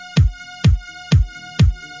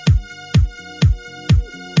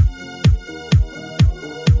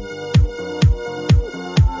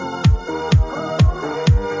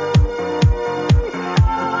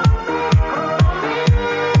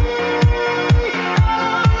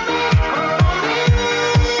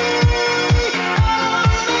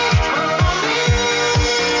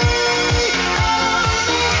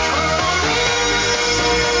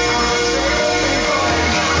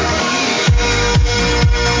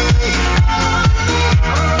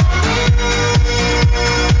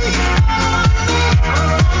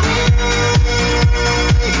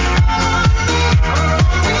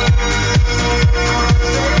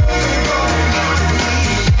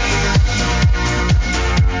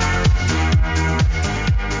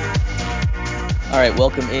right,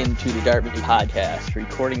 welcome into the Dartmouth podcast.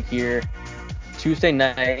 Recording here Tuesday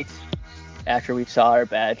night after we saw our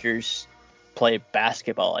Badgers play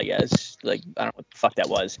basketball, I guess. I don't know what the fuck that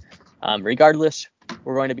was. Regardless,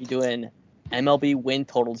 we're going to be doing MLB win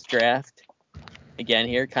totals draft again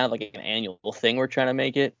here, kind of like an annual thing we're trying to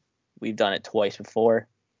make it. We've done it twice before.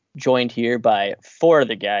 Joined here by four of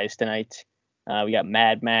the guys tonight. We got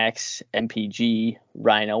Mad Max, MPG,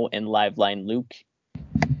 Rhino, and Liveline Luke.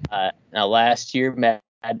 Now last year, Mad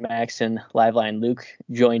Max and Liveline Luke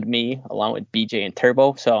joined me along with BJ and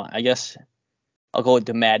Turbo. So I guess I'll go with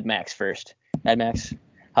the Mad Max first. Mad Max,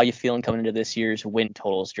 how you feeling coming into this year's win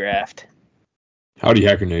totals draft? Howdy,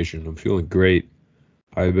 Hacker Nation. I'm feeling great.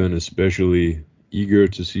 I've been especially eager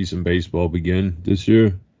to see some baseball begin this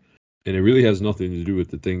year. And it really has nothing to do with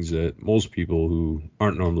the things that most people who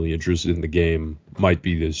aren't normally interested in the game might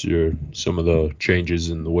be this year. Some of the changes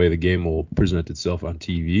in the way the game will present itself on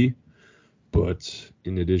TV. But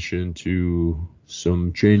in addition to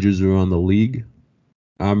some changes around the league,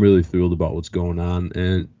 I'm really thrilled about what's going on.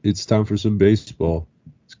 And it's time for some baseball.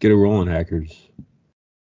 Let's get it rolling, Hackers.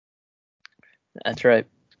 That's right.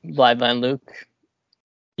 Liveline Luke,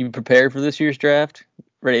 you prepared for this year's draft?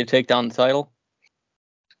 Ready to take down the title?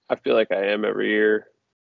 I feel like I am every year,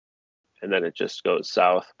 and then it just goes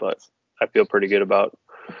south. But I feel pretty good about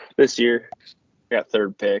this year. I got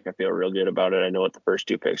third pick. I feel real good about it. I know what the first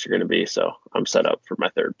two picks are going to be, so I'm set up for my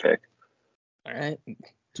third pick. All right.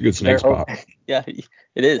 It's a good snake spot. Yeah,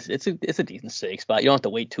 it is. It's a decent snake spot. You don't have to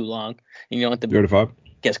wait too long. You don't have to 35?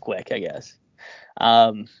 guess quick, I guess.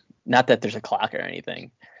 Not that there's a clock or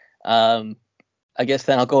anything. I guess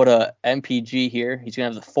then I'll go to MPG here. He's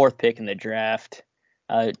going to have the fourth pick in the draft.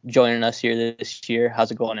 Joining us here this year.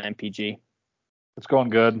 How's it going, MPG? It's going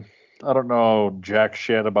good. I don't know jack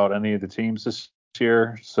shit about any of the teams this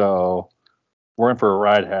year, so we're in for a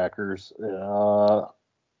ride, Hackers.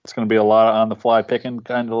 It's going to be a lot of on-the-fly picking,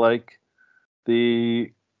 kind of like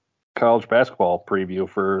the college basketball preview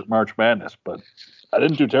for March Madness, but I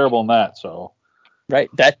didn't do terrible in that, so. Right,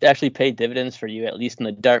 that actually paid dividends for you, at least in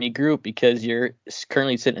the Dartmouth group, because you're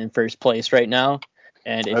currently sitting in first place right now.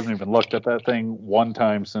 And I haven't even looked at that thing one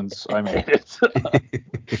time since I made it.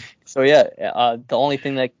 So yeah, the only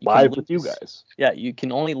thing that you live with you guys. Yeah, you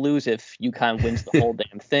can only lose if UConn wins the whole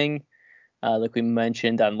damn thing, like we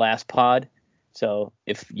mentioned on last pod. So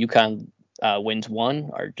if UConn wins one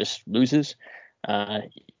or just loses,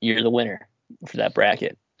 you're the winner for that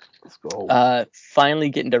bracket. Let's go. Finally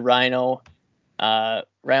getting to Rhino.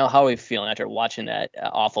 Rhino, how are we feeling after watching that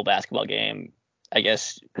awful basketball game? I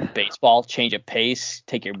guess baseball, change of pace,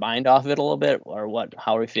 take your mind off it a little bit, or what?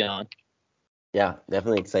 How are we feeling? Yeah,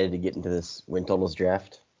 definitely excited to get into this win totals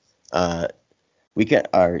draft. Mad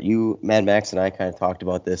Max and I kind of talked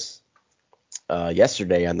about this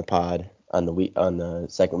yesterday on the pod on the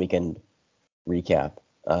second weekend recap.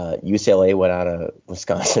 UCLA went on a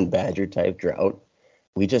Wisconsin Badger type drought.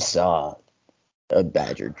 We just saw a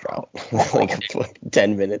Badger drought, like a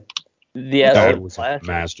 10-minute. Yeah, that was a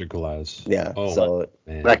masterclass. Yeah,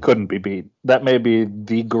 man. That couldn't be beat. That may be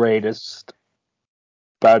the greatest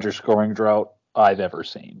Badger scoring drought I've ever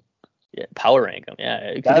seen. Yeah, power rank them.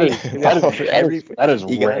 Yeah, that is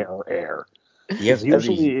rare air.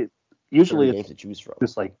 Usually it's to choose from.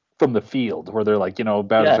 Just like from the field where they're like,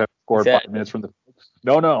 Badgers have scored 5 minutes from the.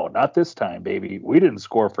 No, not this time, baby. We didn't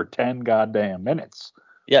score for 10 goddamn minutes.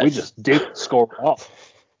 Yes. We just didn't score off.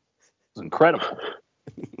 It was incredible.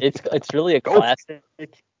 It's really a classic.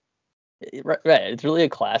 Right. It's really a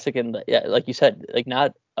classic, and yeah, like you said, like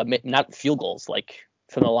not field goals, like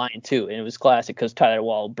from the line too. And it was classic because Tyler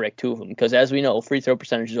Wall bricked 2 of them. Because as we know, free throw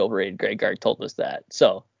percentage is overrated. Greg Gard told us that.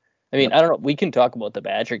 So, I mean, I don't know. We can talk about the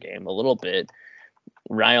Badger game a little bit.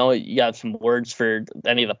 Rhino, you got some words for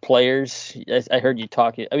any of the players? I heard you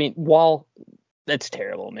talking. I mean, Wall, that's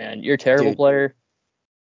terrible, man. You're a terrible player.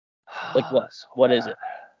 Like what? What is it?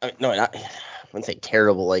 I wouldn't say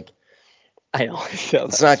terrible. Like I know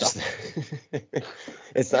it's not just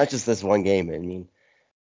it's not just this one game. I mean,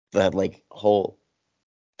 the whole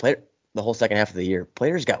second half of the year,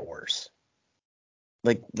 players got worse.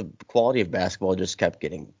 Like the quality of basketball just kept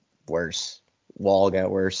getting worse. Wall got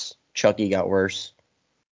worse. Chucky got worse.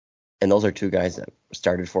 And those are 2 guys that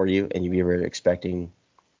started for you, and you were expecting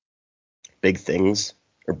big things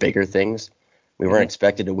or bigger things. We weren't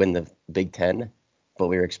expected to win the Big Ten, but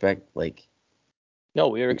we were No,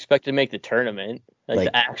 we were expected to make the tournament. The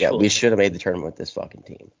actual. Yeah, we should have made the tournament with this fucking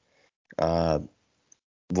team.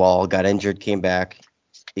 Wall got injured, came back.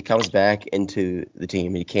 He comes back into the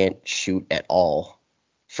team. He can't shoot at all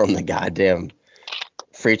from the goddamn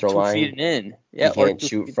free throw line. 2 feet in. Yeah, he can't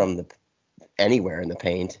shoot from anywhere in the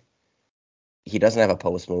paint. he doesn't have a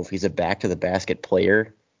post move. He's a back to the basket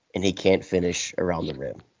player, and he can't finish around the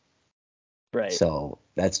rim. Right. So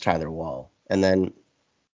that's Tyler Wall. And then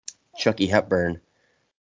Chucky Hepburn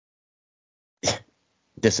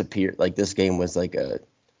disappeared. Like, this game was like a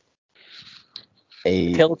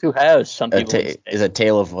Tale of two halves. Some people would say. is a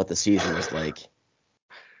tale of what the season was like.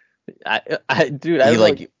 Dude,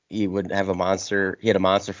 I He would have a monster. He had a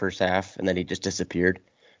monster first half, and then he just disappeared.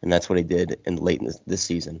 And that's what he did late in this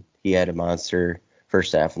season. He had a monster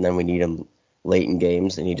first half, and then we need him late in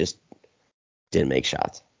games, and he just didn't make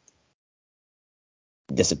shots.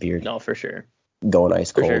 Disappeared. No, for sure. Going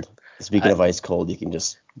ice cold. Sure. Speaking of ice cold, you can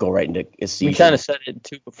just go right into a season. We kind of said it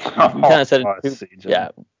too. We kind of said it too. Yeah.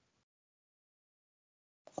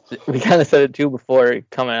 We kind of said it too before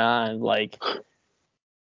coming on. Like,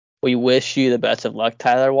 we wish you the best of luck,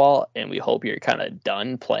 Tyler Wall, and we hope you're kind of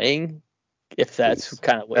done playing. If that's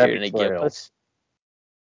kind of what you're going to give us.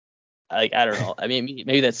 Like, I don't know. I mean,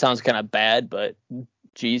 maybe that sounds kind of bad, but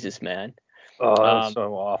Jesus, man. Oh, that's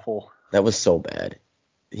so awful. That was so bad.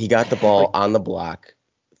 He got the ball on the block,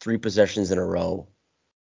 3 possessions in a row.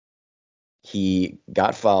 He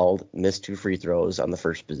got fouled, missed 2 free throws on the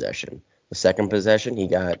first possession. The second possession, he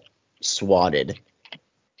got swatted.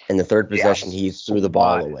 And the third possession, he threw the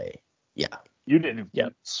ball away. Yeah. You didn't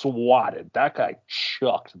get swatted. That guy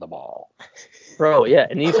chucked the ball. Bro, yeah.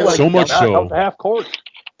 And these are like so much so. Half court.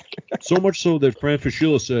 So much so that Fran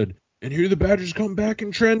Fraschilla said, and here the Badgers come back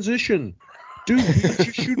in transition. Dude, he was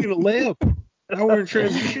just shooting a layup. Now we're in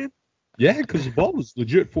transition? Yeah, because the ball was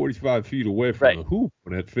legit 45 feet away from the hoop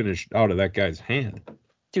when it finished out of that guy's hand.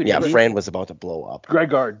 Dude, yeah, Fran was about to blow up.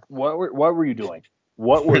 Gregard, what were you doing?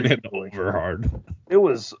 What were you doing? Over hard. We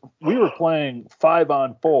were playing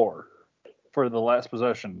 5-on-4 for the last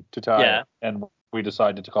possession to tie, and we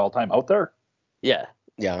decided to call timeout there. Yeah.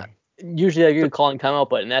 Yeah. Usually I get calling timeout,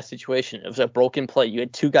 but in that situation, it was a broken play. You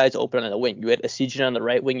had 2 guys open on the wing. You had Asijan on the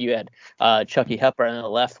right wing. You had Chucky Hepburn on the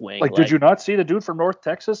left wing. Like, did you not see the dude from North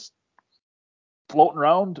Texas floating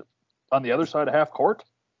around on the other side of half court?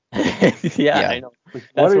 Yeah, I know. Like,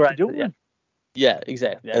 what are you doing? Yeah,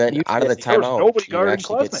 exactly. And then out of the timeout, you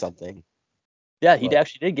actually get something. Yeah, he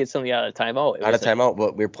actually did get something out of the timeout. Timeout,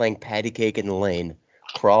 but we were playing patty cake in the lane.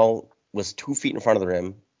 Crawl was 2 feet in front of the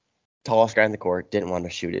rim. Tallest guy in the court, didn't want to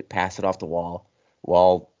shoot it, pass it off the wall.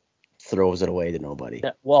 Wall throws it away to nobody.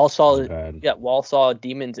 Yeah, Wall saw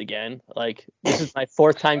demons again. Like, this is my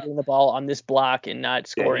 4th time getting the ball on this block and not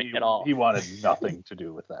scoring at all. He wanted nothing to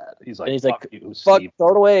do with that. He's like, fuck, throw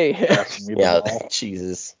it away.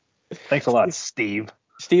 Jesus. Thanks a lot, Steve.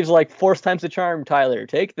 Steve's like, 4th time's the charm, Tyler.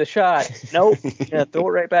 Take the shot. Nope. Yeah, throw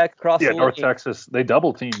it right back across the lane. North Texas, they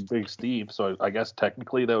double team Big Steve, so I guess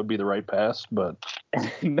technically that would be the right pass, but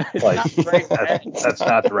that's not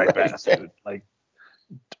the right pass, dude. Like,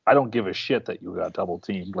 I don't give a shit that you got double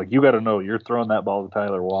teamed. Like, you got to know you're throwing that ball to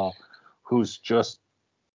Tyler Wall, who's just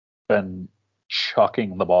been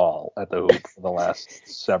chucking the ball at the hoop for the last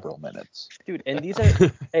several minutes. Dude, and these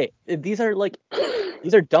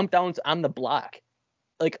are dump downs on the block.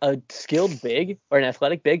 Like, a skilled big or an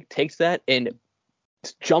athletic big takes that and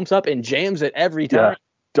jumps up and jams it every time.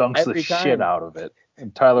 Yeah, dunks the shit out of it.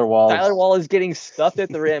 And Tyler Wall is getting stuffed at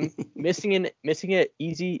the rim, missing it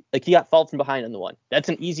easy. Like, he got fouled from behind on the one. That's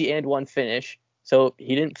an easy and one finish. So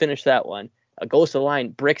he didn't finish that one. Goes to the line,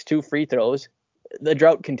 bricks 2 free throws. The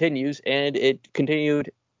drought continues, and it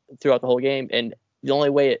continued throughout the whole game. And the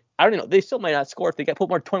only way I don't know, they still might not score if they put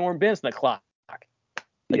more 20 more minutes on the clock.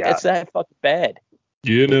 That's that fucking bad.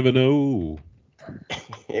 You never know.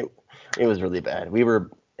 It was really bad.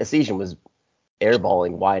 Asijan was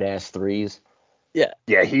airballing wide ass threes. Yeah.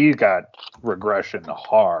 Yeah, he got regression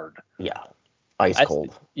hard. Yeah. Ice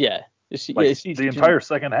cold. Yeah. The entire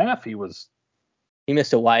second half he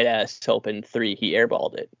missed a wide ass open 3. He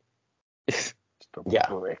airballed it.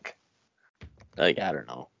 Brick. Like, I don't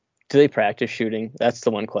know. Do they practice shooting? That's the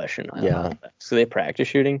one question. So they practice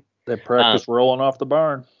shooting? They practice rolling off the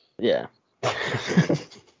barn. Yeah. I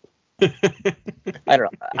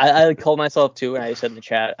don't know. I told myself too, and I said in the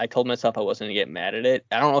chat, I told myself I wasn't gonna get mad at it.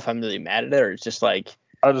 I don't know if I'm really mad at it or it's just like,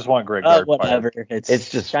 I just want Greg. Whatever. It's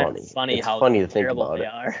just funny. It's how funny to think about they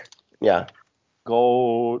it. are. Yeah.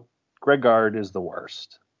 Greg Gard is the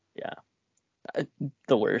worst. Yeah.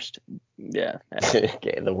 The worst. Yeah.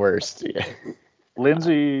 Okay, the worst. Yeah.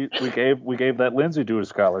 Lindsey, we gave that Lindsey dude a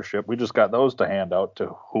scholarship. We just got those to hand out to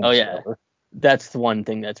whomsoever. Oh yeah. That's the one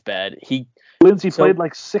thing that's bad. Lindsey played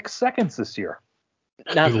like 6 seconds this year.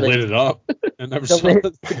 He lit it up. I never saw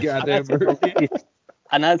the goddamn version.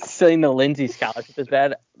 I'm not saying the Lindsey scholarship is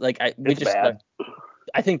bad. Like, bad.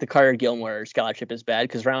 I think the Carter Gilmore scholarship is bad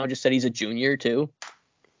because Brown just said he's a junior too.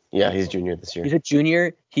 Yeah, he's junior this year. He's a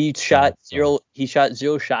junior. He shot So-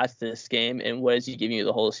 zero shots this game, and what is he giving you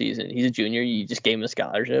the whole season? He's a junior. You just gave him a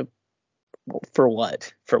scholarship. For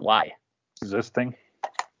what? For why? Existing,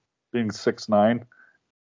 being 6'9".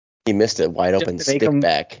 He missed a wide open Just to make stick him-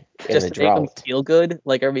 back in Just the to make him drought. feel good?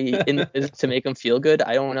 Like, are we in the business to make him feel good?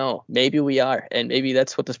 I don't know. Maybe we are, and maybe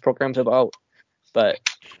that's what this program's about. But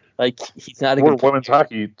like, he's not a We're a good player. women's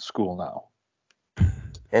hockey school now.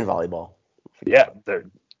 And volleyball. Yeah, they're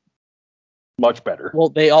much better. Well,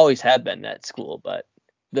 they always have been that school, but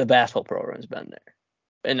the basketball program's been there,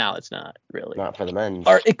 and now it's not really. Not for the men.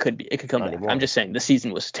 Or it could be. It could come Not back. anymore. I'm just saying the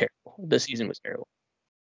season was terrible.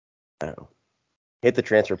 I don't know. Hit the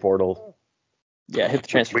transfer portal. Yeah, hit the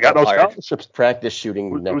transfer. We got no portal hard. scholarships. Practice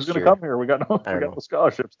shooting Who's next going to year. come here? We got no know.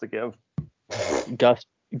 scholarships to give.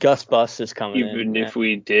 Gus Bus is coming in. Even if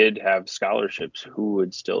we did have scholarships, who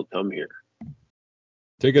would still come here?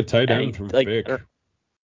 Take a tight Hey, end from like, Vic.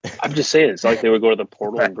 I'm just saying, it's like they would go to the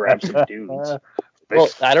portal and grab some dudes. Well,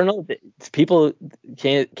 I don't know. People,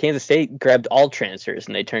 Kansas State grabbed all transfers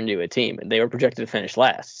and they turned into a team, and they were projected to finish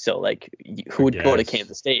last. So, like, who would go to guess.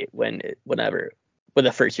 Kansas State whenever with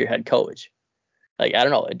a first year head coach? Like, I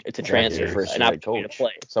don't know. It's a transfer, Yeah, first an year head opportunity to coach.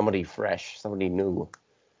 play. Somebody fresh. Somebody new.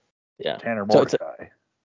 Yeah, Tanner So it's Mordecai.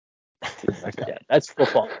 yeah, that's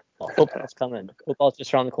football. Football's coming. Football's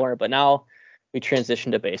just around the corner. But now we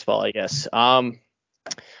transition to baseball, I guess.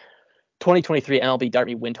 2023 MLB Dart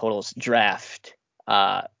Me win totals draft.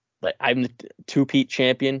 Like, I'm the two-peat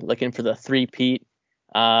champion, looking for the three-peat.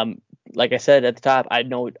 Like I said at the top,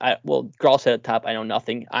 Grawl said at the top, I know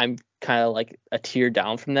nothing. I'm kind of like a tier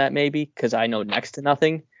down from that, maybe, because I know next to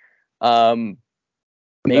nothing. Maybe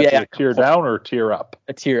That's I got a tier down or tier up?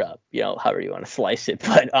 a tier up, however you want to slice it.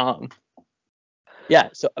 But yeah,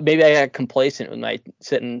 so maybe I got complacent with my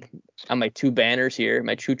sitting on my two banners here,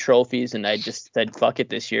 my two trophies, and I just said fuck it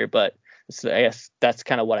this year. But I guess that's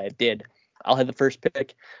kind of what I did. I'll have the first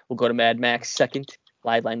pick. We'll go to Mad Max second,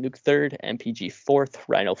 Liveline Luke third, MPG fourth,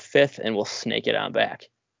 Rhino fifth, and we'll snake it on back.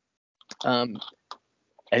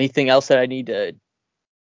 Anything else that I need to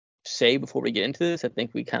say before we get into this? I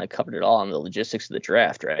think we kind of covered it all on the logistics of the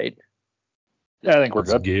draft, right? Yeah, I think we're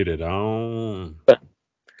Let's good. get it on.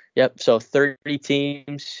 Yep. So 30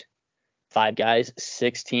 teams, 5 guys,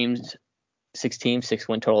 6 teams, 6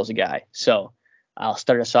 win totals a guy. So I'll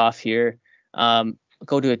start us off here.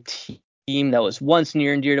 Go to a team that was once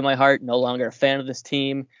near and dear to my heart. No longer a fan of this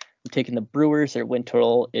team. I'm taking the Brewers. Their win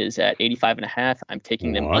total is at 85.5. I'm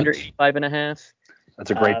taking them What? under 85.5.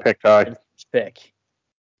 That's a great pick, Ty. First pick.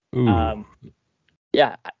 Ooh.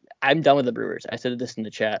 Yeah, I'm done with the Brewers. I said this in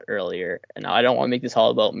the chat earlier, and I don't want to make this all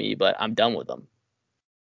about me, but I'm done with them.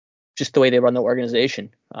 Just the way they run the organization.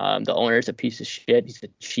 The owner is a piece of shit. He's a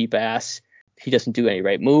cheap ass. He doesn't do any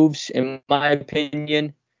right moves, in my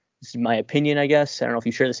opinion. This is my opinion, I guess. I don't know if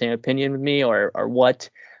you share the same opinion with me or what.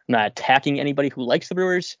 I'm not attacking anybody who likes the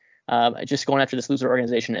Brewers. Just going after this loser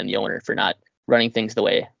organization and the owner for not running things the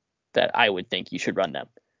way that I would think you should run them.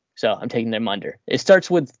 So I'm taking them under. It starts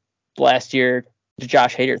with last year, the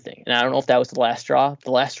Josh Hader thing. And I don't know if that was the last straw.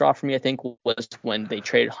 The last straw for me, I think, was when they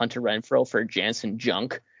traded Hunter Renfroe for Jansen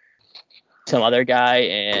Junk, some other guy,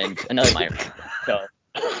 and another minor. So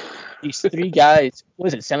these 3 guys, what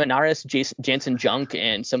is it, Seminaris, Jansen Junk,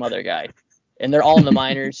 and some other guy. And they're all in the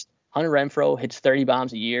minors. Hunter Renfroe hits 30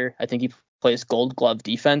 bombs a year. I think he plays gold glove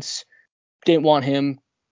defense. Didn't want him.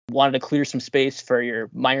 Wanted to clear some space for your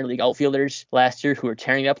minor league outfielders last year who were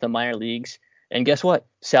tearing up the minor leagues. And guess what?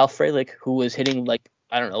 Sal Frelick, who was hitting, like,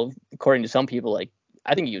 I don't know, according to some people, like,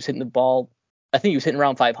 I think he was hitting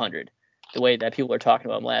around 500, the way that people are talking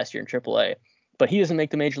about him last year in AAA. But he doesn't make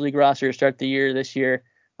the major league roster to start the year this year.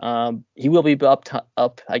 He will be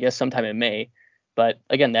up, I guess, sometime in May. But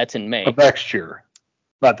again, that's in May. Of next year,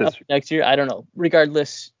 not this year. Next year, I don't know.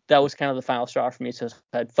 Regardless, that was kind of the final straw for me. So I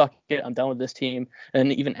said, fuck it, I'm done with this team.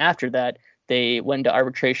 And even after that, they went into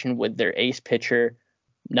arbitration with their ace pitcher,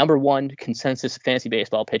 number 1 consensus fantasy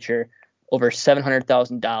baseball pitcher, over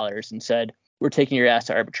 $700,000, and said, we're taking your ass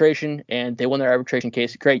to arbitration. And they won their arbitration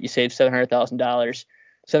case. Great, you saved $700,000.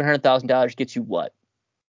 $700,000 gets you what?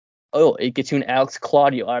 Oh, it gets you an Alex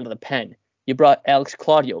Claudio out of the pen. You brought Alex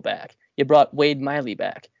Claudio back. You brought Wade Miley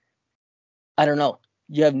back. I don't know.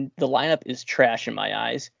 The lineup is trash in my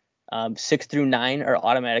eyes. 6 through 9 are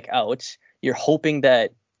automatic outs. You're hoping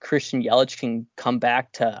that Christian Yelich can come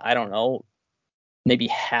back to, I don't know, maybe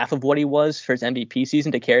half of what he was for his MVP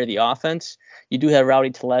season to carry the offense. You do have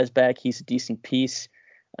Rowdy Tellez back. He's a decent piece.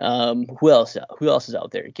 Who else is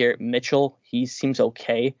out there? Garrett Mitchell. He seems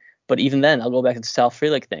okay. But even then, I'll go back to the Sal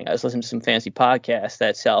Frelick thing. I was listening to some fancy podcasts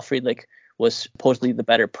that Sal Frelick was supposedly the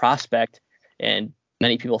better prospect, and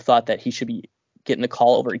many people thought that he should be getting the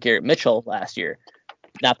call over Garrett Mitchell last year.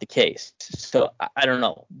 Not the case. So I don't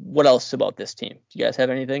know. What else about this team? Do you guys have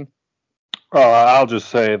anything? I'll just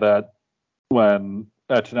say that when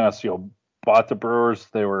Attanasio bought the Brewers,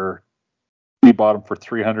 he bought them for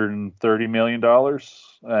 $330 million,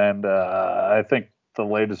 and I think the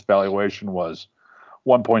latest valuation was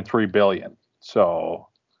 $1.3 billion. So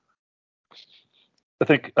I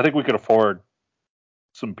think we could afford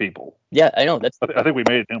some people. Yeah, I know. I think we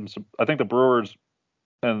made him some. I think the Brewers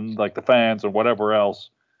and like the fans and whatever else,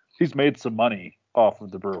 he's made some money off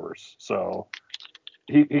of the Brewers, so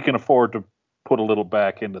he can afford to put a little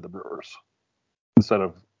back into the Brewers instead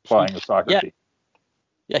of buying a soccer team.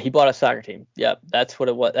 Yeah, he bought a soccer team. Yeah, that's what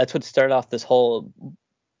it was. That's what started off this whole,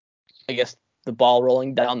 I guess, the ball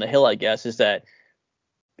rolling down the hill, I guess, is that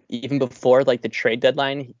even before like the trade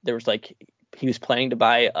deadline, there was like he was planning to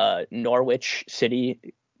buy a Norwich City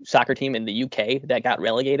soccer team in the UK that got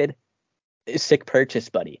relegated. Sick purchase,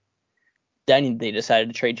 buddy. Then they decided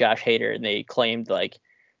to trade Josh Hader, and they claimed like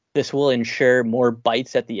this will ensure more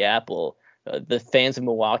bites at the apple. The fans of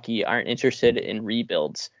Milwaukee aren't interested in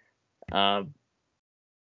rebuilds.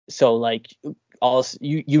 So like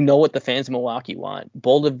you know what the fans of Milwaukee want.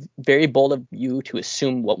 Very bold of you to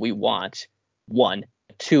assume what we want. 1,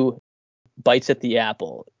 2, bites at the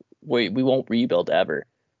apple. We won't rebuild ever.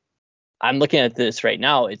 I'm looking at this right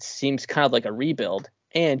now. It seems kind of like a rebuild,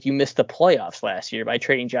 and you missed the playoffs last year by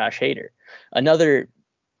trading Josh Hader. Another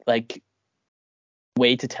like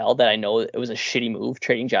way to tell that I know it was a shitty move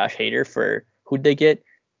trading Josh Hader for who'd they get?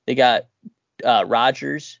 They got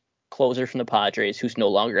Rogers, closer from the Padres, who's no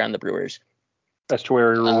longer on the Brewers.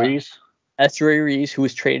 Estuary Ruiz, who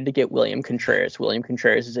was traded to get William Contreras. William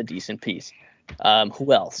Contreras is a decent piece.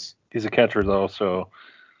 Who else? He's a catcher though, so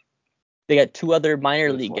they got 2 other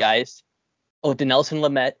minor league guys. Oh, Dinelson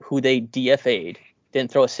Lamet, who they DFA'd,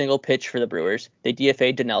 didn't throw a single pitch for the Brewers. They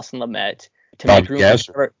DFA'd Dinelson Lamet to make room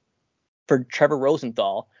for Trevor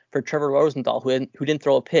Rosenthal. For Trevor Rosenthal, who didn't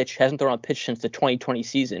throw a pitch, hasn't thrown a pitch since the 2020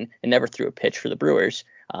 season, and never threw a pitch for the Brewers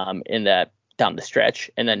in that down the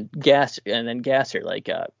stretch. And then Gasser, like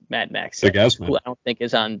Mad Max, who I don't think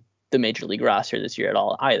is on the major league roster this year at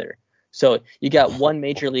all either. So you got one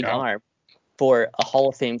major league arm for a Hall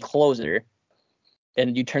of Fame closer,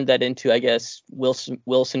 and you turned that into, I guess,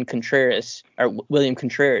 William Contreras for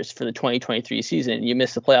the 2023 season, and you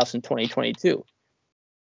missed the playoffs in 2022.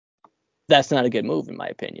 That's not a good move, in my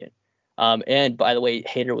opinion. And by the way,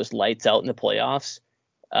 Hader was lights out in the playoffs,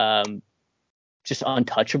 just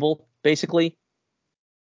untouchable, basically.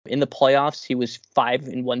 In the playoffs, he was 5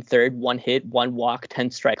 1/3, 1 hit, 1 walk, 10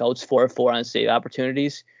 strikeouts, 4 of 4 on save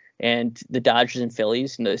opportunities. And the Dodgers and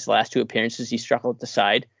Phillies, in those last 2 appearances, he struck out the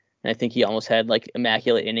side. And I think he almost had like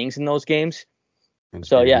immaculate innings in those games.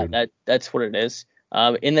 So yeah, that's what it is.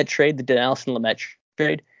 In the trade, the Dinelson Lamet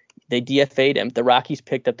trade, they DFA'd him. The Rockies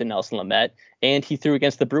picked up Dinelson Lamet, and he threw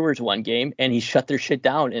against the Brewers 1 game, and he shut their shit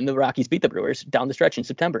down. And the Rockies beat the Brewers down the stretch in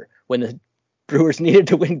September when the Brewers needed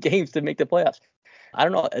to win games to make the playoffs. I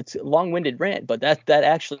don't know. It's a long-winded rant, but that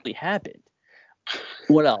actually happened.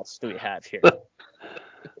 What else do we have here?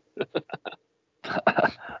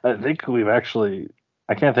 I think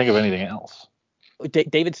I can't think of anything else.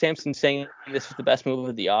 David Sampson saying this was the best move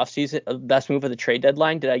of the offseason, best move of the trade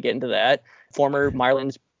deadline. Did I get into that? Former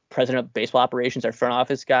Marlins president of baseball operations, our front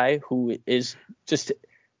office guy, who is just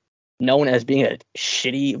known as being a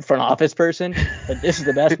shitty front office person, but this is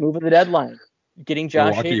the best move of the deadline. Getting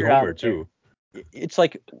Josh Hader out too. It's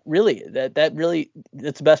like, really, that's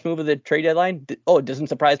the best move of the trade deadline. Oh, it doesn't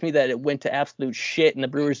surprise me that it went to absolute shit and the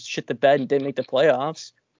Brewers shit the bed and didn't make the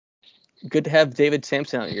playoffs. Good to have David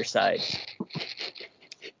Sampson on your side.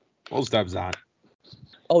 Most times not.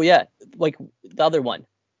 Oh yeah, like the other one.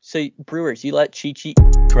 So Brewers, you let Chichi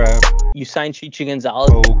crap. You signed Chichi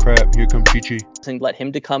Gonzalez. Oh crap! Here comes Chichi. And let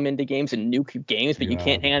him to come into games and nuke games, but you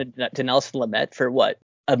can't hang on to Nelson Lamet for what,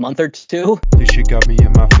 a month or 2? This shit got me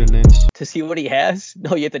in my feelings. To see what he has?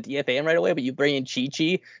 No, you have to DFA him right away, but you bring in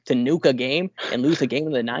Chichi to nuke a game and lose a game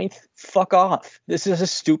in the 9th? Fuck off. This is a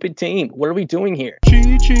stupid team. What are we doing here?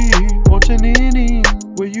 Chichi, what's an inning?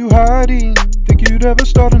 Where you hiding? Think you'd ever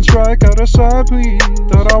start and strike out a side, please?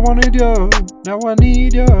 Thought I wanted you, now I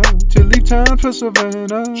need you to leave town for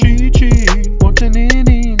Savannah. Chichi, what's an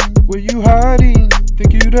inning? Where you hiding?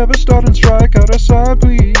 Think you'd ever start and strike out a side,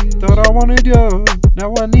 please? Thought I wanted you,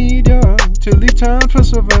 now I need you to leave town for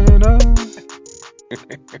Savannah.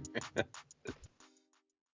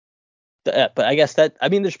 But I guess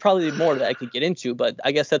there's probably more that I could get into, but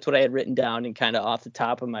I guess that's what I had written down and kind of off the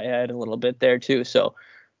top of my head a little bit there too. So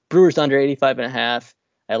Brewers under 85.5.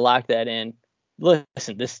 I locked that in.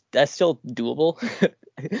 Listen, that's still doable.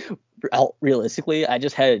 realistically, I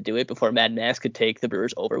just had to do it before Mad Max could take the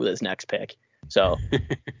Brewers over with his next pick. So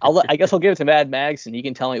I guess I'll give it to Mad Max, and he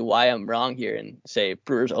can tell me why I'm wrong here and say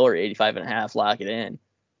Brewers over 85.5, lock it in.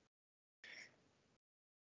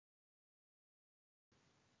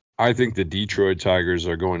 I think the Detroit Tigers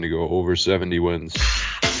are going to go over 70 wins.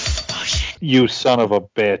 You son of a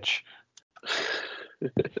bitch.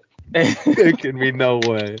 There can be no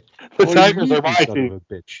way. The What Tigers do you are mean, my son team. of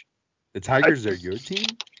a bitch? The Tigers are your team?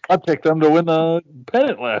 I picked them to win the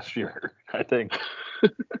pennant last year, I think.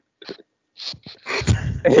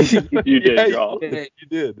 You did, Yeah, Joel. You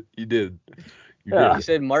did. You Yeah. You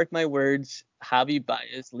said, mark my words, Javi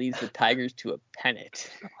Baez leads the Tigers to a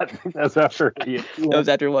pennant. I think that's after That was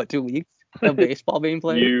after, what, 2 weeks of baseball being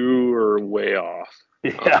played? You are way off.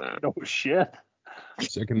 Yeah, no shit.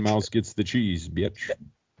 Second mouse gets the cheese, bitch.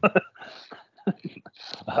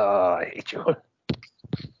 I hate you.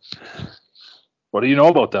 What do you know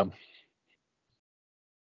about them?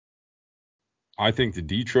 I think the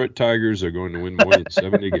Detroit Tigers are going to win more than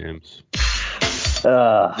 70 games.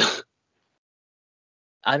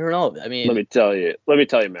 I don't know. I mean, Let me tell you,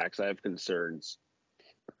 Max, I have concerns.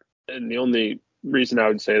 And the only reason I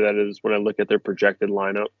would say that is when I look at their projected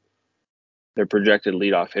lineup, their projected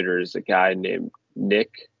leadoff hitter is a guy named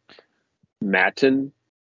Nick Matten.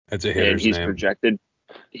 That's a hitter's and name.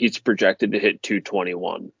 He's projected to hit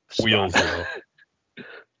 221. Wheels, though.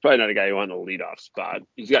 Probably not a guy you want in the leadoff spot.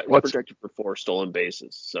 He's projected for 4 stolen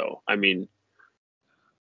bases. So, I mean,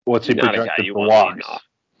 What's he not a guy projected you for want leading walks?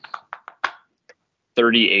 off.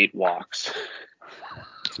 38 walks.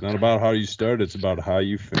 It's not about how you start, it's about how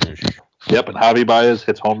you finish. Yep, and Javi Baez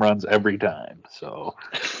hits home runs every time, so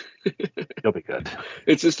he'll be good.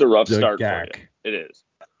 It's just a rough The start gack. for you. It is.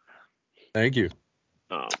 Thank you.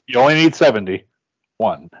 You only need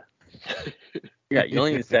 71. yeah, you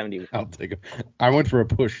only need 70. I'll take it. I went for a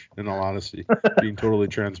push, in all honesty, being totally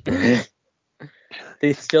transparent.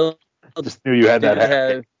 They still Just knew you had that.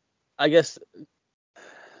 have, I guess,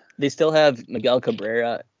 they still have Miguel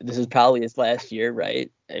Cabrera. This is probably his last year,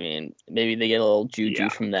 right? I mean, maybe they get a little juju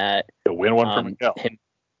from that. To win one from Miguel.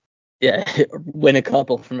 Win a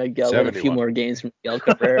couple from Miguel, win a few 71. more games from Miguel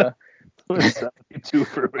Cabrera. 72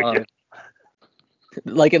 for Miguel.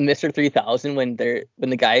 Like in Mr. 3000 when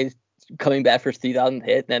the guy's coming back for his 3000th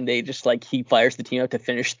hit, then they just he fires the team up to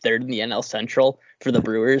finish third in the NL Central for the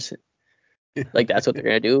Brewers. Like that's what they're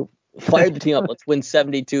gonna do. Fire the team up. Let's win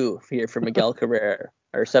 72 here for Miguel Cabrera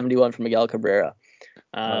or 71 for Miguel Cabrera.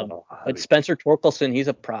 But Spencer Torkelson, he's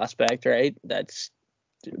a prospect, right? That's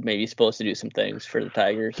maybe supposed to do some things for the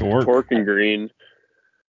Tigers. Torque and Green.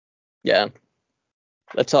 Yeah.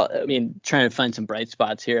 That's all. I mean, trying to find some bright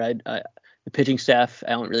spots here. The pitching staff,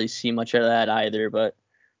 I don't really see much of that either, but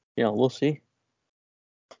we'll see.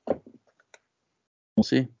 We'll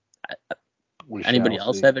see. Anybody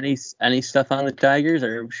else have any stuff on the Tigers,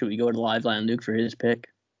 or should we go to Live Line Luke for his pick?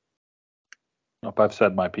 Nope, I've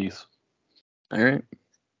said my piece. All right.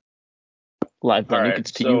 Live Line Luke,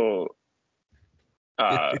 it's to you.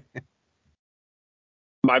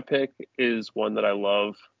 My pick is one that I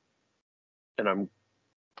love, and I'm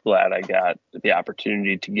glad I got the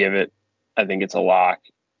opportunity to give it. I think it's a lock.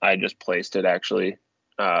 I just placed it actually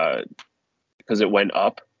because it went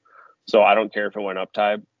up. So I don't care if it went up,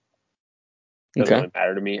 Ty. Doesn't really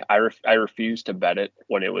matter to me. I refused to bet it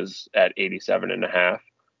when it was at 87.5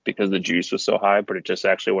 because the juice was so high, but it just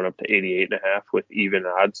actually went up to 88.5 with even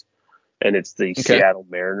odds. And it's the Seattle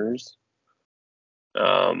Mariners.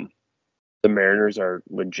 The Mariners are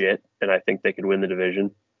legit, and I think they could win the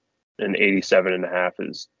division. And 87.5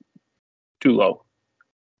 is too low.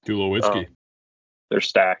 Too low whiskey. They're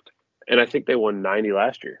stacked. And I think they won 90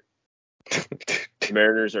 last year. The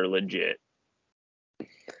Mariners are legit.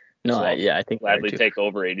 No, so I think gladly take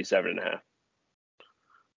over 87.5.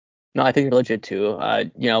 No, I think they're legit too.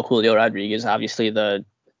 Julio Rodriguez, obviously the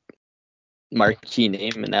marquee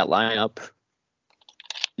name in that lineup.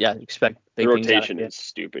 Yeah, expect big the things rotation is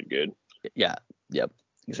stupid good. Yeah, yep,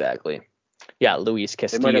 exactly. Yeah, Luis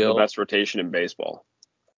Castillo. They might have the best rotation in baseball.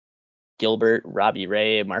 Gilbert, Robbie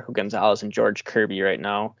Ray, Marco Gonzalez, and George Kirby right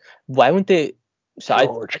now. Why wouldn't they? So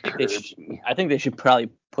I think they should probably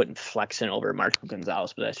put Flexen over Marco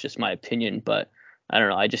Gonzalez, but that's just my opinion. But I don't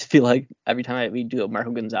know. I just feel like every time we do a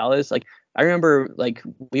Marco Gonzalez, I remember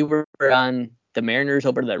we were on the Mariners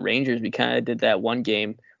over to the Rangers. We kind of did that one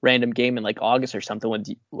random game in August or something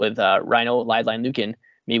with Rhino, Lideline, Lucan.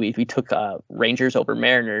 Maybe we took Rangers over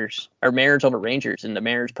Mariners or Mariners over Rangers, and the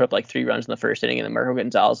Mariners put up 3 runs in the first inning, and then Marco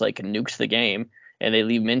Gonzalez nukes the game, and they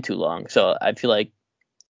leave him in too long. So I feel like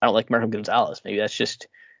I don't like Marco Gonzalez. Maybe that's just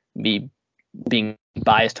me being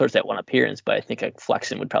biased towards that one appearance, but I think like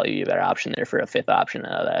Flexen would probably be a better option there for a fifth option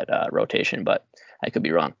out of that rotation. But I could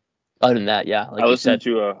be wrong. Other than that, yeah, like I you listened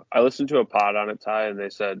said, to a pod on it, Ty, and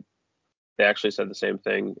they actually said the same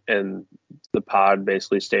thing. And the pod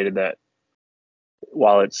basically stated that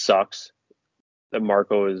while it sucks that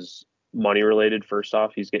Marco is money related, first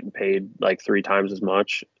off, he's getting paid like 3 times as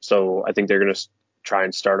much. So I think they're going to try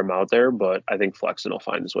and start him out there, but I think Flexen will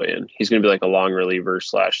find his way in. He's going to be like a long reliever /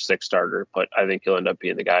 6 starter, but I think he'll end up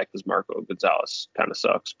being the guy because Marco Gonzalez kind of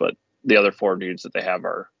sucks. But the other 4 dudes that they have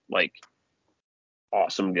are like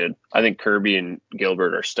awesome good. I think Kirby and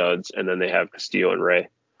Gilbert are studs, and then they have Castillo and Ray.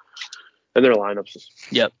 And their lineups is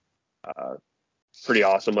pretty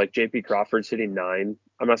awesome. Like JP Crawford's hitting 9.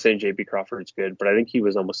 I'm not saying JP Crawford's good, but I think he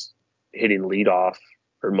was almost hitting leadoff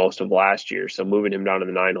for most of last year. So moving him down to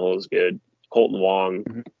the 9 hole is good. Colton Wong.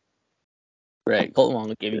 Mm-hmm. Right. Colton Wong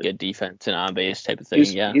would give you good defense and on base type of thing.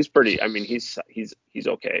 He's pretty. I mean, he's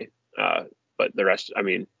okay. But the rest, I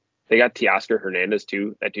mean, they got Teoscar Hernandez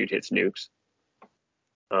too. That dude hits nukes.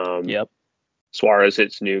 Yep. Suarez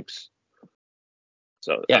hits nukes.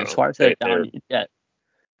 So yeah, Suarez had a down. Yeah,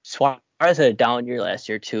 Suarez had a down year last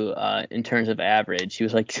year too. In terms of average, he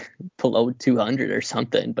was like below 200 or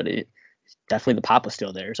something, but it definitely the pop was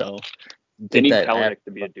still there. So they need Kelenic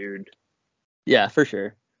to be a dude. Yeah, for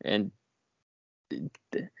sure. And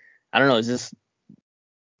I don't know. Is this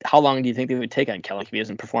how long do you think they would take on Kelenic if he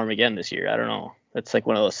doesn't perform again this year? I don't know. That's like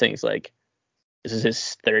one of those things. Like, is this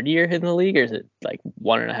his third year in the league, or is it like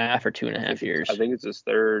 1.5 or 2.5 years? I think it's his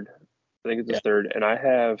third. His third, and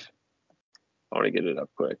I want to get it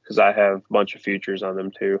up quick because I have a bunch of futures on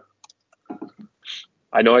them too.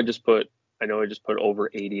 I know I just put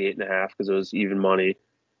over 88.5 because it was even money.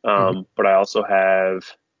 But I also have,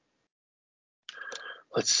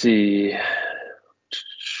 let's see,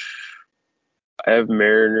 I have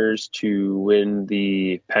Mariners to win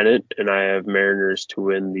the pennant, and I have Mariners to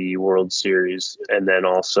win the World Series, and then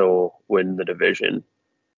also win the division.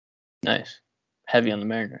 Nice, heavy on the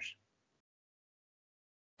Mariners.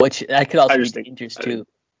 Which that could also be dangerous too,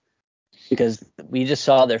 because we just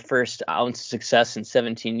saw their first ounce of success in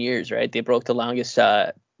 17 years, right? They broke the longest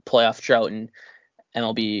playoff drought in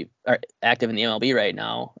MLB, or active in the MLB right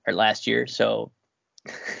now, or last year. So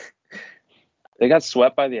they got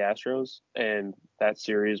swept by the Astros, and that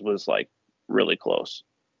series was like really close.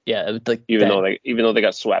 Yeah, it was like even though they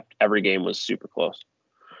got swept, every game was super close.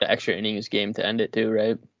 The extra innings game to end it too,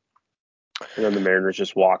 right? And then the Mariners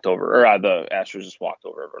just walked over, or the Astros just walked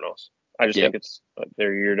over everyone else. I just think it's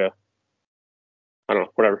their year to, I don't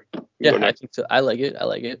know, whatever. Yeah, I think so. I like it.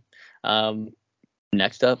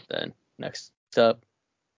 Next up,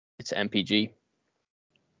 it's MPG.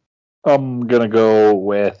 I'm going to go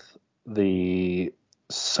with the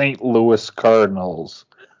St. Louis Cardinals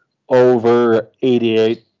over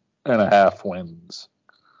 88.5 wins.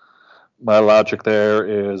 My logic there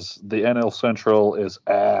is the NL Central is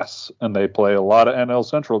ass, and they play a lot of NL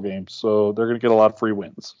Central games, so they're going to get a lot of free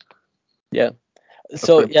wins. Yeah.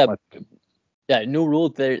 So new rule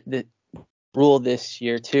there. The rule this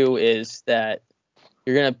year too is that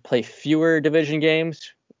you're going to play fewer interdivision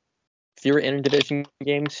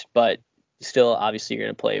games, but still, obviously, you're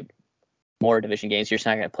going to play more division games. You're just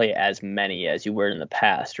not going to play as many as you were in the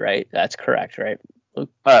past, right? That's correct, right,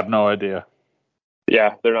 Luke? I have no idea.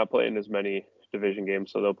 Yeah, they're not playing as many division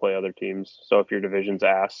games, so they'll play other teams. So if your division's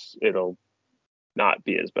ass, it'll not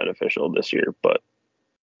be as beneficial this year. But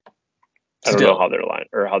I don't know how their line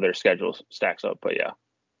or how their schedule stacks up. But yeah.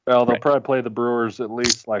 Well, they'll probably play the Brewers at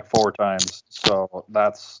least like 4 times, so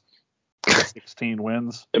that's 16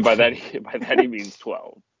 wins. And by that he means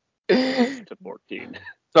 12 to 14.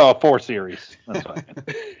 So 4 series. That's fine.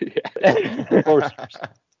 Yeah. 4 series.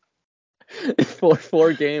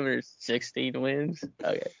 4 gamers, 16 wins.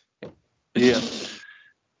 Okay. Yeah.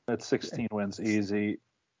 That's 16 wins easy.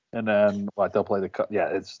 And then they'll play the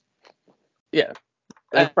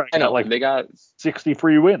They've probably got they got 60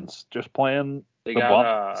 free wins just playing they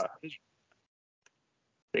got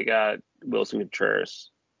Wilson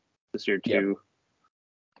Contreras this year too.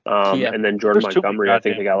 Yep. And then Jordan Montgomery, I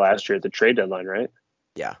think they got last year at the trade deadline, right?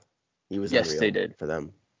 Yeah. He was unreal they did for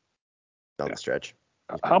them down the stretch.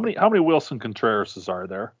 How many Wilson Contrerases are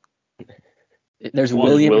there? There's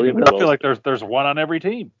William. I feel like there's one on every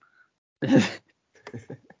team.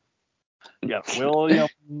 Yeah, William,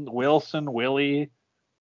 Wilson, Willie,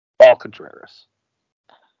 all Contreras.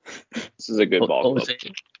 This is a good ball club.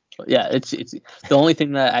 Yeah, it's the only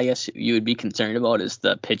thing that I guess you would be concerned about is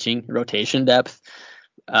the pitching rotation depth.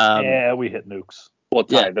 Yeah, we hit nukes. Well,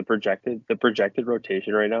 Ty, the projected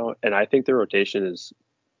rotation right now, and I think the rotation is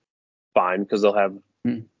fine because they'll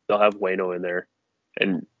they'll have Wayno in there,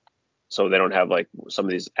 and so they don't have like some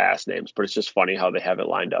of these ass names. But it's just funny how they have it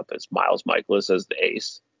lined up as Miles Michaelis as the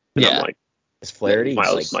ace. And I'm like, Is Flaherty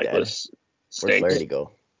Miles like dead? Michaelis Where'd stinks. Flaherty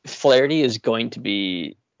go? Flaherty is going to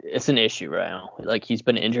be. It's an issue right now. Like he's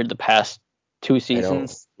been injured the past 2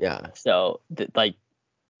 seasons. Yeah. So like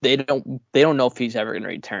they don't know if he's ever going to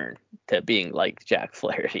return to being like Jack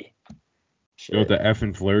Flaherty. You know what the F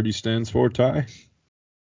in Flaherty stands for, Ty?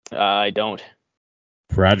 I don't.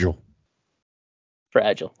 Fragile.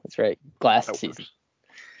 Fragile. That's right. Glass season.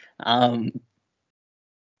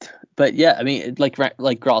 But yeah, I mean, like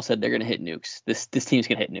Grawl said, they're going to hit nukes. This team's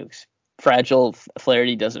going to hit nukes. Fragile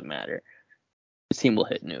Flaherty doesn't matter. This team will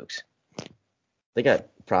hit nukes. They got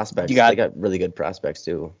prospects. They got really good prospects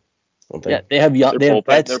too. Don't they? Yeah, they have young. They have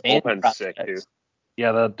vets Their and bullpen's sick too. prospects.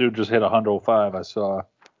 Yeah, that dude just hit 105. I saw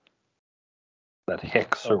that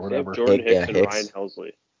Hicks or whatever. Jordan Hicks and Hicks. Ryan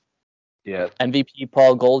Helsley. Yeah, MVP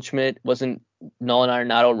Paul Goldschmidt wasn't Nolan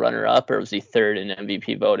Arenado runner-up, or was he third in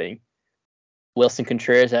MVP voting? Wilson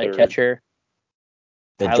Contreras at Third. catcher.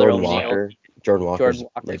 The Tyler Jordan O'Neill. Walker. Jordan Walker's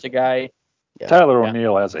a guy. Yeah. Tyler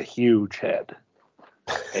O'Neill has a huge head.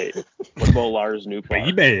 Hey, what about Lars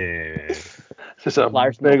Nootbaar? Baby. Just a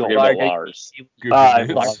Lars big Forget old. about Lars. I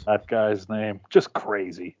love that guy's name. Just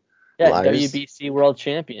crazy. Yeah, Lars. WBC world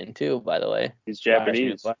champion too, by the way. He's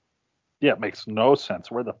Japanese. Yeah, it makes no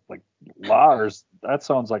sense. Where the Lars? That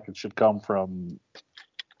sounds like it should come from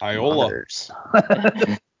Iola. Mars.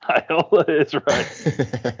 Iola is right.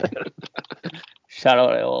 Shout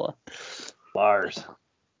out Iola. Lars.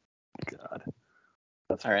 God.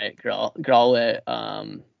 That's All right, Grawl at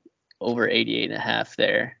over 88.5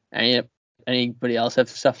 there. Anybody else have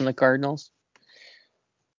stuff in the Cardinals?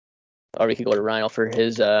 Or we could go to Rhino for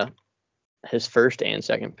his first and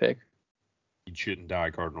second pick. Eat shit and die,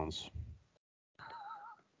 Cardinals.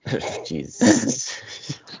 Jesus.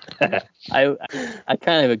 I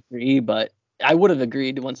kind of agree, but I would have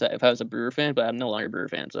agreed if I was a Brewer fan, but I'm no longer a Brewer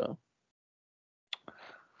fan, so.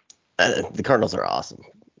 The Cardinals are awesome.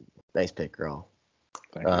 Nice pick, girl.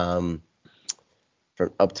 Up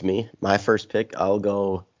to me, my first pick, I'll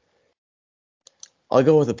go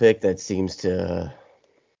with a pick that seems to,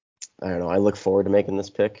 I don't know, I look forward to making this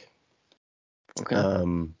pick.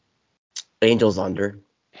 Okay. Angels under.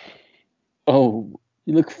 Oh,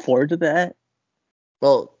 you look forward to that?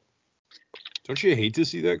 Well, Don't you hate to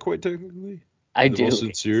see that quite technically? I the do. most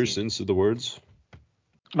sincere sense of the words.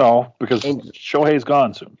 no, because Shohei's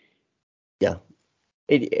gone soon. yeah.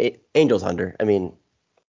 Angels under. I mean,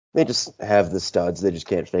 they just have the studs. They just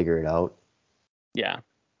can't figure it out. Yeah.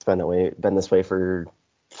 It's been this way for,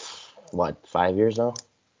 5 years now?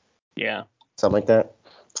 Yeah. Something like that.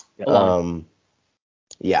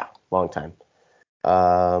 Yeah. Long time.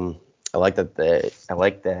 I like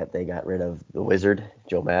that they got rid of the Wizard,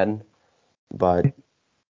 Joe Madden, but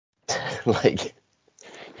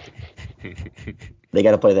they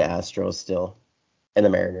got to play the Astros still, and the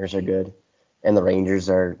Mariners are good, and the Rangers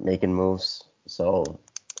are making moves. So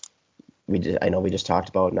I know we just talked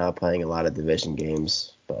about not playing a lot of division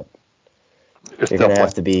games, but you're gonna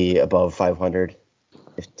have to be above 500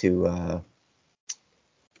 to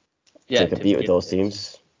compete with those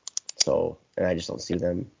teams. So, and I just don't see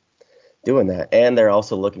them doing that. And they're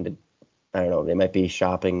also looking to, I don't know, they might be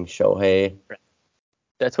shopping Shohei.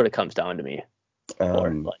 That's what it comes down to me.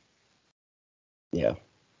 Yeah.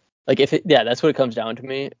 That's what it comes down to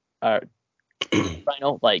me.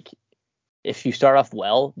 Rhino, if you start off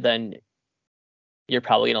well, then you're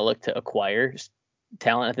probably going to look to acquire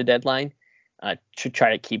talent at the deadline to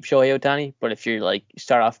try to keep Shohei Ohtani. But if you're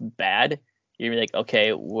start off bad, you're like,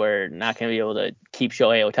 okay, we're not going to be able to keep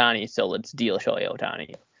Shohei Ohtani, so let's deal Shohei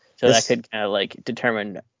Ohtani. So that could kind of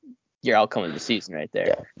determine your outcome of the season right there.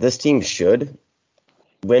 Yeah. This team should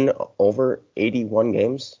win over 81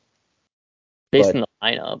 games. Based on the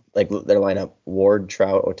lineup. Their lineup, Ward,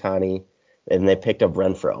 Trout, Ohtani, and they picked up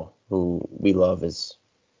Renfroe, who we loved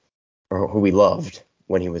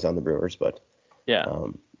when he was on the Brewers, but yeah.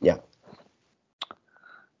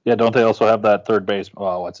 Yeah, don't they also have that third base?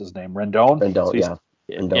 Oh, what's his name? Rendon? Rendon.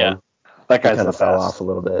 Yeah. That guy's kind the of fell best. off a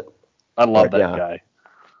little bit. I love that guy.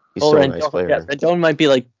 He's still a nice player. Yeah, Rendon might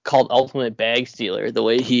be called ultimate bag stealer. The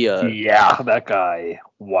way he. That guy.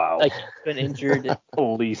 Wow. He's been injured.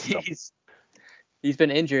 He's been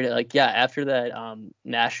injured. After that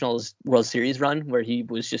Nationals World Series run where he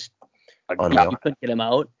was just you couldn't get him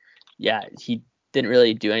out. Yeah, he didn't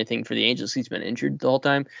really do anything for the Angels. He's been injured the whole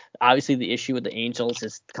time. Obviously, the issue with the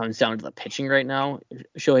Angels comes down to the pitching right now.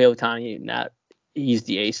 Shohei Ohtani, he's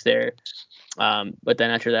the ace there. But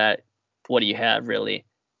then after that, what do you have really?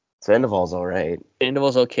 Sandoval's all right.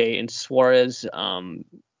 Sandoval's okay, and Suarez,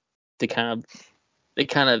 they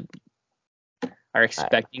kind of are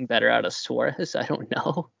expecting better out of Suarez. I don't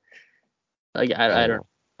know. Like I don't.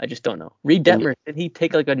 I just don't know. Reed Detmers, did he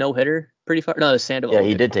take like a no hitter pretty far? No, Sandoval. Yeah,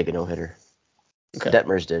 he did take a no hitter. Okay.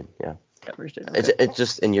 Detmers did. Yeah. Detmers did. Okay. It's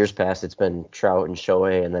just in years past, it's been Trout and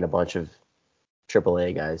Shohei, and then a bunch of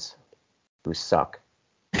AAA guys who suck.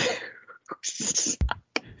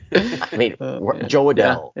 I mean, Joe Adell.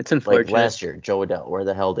 Yeah, it's unfortunate. Like last year, Joe Adell. Where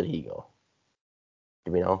the hell did he go?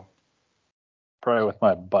 Do we know? Probably with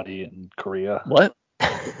my buddy in Korea. What?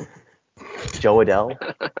 Joe Adell?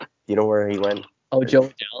 You know where he went? Oh, Joe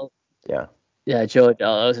Adell. Yeah. Yeah, Joe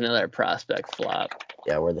Adell. That was another prospect flop.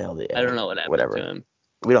 Yeah, where the hell did he? I don't know what happened to him.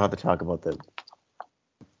 We don't have to talk about the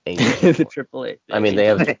Angels. The AAA. I mean, they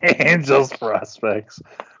have Angels prospects.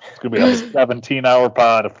 It's gonna be a 17-hour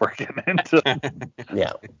pod if we're getting into.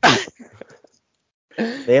 Yeah.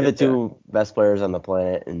 They have the two best players on the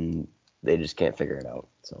planet, and they just can't figure it out.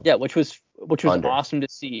 So yeah, which was awesome to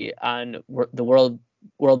see on the World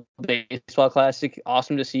Baseball Classic.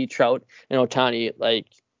 Awesome to see Trout and Ohtani like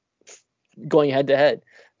going head to head,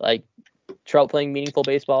 like Trout playing meaningful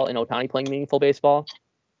baseball and Ohtani playing meaningful baseball.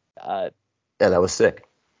 Yeah, that was sick.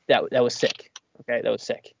 That was sick. Okay, that was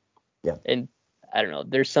sick. Yeah. And I don't know.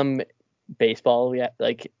 There's some baseball. Yeah,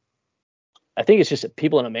 like I think it's just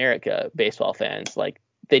people in America, baseball fans, like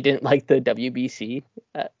they didn't like the WBC.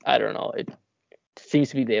 I don't know. It seems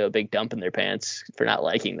to be they have a big dump in their pants for not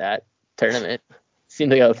liking that tournament.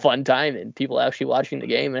 Seemed like a fun time and people actually watching the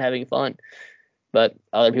game and having fun. But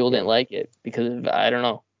other people didn't like it because of, I don't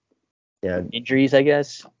know. Yeah. Injuries, I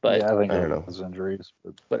guess. But yeah, I think I don't it know. was injuries.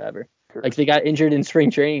 But whatever. Like they got injured in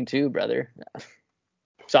spring training too, brother.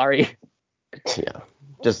 Sorry. Yeah.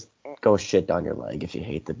 Just go shit down your leg if you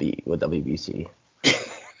hate the WBC.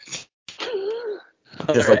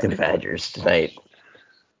 Just like the Badgers tonight.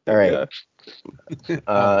 All right.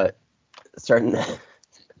 Yeah. Starting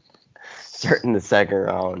the second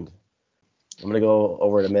round. I'm gonna go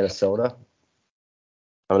over to Minnesota.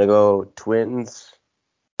 I'm gonna go Twins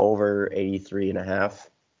over 83.5.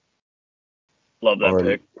 Love that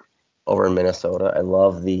pick. Over in Minnesota. I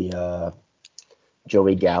love the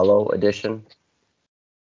Joey Gallo edition.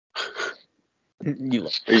 Are you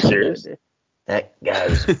serious? That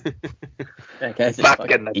guy's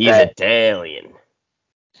fucking he's Italian.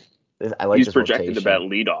 I like He's this projected to rotation.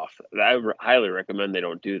 bat leadoff. I highly recommend they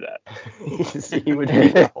don't do that. He would be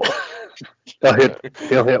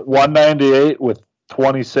he'll hit 198 with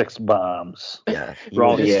 26 bombs. Yeah,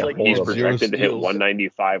 Bro, Just he's like horrible. projected to hit steals.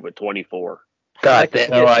 195 with 24. God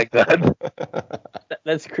damn, I like that.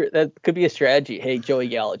 That could be a strategy. Hey, Joey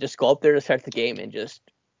Gallo, just go up there to start the game and just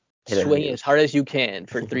swing as hard as you can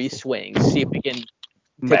for 3 swings. See if we can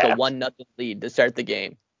take a 1-0 lead to start the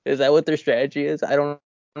game. Is that what their strategy is? I don't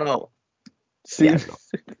know. Yeah,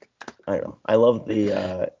 I don't know. I love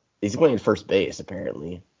the he's playing first base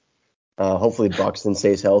apparently. Hopefully Buxton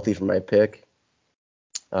stays healthy for my pick.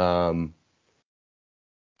 I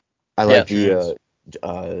like the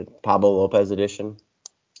Pablo Lopez edition.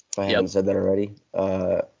 If I haven't said that already.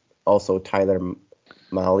 Also Tyler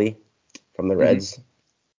Mahle from the Reds.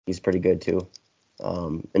 He's pretty good too.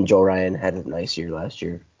 And Joe Ryan had a nice year last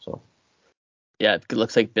year. So yeah, it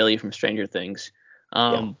looks like Billy from Stranger Things.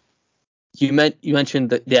 You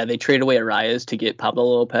mentioned that they traded away Arias to get Pablo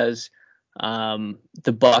Lopez.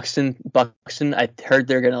 The Buxton, I heard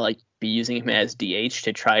they're gonna like be using him as DH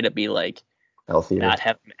to try to be like healthier, not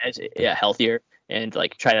have him as healthier and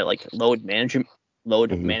like try to like load management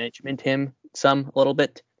him a little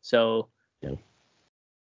bit. So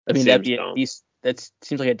I mean that'd be that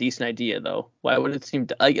seems like a decent idea though. Why would it seem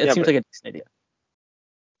like it seems like a decent idea?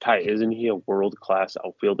 Ty, isn't he a world-class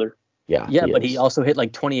outfielder? Yeah, but he also hit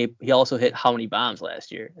like 28. He also hit how many bombs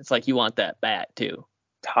last year? It's like you want that bat too.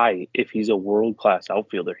 Ty, if he's a world-class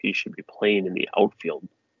outfielder, he should be playing in the outfield.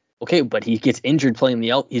 Okay, but he gets injured playing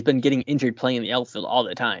He's been getting injured playing in the outfield all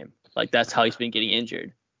the time. Like that's how he's been getting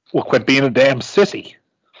injured. Well, quit being a damn sissy.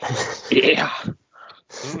 Yeah.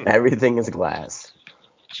 Everything is glass.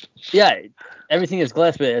 Yeah, everything is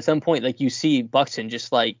glass, but at some point, like you see Buxton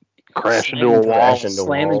just like crash into a wall,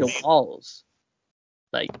 slam into walls.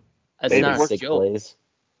 Like that's Maybe not a joke. Plays.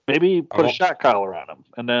 Maybe put a shot collar on him,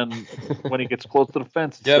 and then when he gets close to the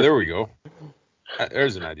fence, yeah, there we go.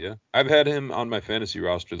 There's an idea. I've had him on my fantasy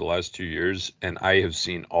roster the last 2 years, and I have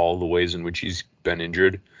seen all the ways in which he's been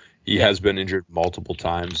injured. He has been injured multiple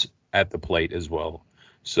times at the plate as well.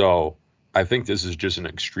 So I think this is just an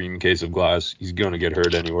extreme case of glass. He's going to get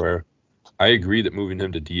hurt anywhere. I agree that moving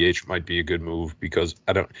him to DH might be a good move because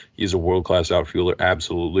he's a world-class outfielder,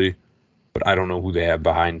 absolutely, but I don't know who they have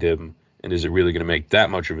behind him, and is it really going to make that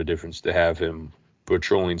much of a difference to have him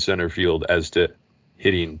patrolling center field as to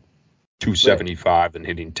hitting 275 and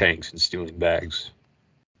hitting tanks and stealing bags.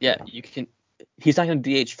 Yeah, you can. He's not going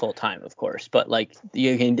to DH full time, of course, but like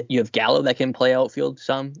you have Gallo that can play outfield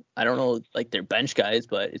some. I don't know, like they're bench guys,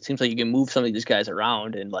 but it seems like you can move some of these guys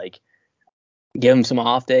around and like give them some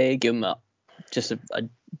off day, give them just a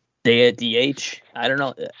day at DH. I don't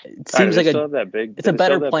know. It seems like it's a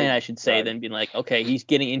better plan, I should say, than being like, okay, he's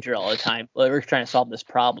getting injured all the time. We're trying to solve this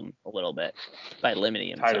problem a little bit by limiting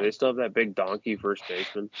him. Ty, do they still have that big donkey first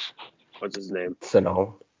baseman? What's his name?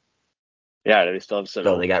 Sano. Yeah, do they still have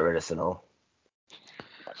Sano? No, they got rid of Sano.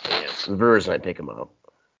 The Brewers might pick him up.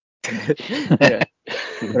 Yeah.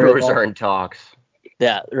 Brewers are in talks.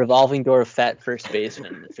 Yeah, revolving door of fat first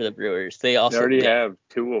baseman for the Brewers. They already have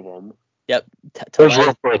two of them. Yep. There's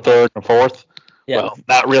room for a third and a fourth. Yeah. Well,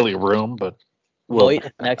 not really room, but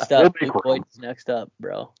Voit next up. Voit's next up,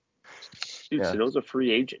 bro. Dude, Sano's a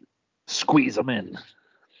free agent. Squeeze him in.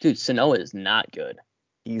 Dude, Sano is not good.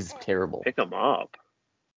 He's terrible. Pick him up.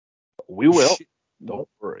 We will. Don't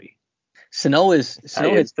worry. Sano hits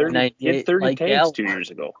 30 tanks like 2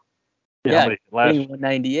 years ago. Yeah,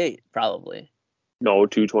 198 probably. No,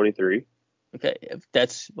 223. Okay, if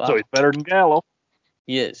that's wow. So he's better than Gallo.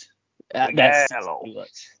 He is. Gallo.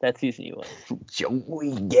 That season he was.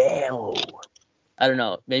 Joey Gallo. I don't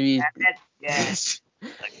know. Maybe.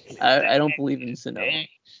 I don't believe in Sano.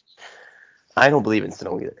 I don't believe in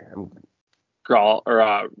Sano either.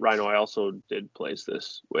 Rhino, I also did place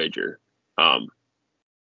this wager.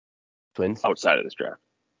 Twins? Outside of this draft.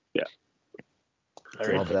 Yeah.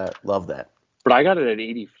 Love that. But I got it at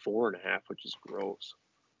 84.5, which is gross.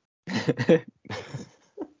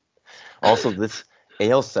 Also, this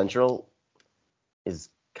AL Central is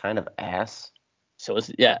kind of ass. So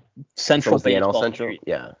it's Central the NL baseball. Central.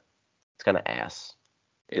 Yeah, it's kind of ass.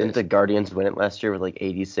 Didn't the Guardians win it last year with like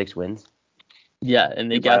 86 wins? Yeah,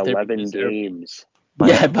 and they got their 11 games.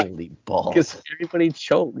 Holy balls! Because everybody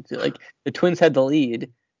choked. Like the Twins had the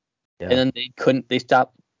lead, and then they couldn't. They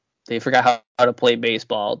stopped. They forgot how to play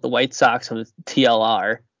baseball. The White Sox with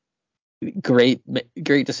TLR. Great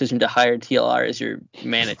decision to hire TLR as your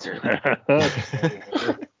manager.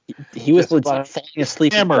 he was falling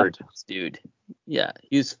asleep in dugouts, dude. Yeah,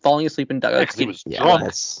 he was falling asleep in dugouts. He was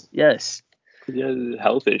drunk. Yes. He had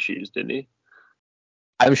health issues, didn't he?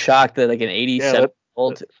 I'm shocked that like an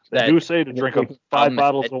 87-year-old. They do say to drink up 5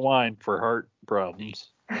 bottles of wine for heart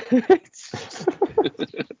problems.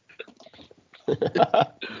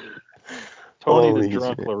 Tony the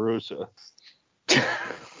drunk LaRussa.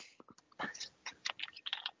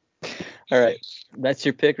 All right, that's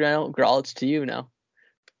your pick, Randall. Grawl, it's to you now.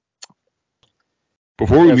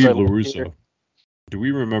 Before we leave LaRussa, do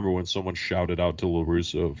we remember when someone shouted out to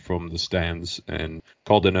LaRussa from the stands and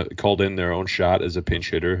called in their own shot as a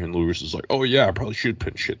pinch hitter, and LaRussa's like, "Oh yeah, I probably should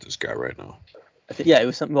pinch hit this guy right now." It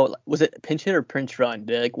was something about, was it pinch hit or pinch run?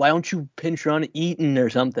 They're like, why don't you pinch run Eaton or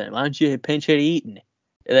something? Why don't you pinch hit Eaton?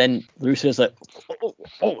 And then LaRussa's like,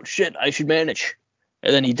 oh shit, I should manage.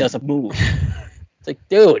 And then he does a move. It's like,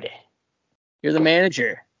 dude, you're the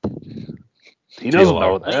manager. He doesn't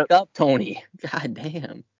know that. Wake up, Tony. God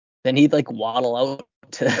damn. Then he'd like waddle out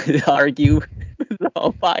to argue with the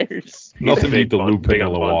umpires. Nothing beat the Lou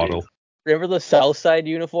Piniella waddle. Remember the Southside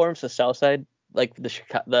uniforms? The Southside, like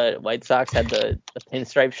the White Sox had the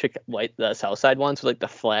pinstripe the Southside ones with like the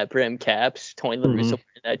flat brim caps. Tony La Russa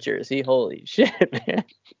wearing that jersey. Holy shit, man.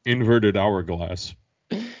 Inverted hourglass.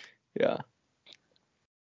 Yeah.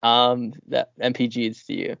 That MPG is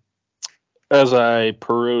to you. As I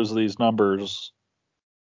peruse these numbers,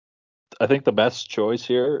 I think the best choice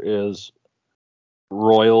here is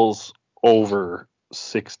Royals over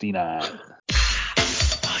 69.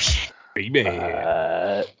 Baby.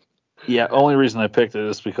 Yeah, only reason I picked it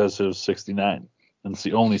is because it was 69. And it's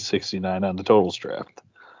the only 69 on the totals draft.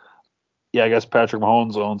 Yeah, I guess Patrick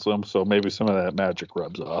Mahomes owns them, so maybe some of that magic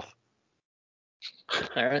rubs off.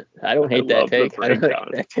 All right. I don't hate that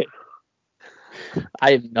take.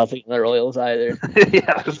 I have nothing on the Royals either.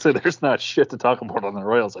 Yeah, so there's not shit to talk about on the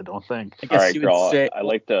Royals, I don't think. All right, girl.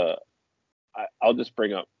 I'll just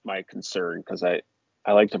bring up my concern because I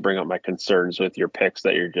like to bring up my concerns with your picks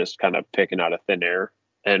that you're just kind of picking out of thin air.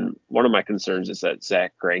 And one of my concerns is that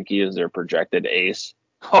Zach Greinke is their projected ace.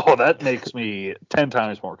 Oh, that makes me 10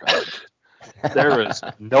 times more confident. There is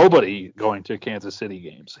nobody going to Kansas City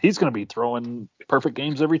games. He's going to be throwing perfect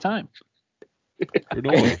games every time.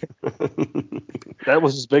 That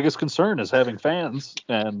was his biggest concern, is having fans,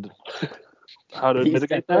 and how to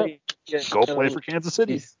mitigate that. Go play for Kansas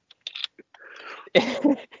City.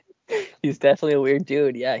 He's definitely a weird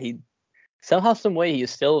dude. Yeah, he somehow, some way, he is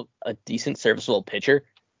still a decent, serviceable pitcher.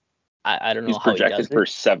 I don't know He's how he does projected it. for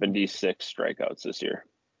 76 strikeouts this year.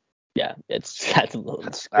 Yeah, that's a little.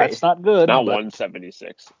 It's That's crazy. not good. Not but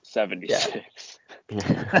 176, 76.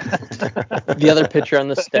 The other pitcher on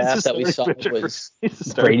the He's staff a that we saw starting pitcher was he's a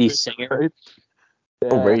starting Brady pitcher, Singer. right?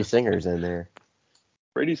 Oh, Yeah. Brady Singer's in there.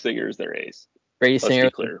 Brady Singer is their ace. Brady Let's Singer,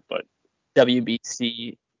 be clear, but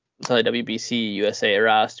WBC, it's on the WBC USA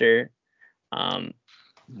roster.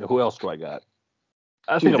 Who else do I got?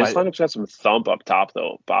 I dude, think this I might. lineup's got some thump up top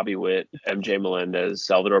though. Bobby Witt, MJ Melendez,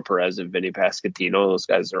 Salvador Perez, and Vinny Pasquantino. Those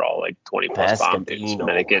guys are all like 20 plus bomb dudes. And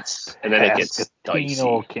then it gets dicey.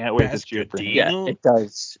 Pasquantino, can't wait to cheer for him. Yeah, it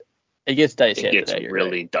does. It gets dicey. It after gets that, you're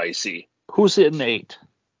really right. dicey. Who's hitting 8?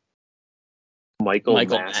 Michael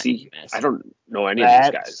Massey. I don't know any of these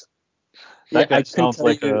That's- guys. That guy I couldn't sounds tell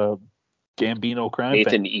like you- a Gambino crime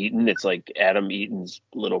Nathan Eaton, it's like Adam Eaton's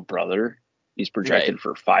little brother. He's projected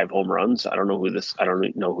for 5 home runs. I don't know who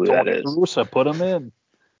that is. Rusa, put him in.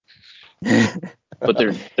 But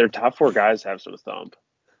their top 4 guys have some thump.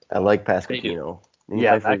 I like Pasquantino.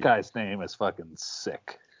 Yeah, that guy's name is fucking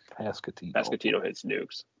sick. Pasquantino. Pasquantino hits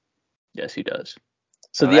nukes. Yes, he does.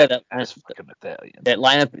 So Now that's fucking Italian. that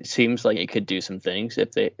lineup seems like it could do some things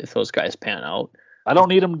if those guys pan out. I don't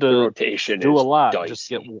need him The to rotation do is a lot. dicey. Just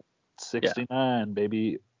get 69,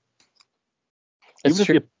 baby. That's Even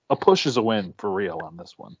true. if a push is a win for real on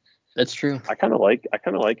this one. That's true. I kind of like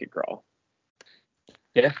it, Grawl.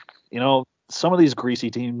 Yeah. Some of these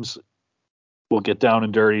greasy teams will get down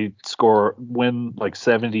and dirty, win like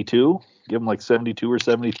 72, give them like 72 or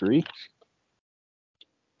 73.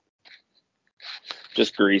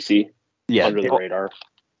 Just greasy. Yeah. Under the radar.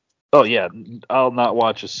 Oh, yeah. I'll not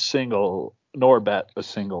watch nor bet a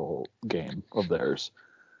single game of theirs.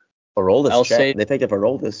 Aroldis, say- they picked up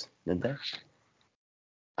Aroldis, didn't they?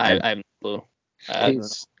 I'm blue.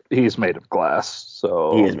 He's made of glass,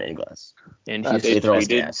 so He is made of glass. And They They throw us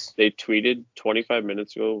gas. tweeted 25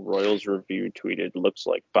 minutes ago, Royals Review tweeted, looks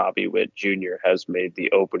like Bobby Witt Jr. has made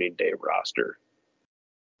the opening day roster.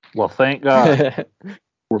 well, thank God.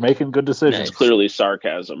 We're making good decisions. Nice. It's clearly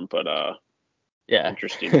sarcasm, but yeah,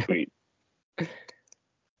 interesting tweet.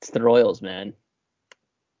 it's the Royals, man.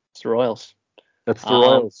 It's the Royals. That's the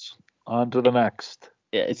Royals. On to the next.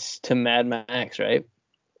 Yeah, it's to Mad Max, right?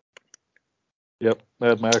 Yep,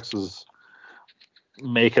 Mad Max is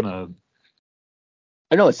making a.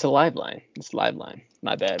 I know it's the live line. It's live line.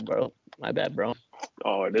 My bad, bro.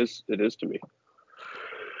 Oh, it is to me.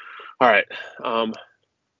 All right.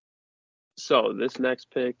 So this next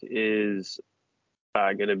pick is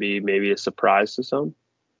going to be maybe a surprise to some,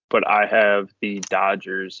 but I have the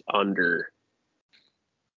Dodgers under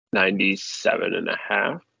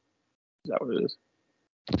 97.5. Is that what it is?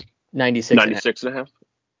 96. 96.5.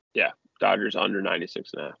 Yeah, Dodgers under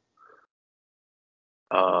 96.5.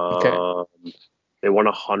 Okay. They won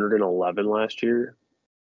 111 last year,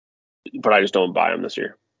 but I just don't buy them this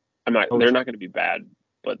year. They're not going to be bad,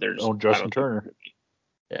 but they're just. Justin Turner.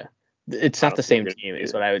 Yeah, it's not the same team,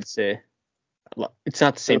 is what I would say. It's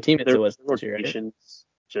not the same team as it was last year, right?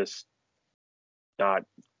 Just not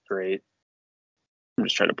great. I'm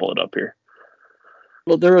just trying to pull it up here.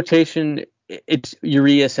 Well, the rotation, it's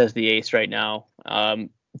Urias as the ace right now.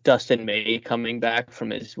 Dustin May coming back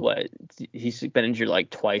from he's been injured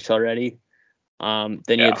like twice already. Then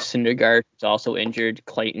you have Syndergaard, who's also injured.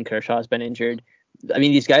 Clayton Kershaw's been injured. I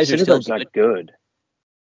mean, these guys are still good. Not good.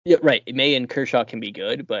 Yeah, right. May and Kershaw can be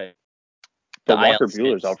good, but Walker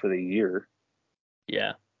Buehler's out for the year.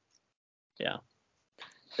 Yeah.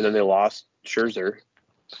 And then they lost Scherzer.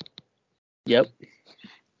 Yep.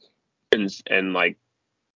 And like,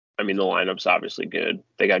 I mean, the lineup's obviously good.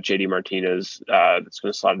 They got JD Martinez that's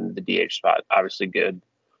going to slot into the DH spot. Obviously good.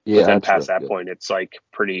 Yeah, but then past that point, it's like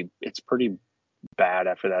pretty bad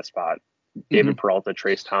after that spot. David Peralta,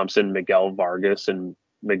 Trace Thompson, Miguel Vargas, and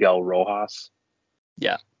Miguel Rojas.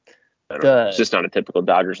 Yeah. I don't know. It's just not a typical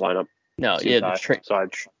Dodgers lineup. No,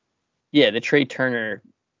 the Trey Turner,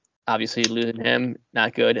 obviously losing him,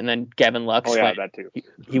 not good. And then Gavin Lux. Oh, yeah, that too.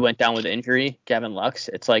 He went down with injury, Gavin Lux.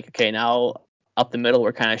 It's like, okay, now up the middle,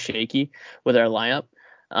 we're kind of shaky with our lineup.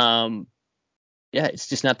 Yeah, it's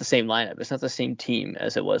just not the same lineup. It's not the same team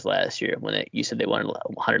as it was last year when you said they won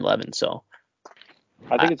 111. So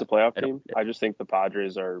I think it's a playoff team. I just think the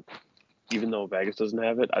Padres are, even though Vegas doesn't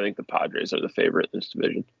have it, I think the Padres are the favorite in this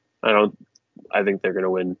division. I think they're going to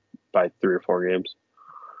win by 3 or 4 games.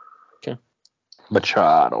 Okay.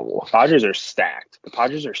 Machado. Padres are stacked. The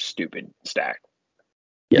Padres are stupid stacked.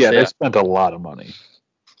 Yes, they spent a lot of money.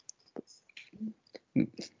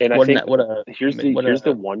 And I think here's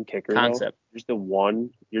the one kicker concept. Though.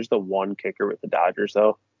 Here's the one kicker with the Dodgers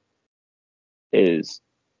though. Is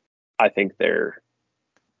I think they're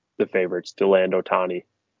the favorites to land Ohtani,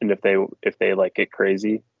 and if they like get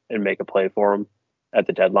crazy and make a play for him at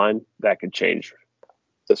the deadline, that could change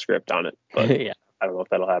the script on it. But Yeah. I don't know if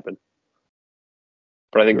that'll happen.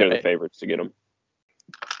 But I think they're the Right. favorites to get him,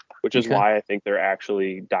 which is Okay. why I think they're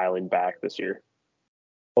actually dialing back this year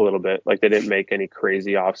a little bit. Like they didn't make any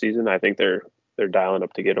crazy offseason. I think they're dialing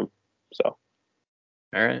up to get him. So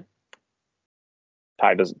All right.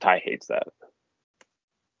 Ty hates that.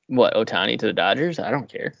 What, Ohtani to the Dodgers? I don't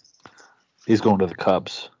care. He's going to the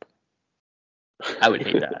Cubs. I would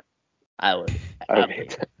hate that. I would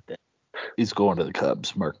hate that. He's going to the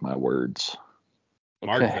Cubs. Mark my words.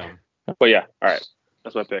 Mark Okay. them. But yeah, all right.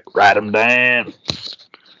 That's my pick. Write him down.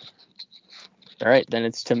 All right, then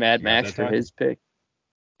it's to Mad You got Max that, for Ty? his pick.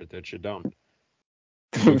 Write that shit down.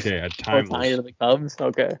 Okay, a Ohtani timeless. to the Cubs.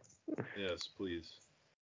 Okay. Yes, please.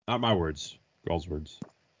 Not my words. Gall's words.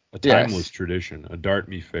 A Yes. timeless tradition. A Dart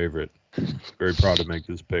Me favorite. Very proud to make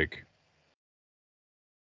this pick.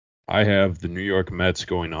 I have the New York Mets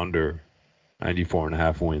going under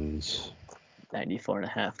 94.5 wins.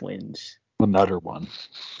 94.5 wins. Another one.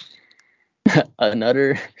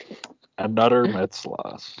 Another Mets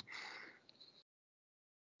loss.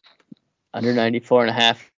 under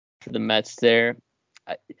 94.5 for the Mets there.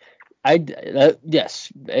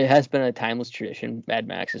 Yes, it has been a timeless tradition. Mad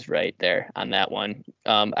Max is right there on that one.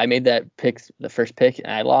 I made that pick, the first pick,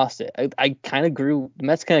 and I lost it. I kind of grew. The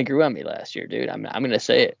Mets kind of grew on me last year, dude. I'm gonna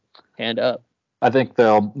say it, hand up. I think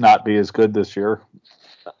they'll not be as good this year.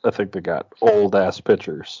 I think they got old ass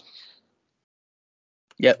pitchers.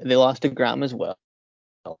 Yep, they lost to Grom as well.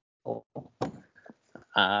 What's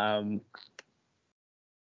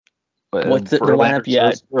the lineup?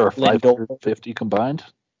 Yeah, There are Lindor. 550 combined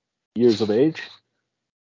years of age.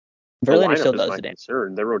 The Verlander lineup still is does my it.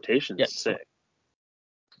 concern. Their rotation is sick.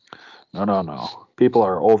 No. People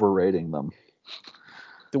are overrating them.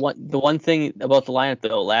 The one thing about the lineup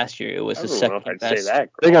though, last year it was I the don't know if second I'd best. say that.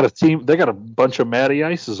 They got a team. They got a bunch of Matty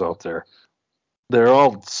Ices out there. They're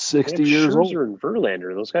all 60 years old. Scherzer and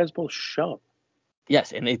Verlander. Those guys both shove.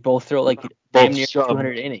 Yes, and they both throw like Both damn near shoved.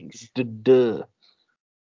 200 innings. Duh.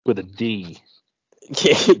 With a D.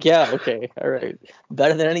 Yeah, okay, all right.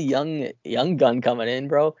 Better than any young gun coming in,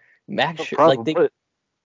 bro. Max,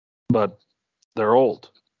 But they're old.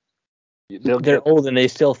 They're old and they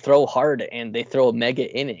still throw hard and they throw mega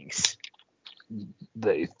innings.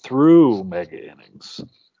 They threw mega innings.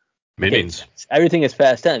 Meanings. Everything is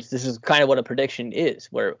past tense. This is kind of what a prediction is.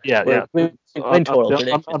 Win total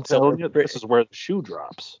prediction. I'm telling you, this is where the shoe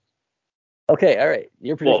drops. Okay, all right.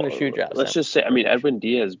 Your prediction of shoe drops. Let's just say, Edwin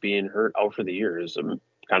Diaz being hurt out for the year is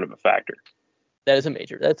kind of a factor. That's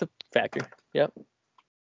a factor. Yep.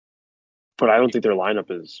 But I don't think their lineup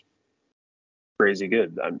is crazy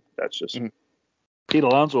good. That's just. Mm-hmm. Pete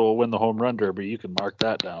Alonso will win the home run derby. You can mark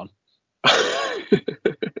that down.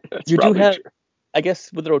 You do have, true. I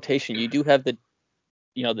guess, with the rotation, you do have the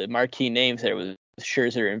marquee names there with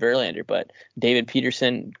Scherzer and Verlander, but David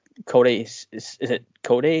Peterson, Cody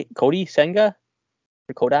Senga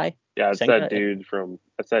or Kodai? Yeah, it's Senga?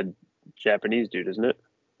 that's that Japanese dude, isn't it?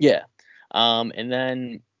 Yeah. And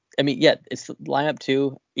then it's lineup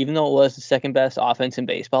too. Even though it was the second best offense in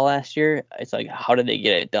baseball last year, it's like, how did they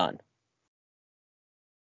get it done?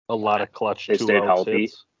 A lot of clutch. They stayed healthy.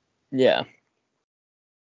 Hits. Yeah.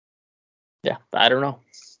 Yeah, I don't know.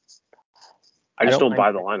 I just don't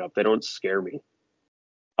buy the lineup. They don't scare me,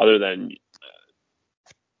 other than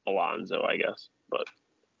Alonso, I guess. But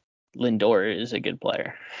Lindor is a good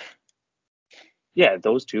player. Yeah,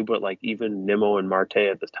 those two. But like even Nimmo and Marte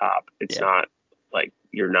at the top, it's not like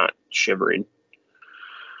you're not shivering.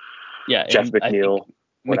 Yeah, Jeff McNeil.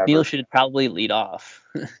 McNeil should probably lead off,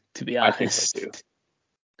 to be honest. I think so too.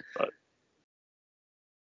 But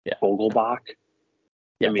yeah, Vogelbach.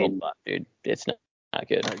 Yeah, Vogelbach, dude, it's not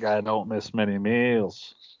good. That guy don't miss many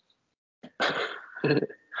meals. Pick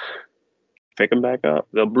him back up.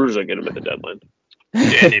 They'll Bruiser get him at the deadline.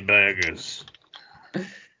 Danny Burgers.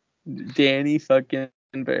 Danny fucking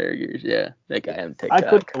Burgers. Yeah, that guy on TikTok. I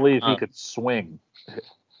couldn't believe he could swing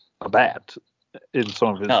a bat in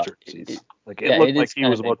some of his jerseys. It looked like he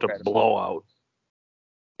was about to blow out.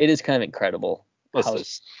 It is kind of incredible. I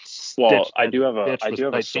do have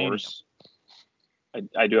a source.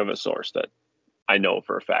 I do have a source that I know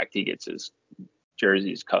for a fact he gets his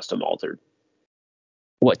jerseys custom altered.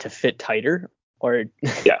 What, to fit tighter? Or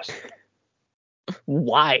yes.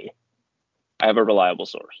 Why? I have a reliable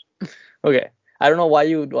source. Okay. I don't know why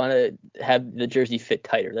you would want to have the jersey fit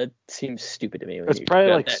tighter. That seems stupid to me. It's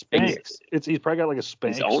probably like Spanx. He's probably got like a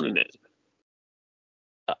Spanx. He's owning it.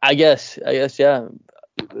 I guess, yeah.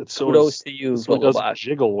 So kudos to you, so it doesn't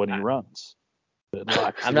jiggle when he runs.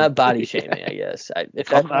 I'm not body shaming, I guess. If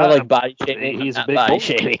that's I'm more not- like body shaming, He's I'm a big not body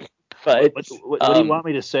Vogelback. shaming. But What do you want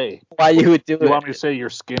me to say? why you would do You it? want me to say you're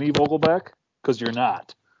skinny, Vogelback? Because you're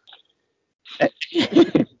not.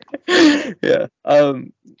 Yeah.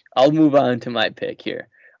 I'll move on to my pick here.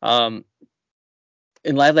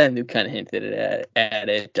 In Live Land, you kind of hinted at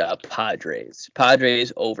it. Padres.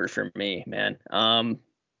 Padres over for me, man.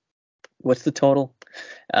 What's the total?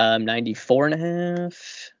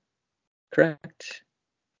 94.5. Correct.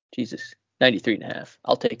 Jesus, 93.5.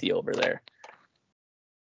 I'll take the over there.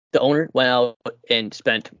 The owner went out and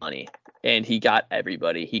spent money, and he got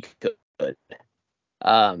everybody he could.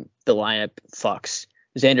 The lineup fucks.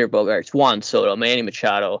 Xander Bogaerts, Juan Soto, Manny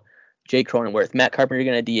Machado, Jake Cronenworth, Matt Carpenter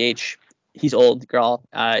gonna DH. He's old, girl.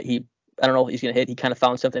 I don't know what he's gonna hit. He kind of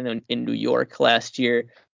found something in New York last year.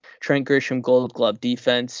 Trent Grisham, Gold Glove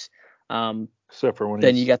defense. Except for when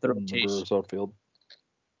Then he's you got the in rotation. Brewers outfield.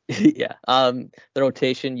 Yeah. The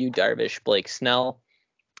rotation, Yu Darvish, Blake Snell.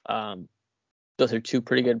 Those are two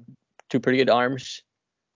pretty good arms.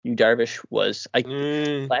 Yu Darvish was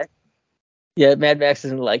yeah, Mad Max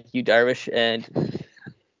doesn't like Yu Darvish, and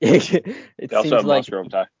it They also seems have like Musgrove,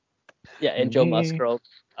 Ty. yeah, and Joe Musgrove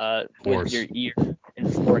with your ear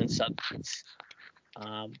and foreign substance.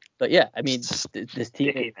 But yeah, I mean, this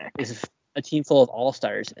team is a team full of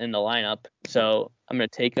all-stars in the lineup, so I'm going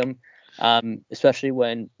to take them, especially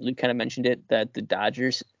when Luke kind of mentioned it, that the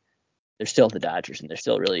Dodgers, they're still the Dodgers, and they're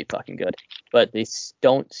still really fucking good, but they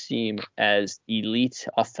don't seem as elite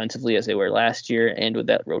offensively as they were last year, and with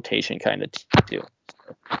that rotation kind of too.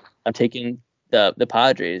 So I'm taking the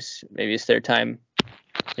Padres. Maybe it's their time.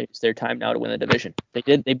 Maybe it's their time now to win the division.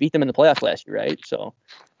 They beat them in the playoffs last year, right? So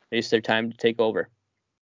maybe it's their time to take over.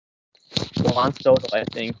 Juan Soto, I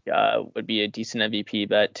think, would be a decent MVP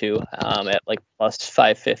bet too, at like plus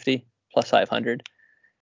 550, plus 500.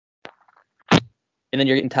 And then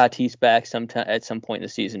you're getting Tatis back at some point in the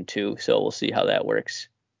season too, so we'll see how that works.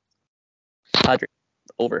 Padres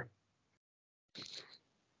over.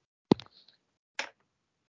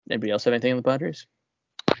 Anybody else have anything on the Padres?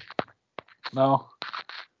 No.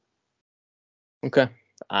 Okay,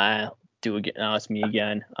 I'll do again. Now it's me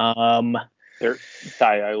again.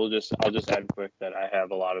 Ty, I'll just add quick that I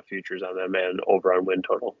have a lot of futures on them and over on win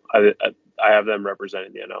total. I have them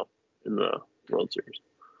representing the NL in the World Series.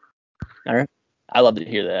 All right, I love to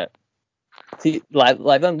hear that. See,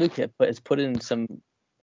 live on Luke has put in some.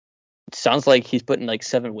 Sounds like he's put in like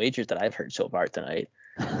 7 wagers that I've heard so far tonight,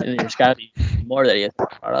 and there's got to be more that he hasn't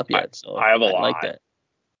brought up yet. So I have a lot. like that.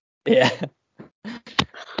 Yeah,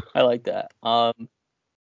 I like that.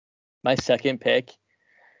 My second pick,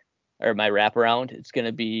 or my wraparound, it's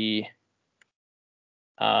gonna be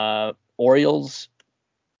Orioles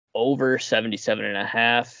over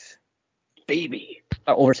 77.5. Baby.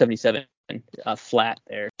 Over 77, flat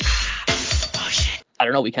there. I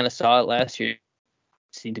don't know. We kind of saw it last year.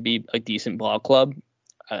 Seemed to be a decent ball club.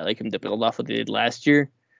 I like him to build off what they did last year.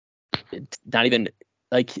 It's not even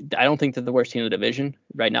like I don't think they're the worst team in the division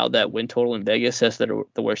right now. That win total in Vegas says that they're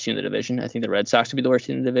the worst team in the division. I think the Red Sox would be the worst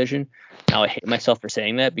team in the division. Now I hate myself for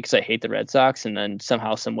saying that because I hate the Red Sox, and then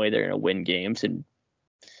somehow, some way, they're gonna win games and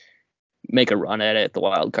make a run at it at the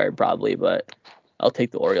wild card probably. But I'll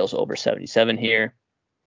take the Orioles over 77 here.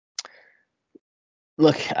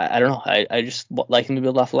 Look, I don't know. I just like him to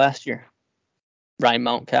build off last year. Ryan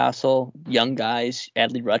Mountcastle, young guys,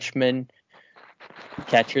 Adley Rutschman,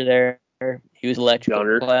 catcher there. He was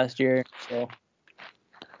electric last year. So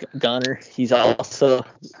Gunner, he's also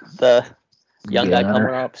the young guy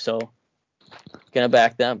coming up. So gonna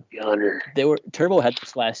back them. Gunner. Turbo had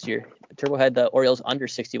this last year. Turbo had the Orioles under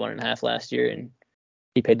 61.5 last year, and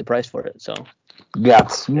he paid the price for it. So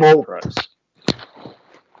got smoked.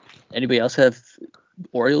 Anybody else have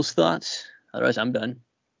Orioles thoughts? Otherwise, I'm done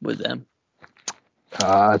with them.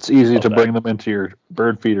 It's easy to bring them into your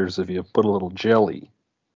bird feeders if you put a little jelly.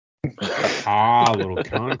 A little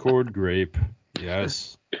Concord grape.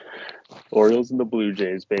 Yes. Orioles and the Blue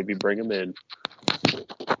Jays, baby. Bring them in.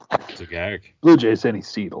 It's a gag. Blue Jays, any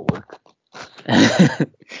seed will work.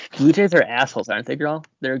 Blue Jays are assholes, aren't they, girl?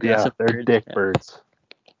 They're aggressive. Yeah, they're dick birds.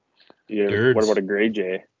 Yeah. What about a gray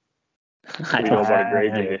jay? What do you know about a gray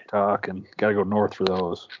jay? Talking. Gotta go north for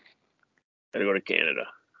those. Gotta go to Canada.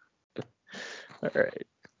 All right.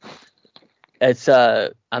 It's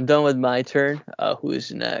I'm done with my turn.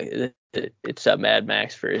 Who's next? It's Mad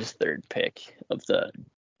Max for his third pick of the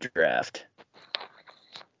draft.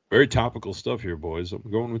 Very topical stuff here, boys. I'm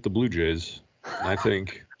going with the Blue Jays. And I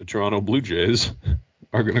think the Toronto Blue Jays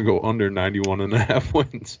are going to go under 91.5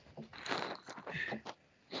 wins.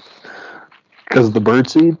 Because of the bird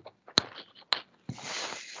seed?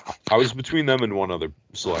 I was between them and one other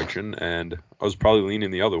selection, and I was probably leaning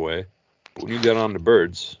the other way. But when you got on the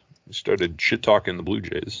Birds, you started shit-talking the Blue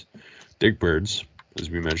Jays. Dick Birds, as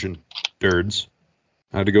we mentioned. Birds.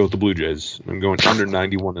 I had to go with the Blue Jays. I'm going under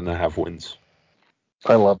 91.5 wins.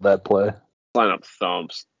 I love that play. Lineup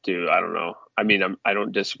thumps, dude. I don't know. I mean, I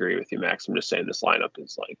don't disagree with you, Max. I'm just saying this lineup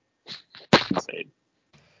is like insane.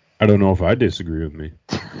 I don't know if I disagree with me.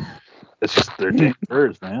 It's just they're damn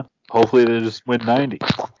Birds, man. Hopefully they just win 90.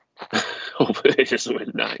 Hopefully they just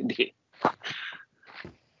win 90.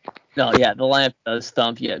 No, yeah, the lineup does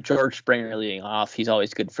thump. Yeah, George Springer leading off. He's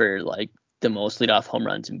always good for like the most leadoff home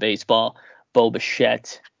runs in baseball. Bo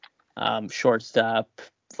Bichette, shortstop,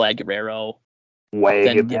 Vlad Guerrero.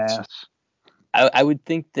 Wagon ass. I would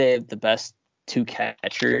think the best two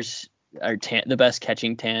catchers are the best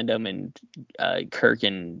catching tandem, and Kirk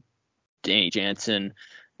and Danny Jansen.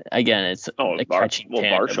 Again, it's a catching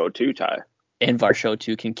tandem. Varsho too, Ty. And Varsho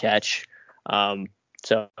too can catch.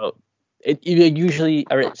 So it usually,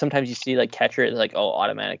 or sometimes you see like catcher is like, oh,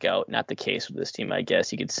 automatic out. Not the case with this team, I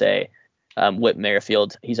guess you could say. Whit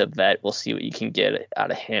Merrifield, he's a vet. We'll see what you can get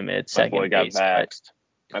out of him at second base.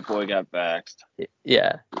 My boy got vaxxed.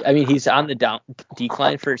 Yeah, I mean he's on the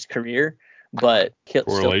decline for his career, but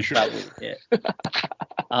correlation. Yeah.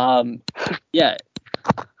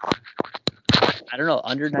 I don't know.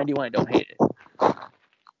 Under 91, I don't hate it.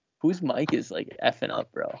 Whose mic is like effing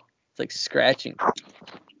up, bro? It's like scratching.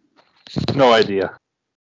 No idea.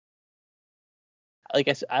 Like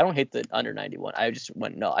I said, I don't hate the under 91. I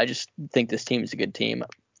just think this team is a good team.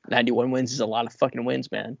 91 wins is a lot of fucking wins,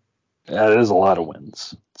 man. Yeah, it is a lot of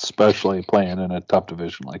wins, especially playing in a tough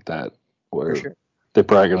division like that, where For sure. they're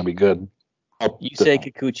probably going to be good. You say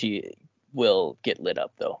Kikuchi will get lit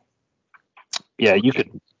up, though. Yeah, you could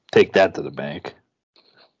take that to the bank.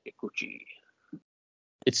 Kikuchi.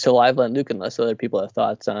 It's to live on Luke unless other people have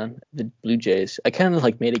thoughts on the Blue Jays. I kind of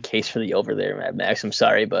like made a case for the over there, Max. I'm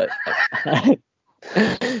sorry, but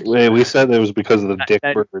Wait, we said it was because of the Dick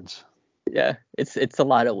Birds. Yeah, it's a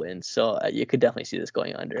lot of wins, so you could definitely see this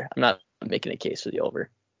going under. I'm not making a case for the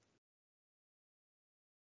over.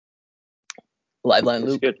 Live line,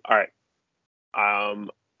 Luke. Good. All right.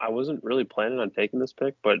 I wasn't really planning on taking this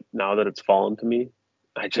pick, but now that it's fallen to me,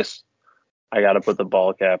 I got to put the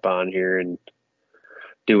ball cap on here and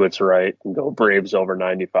do what's right and go Braves over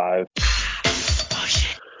 95.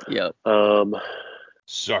 Yep.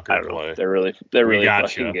 Sucker I don't play. know. They're really gotcha.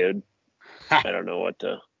 fucking good. I don't know what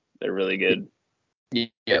to. They're really good.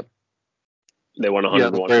 Yep. They won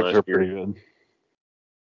 101 last year. They're pretty good.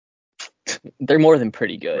 They're more than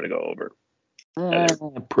pretty I'm good. gonna go over.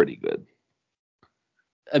 Pretty good.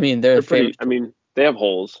 I mean, they're pretty. I mean, they have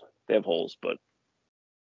holes. But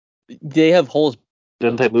they have holes.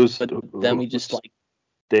 Didn't they lose? But then we just like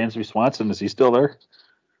Dansby Swanson. Is he still there?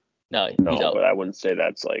 No, he's out. But I wouldn't say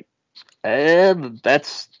that's like. And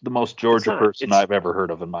that's the most Georgia person I've ever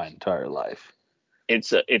heard of in my entire life.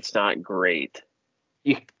 It's not great.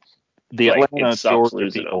 The Atlanta Georgia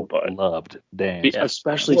people loved Dan,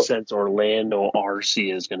 especially since Orlando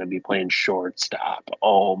RC is going to be playing shortstop.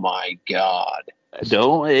 Oh my God!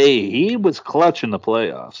 He was clutch in the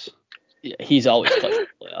playoffs. Yeah, he's always clutch in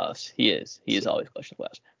the playoffs. He is always clutch in the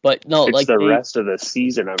playoffs. But no, it's rest of the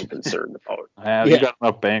season I'm concerned about. You got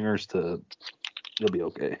enough bangers you'll be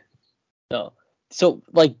okay. No, so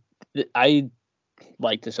like I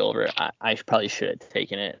like this over. I probably should have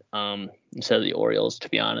taken it instead of the Orioles, to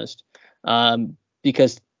be honest,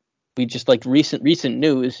 because we just like recent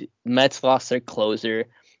news. Mets lost their closer.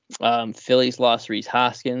 Phillies lost Rhys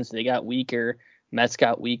Hoskins. They got weaker. Mets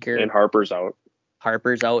got weaker. And Harper's out.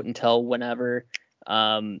 Harper's out until whenever.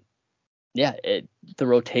 The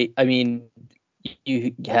rotate. I mean,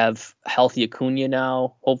 you have healthy Acuna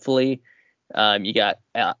now, hopefully. You got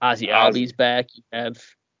Ozzie Albies back. You have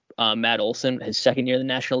Matt Olson, his second year in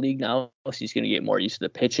the National League now, so he's going to get more used to the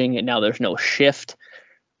pitching. And now there's no shift.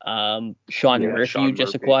 Sean Murphy you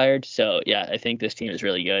just acquired. So, yeah, I think this team is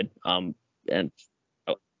really good.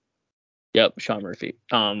 Sean Murphy.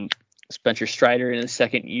 Spencer Strider in his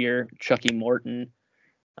second year. Chucky Morton.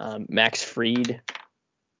 Max Fried.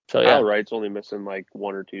 So, yeah. Kyle Wright's only missing like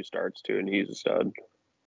one or two starts, too, and he's a stud.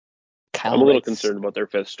 I'm a little concerned about their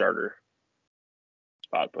fifth starter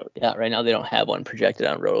spot, but yeah, right now they don't have one projected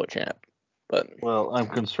on RotoChamp. But I'm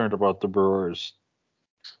concerned about the Brewers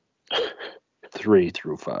 3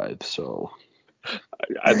 through 5. So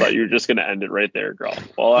I thought you were just gonna end it right there, girl.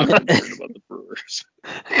 Well, I'm concerned about the Brewers.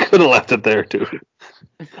 Could have left it there too.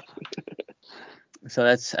 So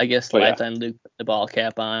that's, I guess, Lifeline Luke the ball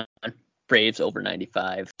cap on Braves over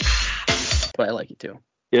 95. But I like it too.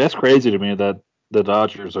 Yeah, it's crazy to me that the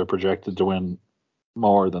Dodgers are projected to win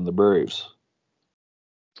more than the Braves.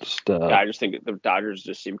 Just I just think the Dodgers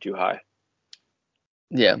just seem too high.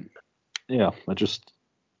 Yeah. yeah,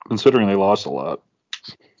 considering they lost a lot.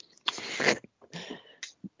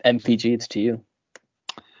 MPG, it's to you.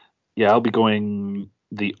 Yeah, I'll be going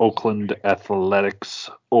the Oakland Athletics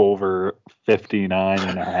over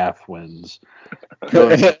 59.5 wins.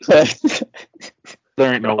 There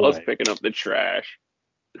ain't no I was way. picking up the trash.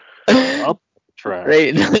 Up trash.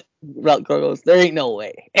 Right. Route goes, there ain't no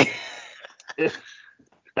way.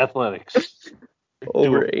 Athletics.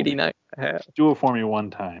 Over 89.5. Do it for me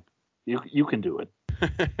one time. You can do it.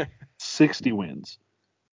 60 wins.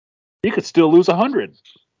 You could still lose 100.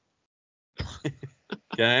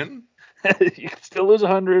 Can? You could still lose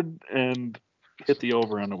 100 and hit the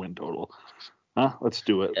over on the win total. Huh? Let's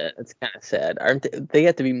do it. Yeah, it's kind of sad. Aren't they? They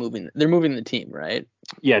have to be moving. They're moving the team, right?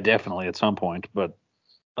 Yeah, definitely at some point. But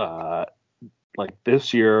like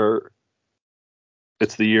this year,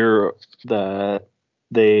 it's the year that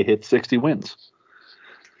they hit 60 wins.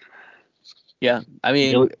 Yeah, I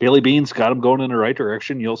mean, Billy Bean's got them going in the right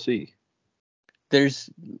direction. You'll see. there's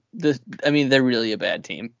this. I mean, they're really a bad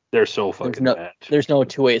team. They're so fucking bad. There's no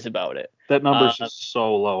two ways about it. That number's just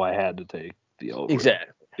so low. I had to take the over.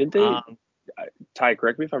 Exactly. Did they? Ty,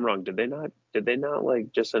 correct me if I'm wrong. Did they not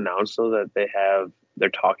like just announce though that they're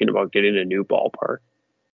talking about getting a new ballpark?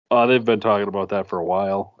 They've been talking about that for a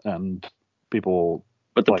while, and people.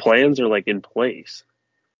 But the plans are like in place.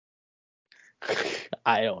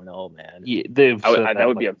 I don't know, man. Yeah, that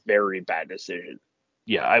would be a very bad decision.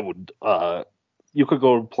 Yeah, I would. You could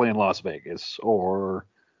go play in Las Vegas or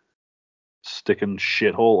stick in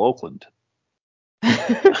shithole Oakland.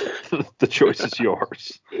 The choice is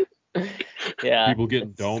yours. Yeah. People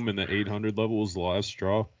getting dome in the 800 level was the last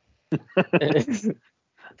straw.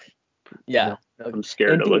 Yeah. I'm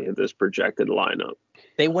scared to look at this projected lineup.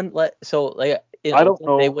 They wouldn't let I don't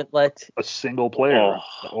know. They wouldn't let a single player.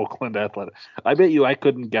 The Oakland Athletics. I bet you I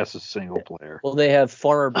couldn't guess a single player. Well, they have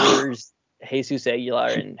former Brewers Jesus Aguilar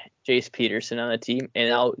and Jace Peterson on the team, and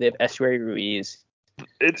now they have Estuary Ruiz.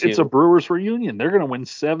 It's a Brewers reunion. They're going to win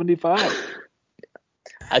 75.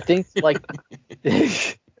 I think like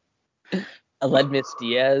Aledmus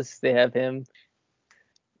Diaz, they have him.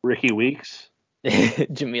 Ricky Weeks.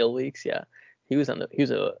 Jameel Weeks, yeah. He was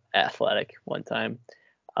a athletic one time.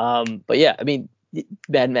 But yeah, I mean,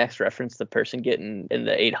 Mad Max referenced the person getting in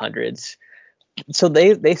the 800s. So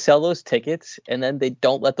they sell those tickets and then they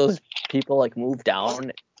don't let those people like move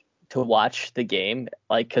down to watch the game,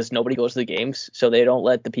 like because nobody goes to the games. So they don't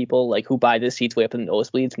let the people like who buy the seats way up in the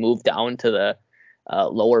nosebleeds move down to the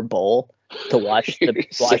lower bowl to watch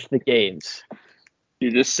the games.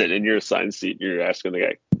 You just sit in your assigned seat and you're asking the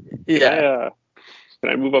guy, Yeah. Can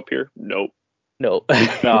I move up here? Nope. No.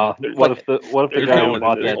 No. What if the guy who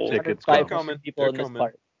bought that ticket's coming? People in this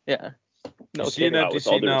part. Yeah. No, you see an empty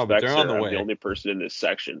seat now, but they're on the way. I'm the only person in this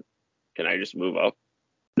section. Can I just move up?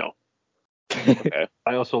 No. Okay.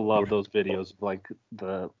 I also love those videos of like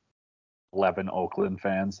the 11 Oakland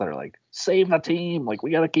fans that are like, save the team, like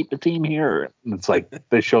we got to keep the team here. And it's like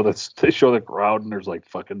they show the crowd and there's like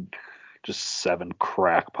fucking just 7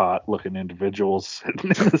 crackpot looking individuals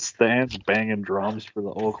sitting in the stands banging drums for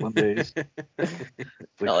the Oakland days.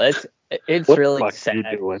 No, it's really sad.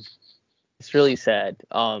 It's really sad.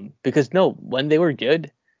 Because when they were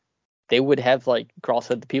good, they would have like Carl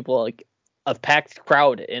said, the people like a packed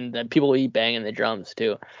crowd and then people would be banging the drums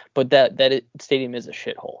too. But that stadium is a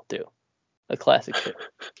shithole too, a classic shit.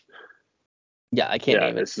 Yeah, I can't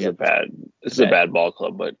name it. This is a bad ball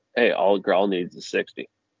club, but hey, all Grawl needs is 60.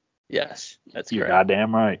 Yes, that's You're correct.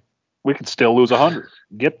 goddamn right. We could still lose 100.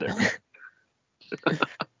 Get there.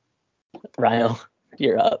 Rhino,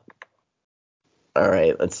 you're up. All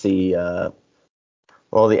right, let's see. Well,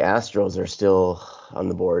 the Astros are still on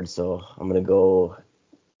the board, so I'm going to go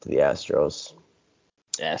to the Astros.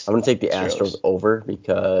 Yes, I'm going to take the Astros over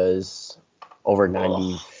because over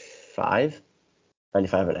 95?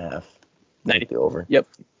 95 and a half. 90. The over. Yep.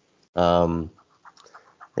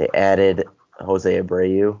 They added Jose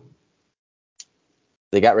Abreu.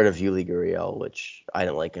 They got rid of Yuli Gurriel, which I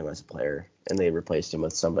didn't like him as a player, and they replaced him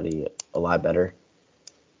with somebody a lot better.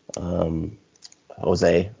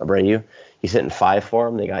 Jose Abreu. He's hitting 5 for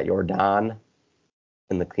him. They got Jordan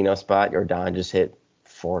in the cleanup spot. Jordan just hit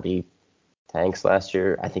 40 tanks last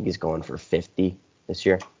year. I think he's going for 50 this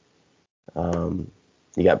year. You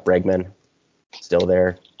got Bregman still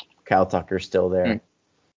there. Kyle Tucker's still there.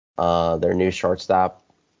 Their new shortstop.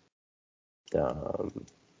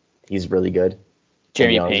 He's really good.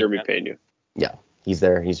 Jeremy Pena. Yeah, he's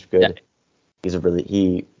there. He's good.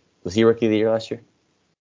 Yeah. Was he rookie of the year last year?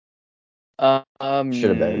 Should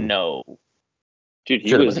have been. No. Dude, he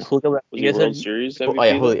Sure, was Wasn't Julio was he Rodriguez World a- Series Oh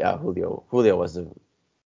MVP? yeah, though? Julio was the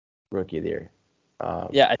rookie of the year.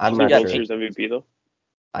 Yeah, I I'm think Was he not World sure. Series MVP though?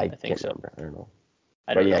 I think can't so. remember. I don't know.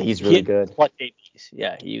 I But don't yeah, know. he's He really had good. clutch ABs.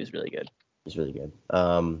 Yeah, he was really good. He's really good.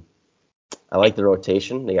 I like the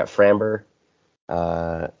rotation. They got Framber,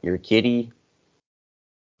 your kitty,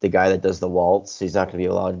 the guy that does the waltz. He's not going to be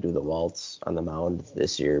allowed to do the waltz on the mound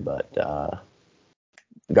this year, but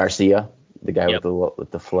Garcia, the guy Yep.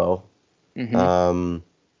 with the flow. Mm-hmm.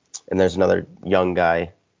 And there's another young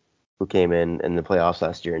guy who came in the playoffs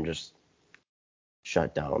last year and just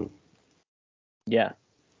shut down. Yeah.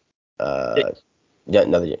 Yeah,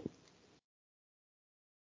 another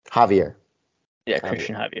Javier. Yeah,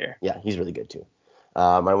 Christian Javier. Yeah, he's really good too.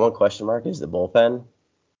 My one question mark is the bullpen.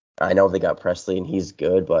 I know they got Presley and he's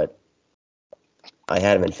good, but I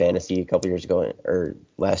had him in fantasy a couple years ago or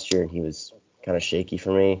last year, and he was kind of shaky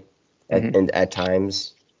for me at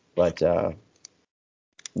times. But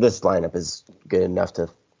this lineup is good enough to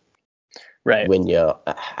win you.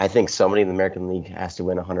 I think somebody in the American League has to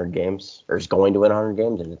win 100 games or is going to win 100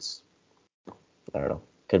 games, and it's I don't know,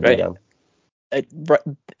 could be them.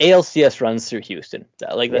 ALCS runs through Houston.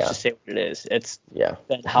 Let's Yeah. just say what it is. It's Yeah.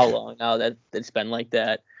 been how long now that it's been like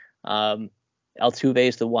that. Altuve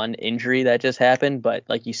is the one injury that just happened, but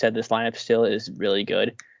like you said, this lineup still is really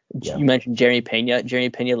good. Yeah. You mentioned Jeremy Pena. Jeremy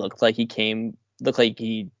Pena looked like he took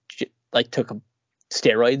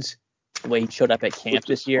steroids the way he showed up at camp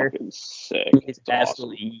this year. Sick. He's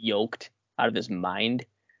absolutely yoked out of his mind.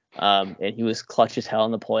 And he was clutch as hell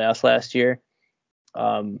in the playoffs last year.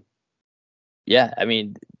 Yeah, I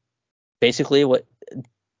mean, basically what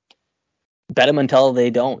bet them until they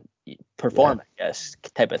don't perform, I guess,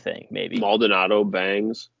 type of thing, maybe. Maldonado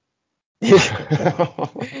bangs.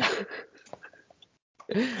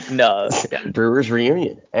 No. Brewers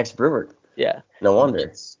reunion, ex-Brewer. Yeah. No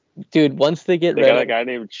wonder. Dude, once they get they got a guy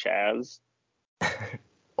named Chaz.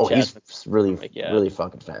 Oh, Chaz. he's really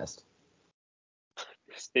fucking fast.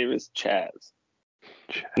 His name is Chaz.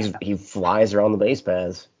 He flies around the base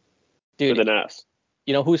paths. Dude, with an S.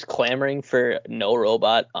 You know who's clamoring for no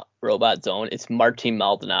robot zone? It's Martin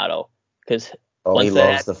Maldonado. Because he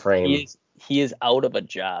loves the frame. He is out of a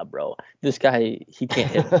job, bro. This guy, he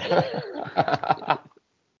can't hit.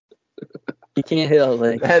 He can't hit a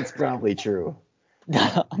lick. That's probably true.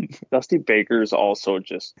 Dusty Baker is also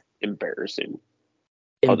just embarrassing.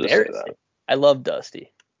 Embarrassing. I love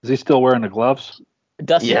Dusty. Is he still wearing the gloves?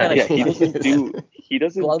 Dusty he doesn't do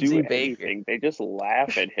anything. Baker. They just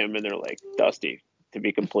laugh at him and they're like, Dusty, to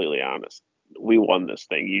be completely honest, we won this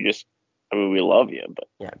thing. We love you, but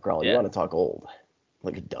yeah, girl, you want to talk old.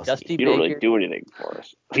 Look at Dusty. You don't really do anything for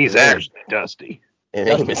us. He's actually Dusty.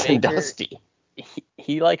 Dusty.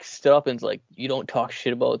 He stood up and's like, you don't talk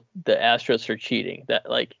shit about the Astros for cheating. That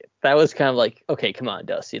was kind of like, okay, come on,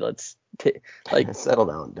 Dusty, let's settle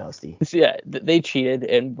down, Dusty. Yeah, they cheated,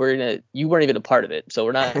 and you weren't even a part of it, so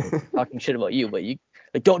we're not talking shit about you. But you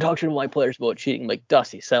don't talk shit about my players about cheating. Like,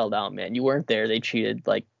 Dusty, settle down, man. You weren't there. They cheated.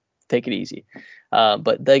 Take it easy.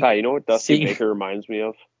 But you know what Dusty Baker reminds me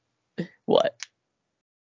of? What?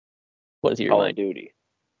 What does he Call remind? of Duty.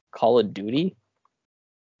 Call of Duty?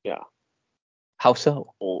 Yeah. How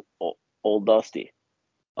so? Old Dusty.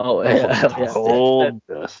 Oh, yeah. Old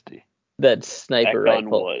Dusty. That sniper that gun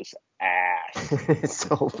rifle was ass. It's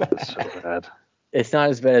so bad. It's not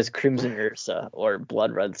as bad as Crimson Ursa or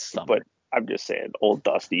Blood Red Summer. But I'm just saying, Old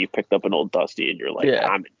Dusty. You picked up an Old Dusty and you're like,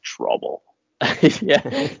 I'm in trouble. Yeah,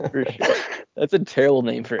 for sure. That's a terrible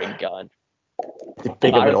name for a gun.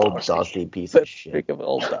 Think of an old Dusty piece of shit. Think of an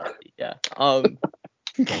old Dusty, yeah.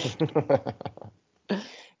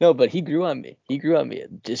 No, but he grew on me.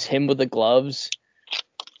 Just him with the gloves.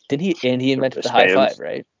 And he invented the high five,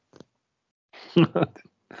 right?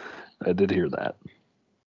 I did hear that.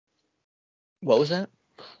 What was that?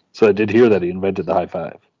 So I did hear that he invented the high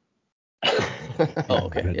five. Oh,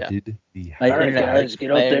 okay, yeah. All right, guys,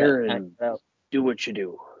 get out there and do what you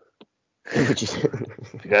do.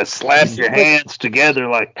 You guys slap your hands together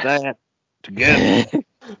like that. Together.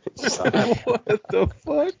 What the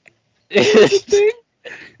fuck?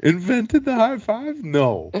 Invented the high five?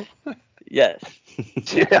 No. Yes.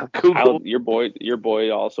 Yeah, cool. Your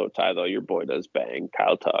boy also, Ty, though, your boy does bang.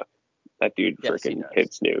 Kyle Tuck. That dude freaking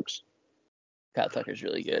hits nukes. Kyle Tucker's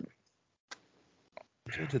really good.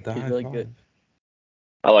 He's really good.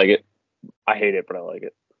 I like it. I hate it, but I like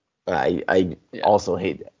it. I also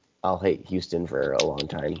hate it. I'll hate Houston for a long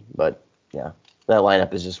time, but yeah, that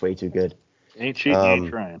lineup is just way too good. Ain't cheating, ain't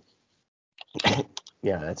trying.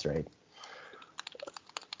 Yeah, that's right.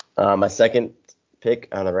 My second pick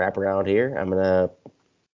on the wraparound here, I'm gonna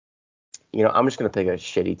I'm just gonna pick a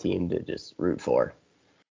shitty team to just root for,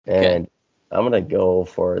 and I'm gonna go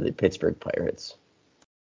for the Pittsburgh Pirates.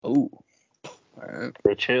 Ooh. All right.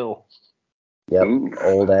 Rich Hill. Yep, Ooh.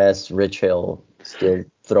 old ass Rich Hill still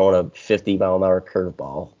throwing a 50-mile-an-hour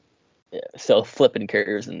curveball. Yeah, so flipping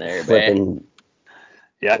curves in there, man. Flipping.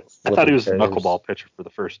 Yeah, I thought he was a curves. knuckleball pitcher for the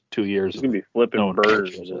first 2 years. He's gonna be flipping No,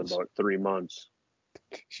 burgers Rich in Hill is. about 3 months.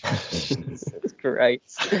 Jesus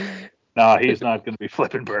Christ. No, he's not going to be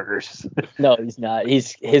flipping burgers. No, he's not.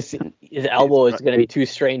 His elbow is going to be too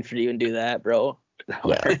strained for you to even do that, bro.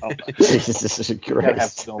 Yeah. Oh, Jesus you gotta have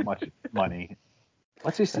Christ. so much money.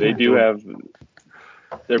 What's he saying? They do have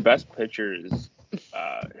their best pitcher is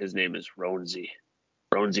his name is Ronzi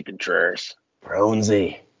Contreras.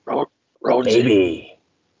 Ronzi. Ronzi. Baby.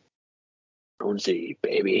 Ronzi,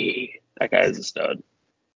 baby. That guy is a stud.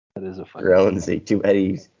 That is a funny. Ronzi. Two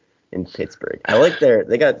Eddies in Pittsburgh. I like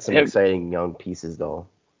they got some Yeah. exciting young pieces though.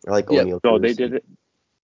 I like Yeah. O'Neal No, Cruz. they did it.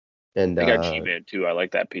 And They got G-Man too. I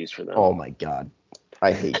like that piece for them. oh my God.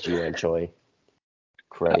 I hate G-Man Choi.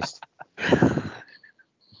 Christ.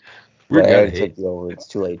 We're But I gonna already hate. took the over. It's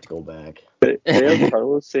too late to go back. They have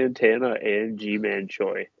Carlos Santana and G-Man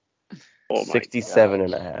Choi. Oh my 67 God.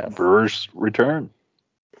 and a half. Brewers return.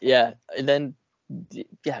 Yeah, and then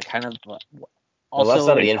kind of The left also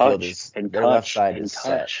side of the And infield touch, is and their left touch, side and is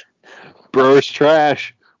touch. Brewers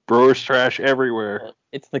trash. Brewers trash everywhere.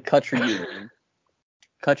 it's the Kutch reunion.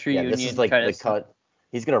 Kutch set. Yeah, reunion. this is like try the to- cut.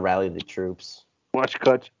 He's gonna rally the troops. Watch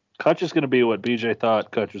Kutch. Kutch is going to be what BJ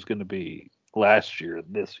thought Kutch was going to be last year,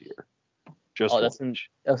 this year. Just Oh, watch.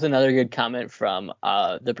 that's another good comment from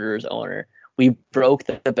the Brewers owner. We broke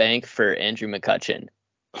the bank for Andrew McCutchen.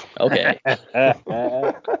 Okay.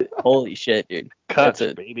 Holy shit, dude. That's Kutch,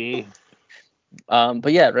 it. baby.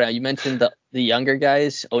 But yeah, right, you mentioned the younger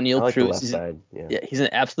guys. I O'Neal like the Cruz. left side. Yeah. Yeah, he's an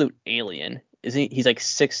absolute alien. Isn't he? He's like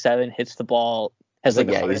 6'7", hits the ball, has He's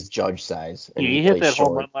like the he's judge size. And He hit plays that home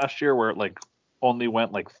short. run last year where it like only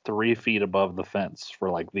went like 3 feet above the fence for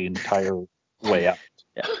like the entire way out.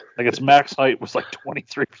 Yeah. Like its max height was like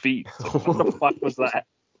 23 feet. So what the fuck was that?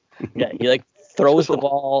 Yeah, he like throws the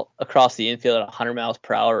ball across the infield at 100 miles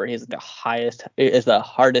per hour. He's the hardest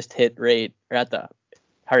hit rate, or not the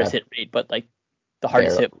hardest hit rate, but like the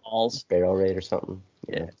hardest hit balls. Barrel rate or something.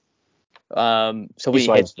 Yeah. So He we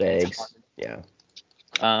swipes hit bags. Yeah.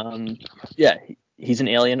 Yeah, he's an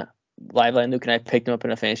alien. Liveline Luke and I picked him up in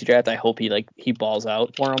a fantasy draft. I hope he balls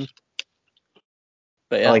out for him.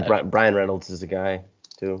 But yeah, I like Brian Reynolds is a guy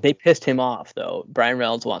too. they pissed him off though. Brian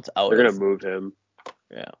Reynolds wants out. They're gonna move him.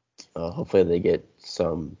 Yeah. Hopefully they get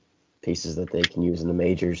some pieces that they can use in the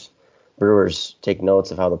majors. Brewers, take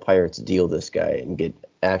notes of how the Pirates deal this guy and get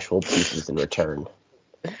actual pieces in return.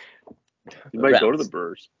 He might go to the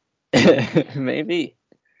Brewers. Maybe.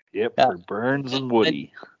 Yep, Yeah. for Burns and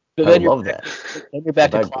Woody. But I then love that. Then you're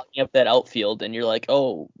back to clogging up that outfield, and you're like,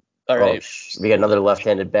 oh, all right. We got another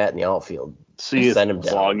left-handed bat in the outfield. See, Send him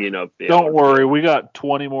down. Clogging up the don't outfield. worry, we got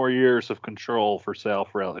 20 more years of control for Sal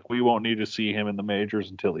Frelick. We won't need to see him in the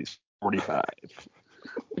majors until he's 45.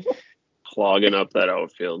 Clogging up that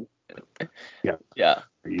outfield. Yeah.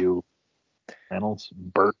 Are you Reynolds?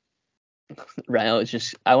 Burt?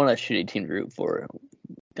 Reynolds I want a shitty team to root for.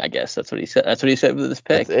 I guess that's what he said. That's what he said with this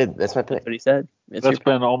pick. That's my That's pick. what he said. That's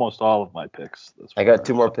been almost all of my picks. I got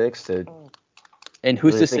 2 more picks to. And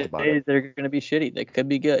who's really to think say about it. they're going to be shitty? They could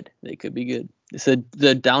be good. It's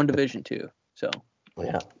the down division too. So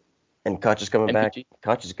Yeah. And Koch is coming back. MPG.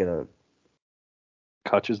 Koch is gonna.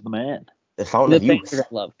 Kutch is the man. The fountain The of fans youth. are going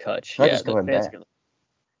to love Kutch. Kutch Yeah, is the coming fans back. are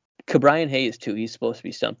gonna. Brian Hayes too. He's supposed to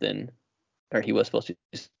be something, or he was supposed to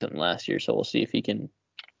be something last year. So we'll see if he can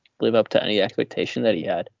live up to any expectation that he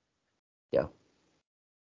had. Yeah.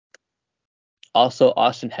 Also,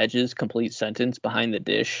 Austin Hedges complete sentence behind the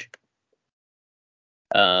dish.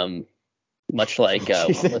 Much like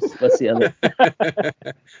what's the other?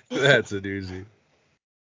 That's a doozy.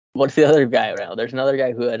 What's the other guy around? There's another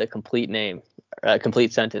guy who had a complete name,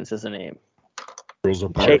 complete sentence as a name. Rosa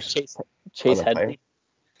Parks. Chase Headley.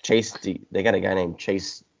 Chase, they got a guy named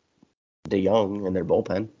Chase DeYoung in their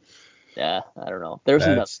bullpen. Yeah, I don't know. There's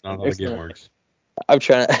That's not how the game works. I'm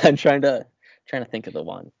trying to think of the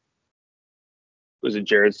one. Was it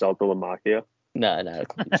Jared Saltalamacchia? No,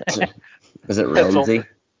 complete sentence. Is it Ramsey?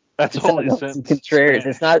 That's It's only not since Contreras.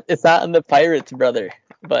 It's not on the Pirates, brother.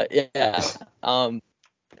 But yeah.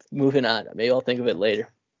 Moving on. Maybe I'll think of it later.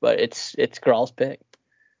 But it's Grawl's pick.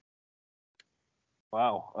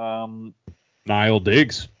 Wow. Niall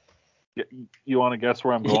Diggs. You want to guess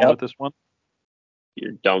where I'm going Yep. with this one?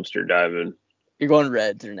 You're dumpster diving. You're going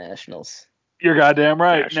Reds or Nationals. You're goddamn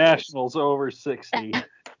right. Nationals. Nationals over 60.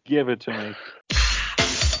 Give it to me.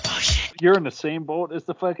 you're in the same boat as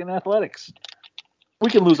the fucking Athletics. We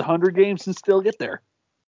can lose 100 games and still get there.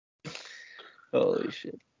 Holy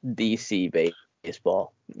shit. DC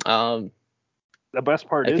baseball. The best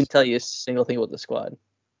part I is can tell you a single thing about the squad.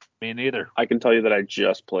 me neither. I can tell you that I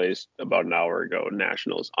just placed about an hour ago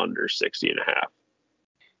Nationals under 60.5.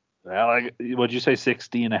 Well, what'd you say,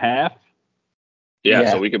 60 and a half? Yeah,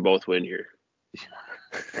 Yeah. so we could both win here.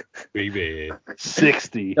 Baby.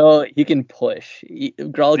 60. No, he can push.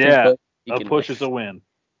 Grawl can Yeah, push. He a can push win. is a win.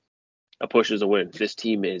 A push is a win. This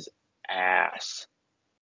team is ass.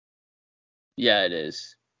 Yeah, it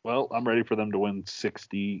is. Well, I'm ready for them to win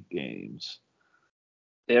 60 games.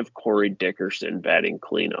 They have Corey Dickerson batting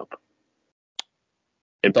cleanup.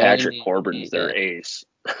 And The only Patrick name- Corbin's their yeah. ace.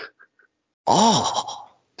 Oh,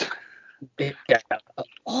 Yeah.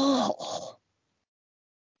 Oh.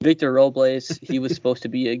 Victor Robles, he was supposed to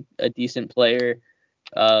be a decent player.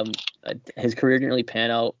 His career didn't really pan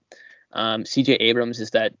out. CJ Abrams is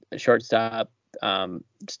that shortstop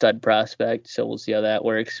stud prospect, so we'll see how that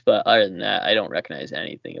works. But other than that, I don't recognize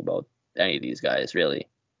anything about any of these guys, really.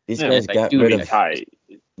 these Yeah, guys I got do rid mean of Ty,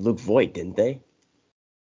 Luke Voigt, didn't they?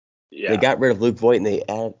 yeah. They got rid of Luke Voigt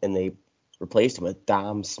and they replaced him with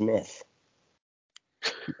Dom Smith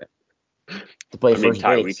to play I mean, first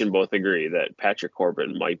Ty, base. we can both agree that Patrick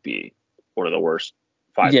Corbin might be one of the worst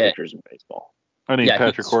 5 Yeah. pitchers in baseball. I need Yeah,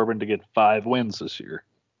 Patrick he's- Corbin to get 5 wins this year.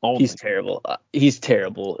 Only. He's terrible. He's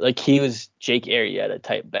terrible. Like, he was Jake Arrieta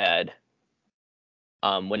type bad.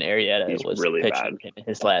 When Arrieta He's was really pitching bad. in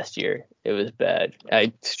his last year, it was bad.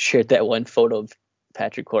 I shared that one photo of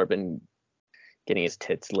Patrick Corbin getting his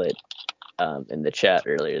tits lit in the chat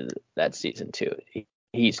earlier that season too.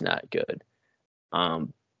 He's not good.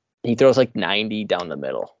 He throws like 90 down the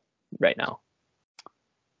middle right now.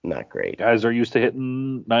 Not great. Guys are used to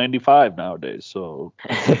hitting 95 nowadays, so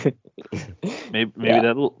maybe Yeah.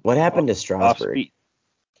 that'll. What happened to off Strasburg? speed.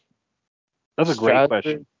 That's a great Strasburg,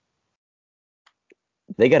 question.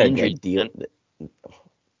 They got a Injuries, good deal.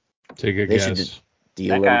 Take a They should guess. just deal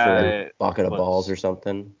That him for guy a bucket of was- balls or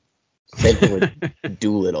something. Same thing with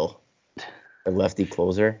Doolittle, a lefty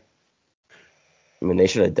closer. I mean, they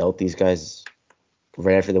should have dealt these guys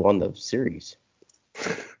right after they won the series.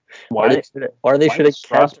 or they should have why kept was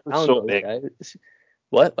Strasburg around so those big? guys.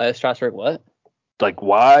 What? Why was Strasburg what? Like,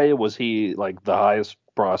 why was he like the highest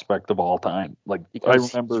prospect of all time? Like,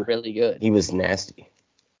 Because I remember. he's really good. He was nasty,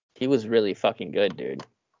 He was really fucking good, dude.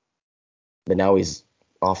 but now he's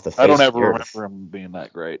off the face I don't of the ever earth. remember him being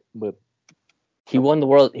that great, but He won a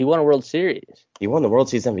World Series. He won the World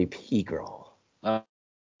Series MVP, girl. I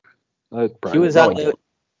He was No, out he there. didn't.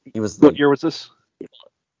 He was What like, year was this?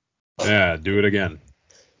 Yeah, do it again.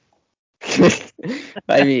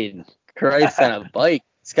 I mean, Christ on a bike.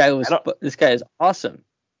 This guy is awesome.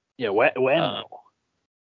 Yeah, when?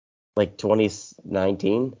 like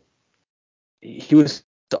 2019. He was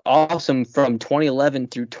awesome from 2011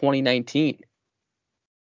 through 2019.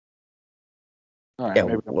 All right, Yeah,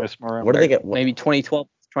 maybe I'm misremembering. What do they get? Maybe 2012,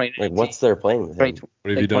 2019. Like, what's their plan with him? 2020. What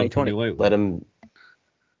have Like you done for 2020. me lately? Let him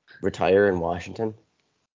retire in Washington?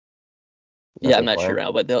 Yeah, I'm their not sure plan?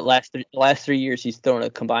 now, but the last 3 years he's thrown a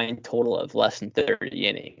combined total of less than 30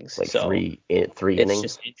 innings. Like so three it's innings.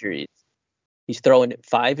 just injuries. He's throwing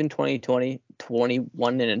 5 in 2020,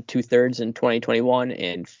 21 and 2/3 in 2021,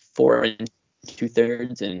 and 4 and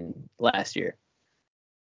 2/3 in last year.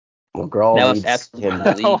 Well, Grawl Now it's needs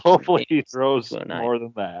absolutely him. Hopefully he throws 209. more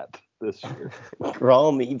than that this year.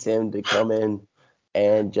 Grawl needs him to come in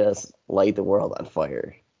and just light the world on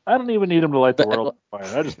fire. I don't even need him to light the But- world on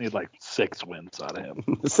fire. I just need like 6 wins out of him.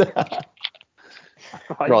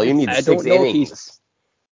 Grawl, you need I 6 don't know if innings.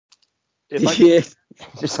 If I- Yeah.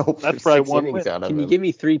 Just hope for That's probably 6 one innings win. out of Can you him. give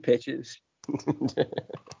me 3 pitches?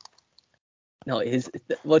 No,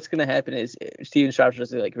 what's gonna happen is Steven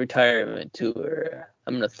Strasburg's like retirement tour.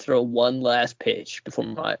 I'm gonna throw one last pitch before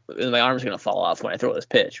my arm's gonna fall off when I throw this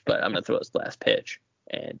pitch, but I'm gonna throw this last pitch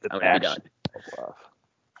and I'm gonna be done.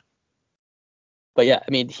 But yeah,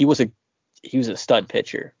 I mean he was a stud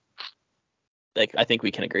pitcher. Like I think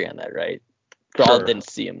we can agree on that, right? Grawl Sure. didn't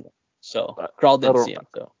see him, so I Grawl didn't don't- see him,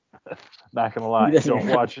 so Not gonna lie, He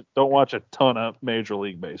doesn't don't watch a ton of Major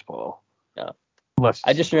League Baseball. No. Unless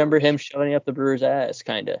I just remember him shoving up the Brewers' ass,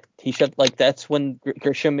 kind of. He shoved that's when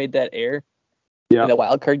Grisham made that error Yeah. in the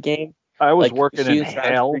wild card game. I was like, working in Steven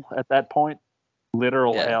hell Strasburg- at that point,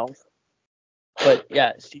 literal Yeah. hell. But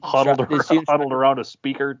yeah, Huddled Steven around a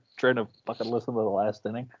speaker trying to fucking listen to the last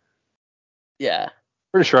inning. Yeah.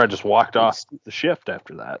 Pretty sure I just walked off the shift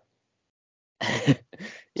after that.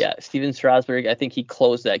 Yeah, Steven Strasburg, I think he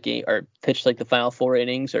closed that game or pitched like the final 4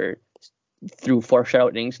 innings or threw 4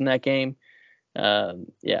 shutout innings in that game.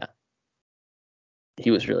 Yeah.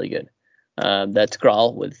 He was really good. That's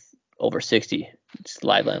Grawl with over 60. It's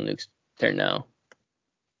live line Luke's turn now.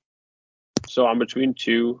 So I'm between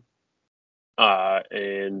two,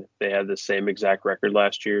 and they had the same exact record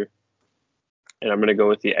last year. And I'm going to go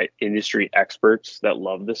with the industry experts that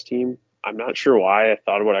love this team. I'm not sure why I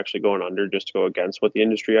thought about actually going under just to go against what the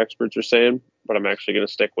industry experts are saying, but I'm actually going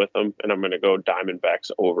to stick with them, and I'm going to go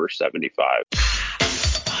Diamondbacks over 75.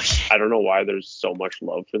 I don't know why there's so much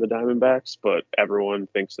love for the Diamondbacks, but everyone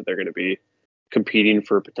thinks that they're going to be competing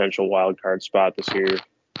for a potential wild card spot this year.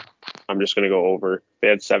 I'm just going to go over. They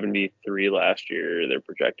had 73 last year. They're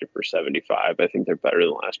projected for 75. I think they're better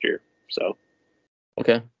than last year. So,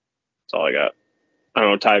 Okay. That's all I got. I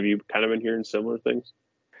don't know, Ty, have you kind of been hearing similar things?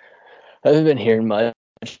 I haven't been hearing much,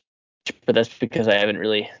 but that's because I haven't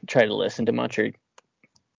really tried to listen to much. I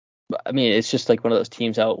mean, it's just like one of those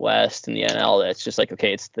teams out west in the NL that's just like,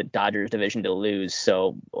 okay, it's the Dodgers division to lose,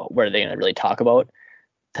 so what are they going to really talk about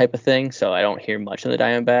type of thing? So I don't hear much of the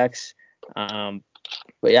Diamondbacks.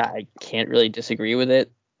 But yeah, I can't really disagree with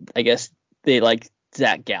it. I guess they like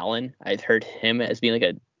Zach Gallen. I'd heard him as being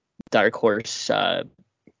like a dark horse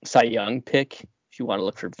Cy Young pick if you want to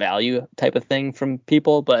look for value type of thing from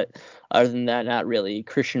people. But other than that, not really.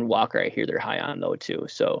 Christian Walker, I hear they're high on though too.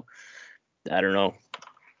 So I don't know.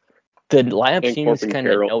 The lineup seems kind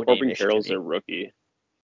of no name. Corbin Carroll's a rookie.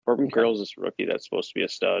 Corbin Carroll's this rookie that's supposed to be a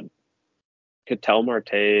stud. Ketel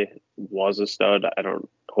Marte was a stud.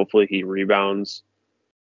 Hopefully he rebounds.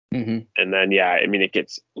 Mm-hmm. And then, yeah, I mean, it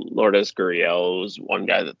gets Lourdes Gurriel was one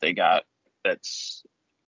guy that they got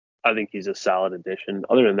I think he's a solid addition.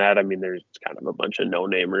 Other than that, I mean, there's kind of a bunch of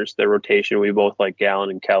no-namers. Their rotation, we both like Gallen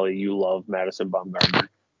and Kelly. You love Madison Bumgarner.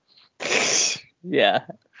 Yeah.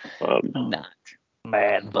 Not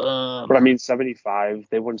mad bum. But I mean, 75,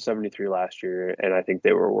 they won 73 last year, and I think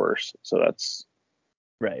they were worse. So that's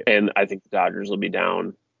right. And I think the Dodgers will be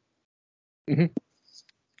down. Mm-hmm.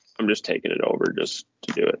 I'm just taking it over just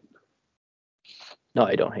to do it. No,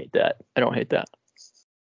 I don't hate that.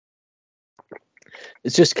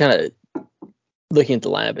 It's just kind of looking at the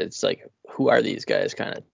lineup. It's like, who are these guys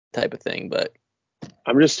kind of type of thing. But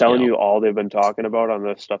I'm just telling you all they've been talking about on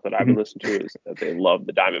the stuff that I've been listening to is that they love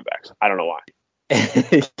the Diamondbacks. I don't know why.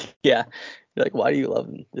 Yeah. You're like, why do you love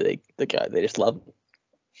them? The guy, they just love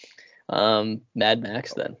him. Mad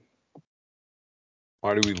Max then.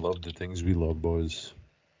 Why do we love the things we love, boys?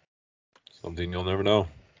 Something you'll never know.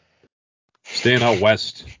 Staying out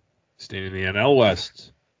west. Staying in the NL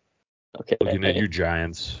West. Okay. Looking at you,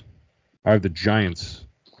 Giants. I have the Giants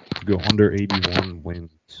to go under 81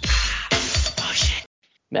 wins.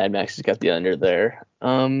 Mad Max has got the under there.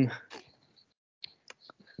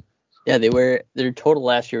 Yeah, their total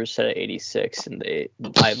last year was set at 86, and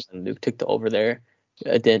Luke took the over there.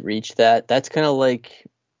 It didn't reach that. That's kind of like,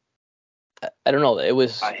 I don't know.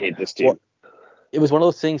 I hate this team. It was one of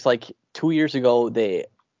those things like 2 years ago they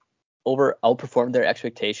outperformed their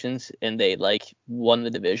expectations and they like won the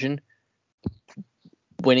division,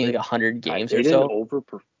 winning like 100 games or so.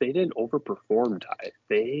 They didn't overperform, Ty.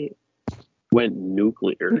 They went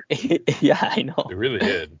nuclear. Yeah, I know. They really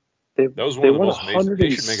did. That was one of the most amazing. They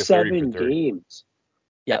should make a 30 for 30 games.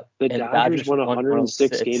 Yeah, the Dodgers won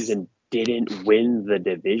 106 games and didn't win the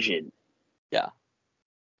division. Yeah,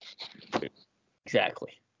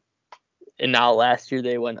 exactly. And now last year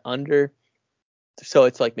they went under, so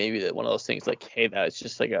it's like maybe one of those things like, hey, that's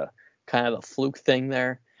just like a kind of a fluke thing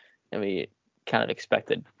there, and we kind of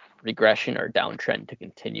expected regression or downtrend to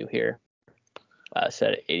continue here.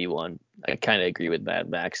 Set at 81. I kind of agree with Mad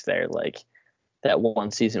Max there. Like, that one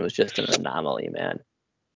season was just an anomaly, man.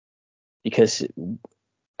 Because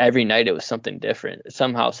every night it was something different.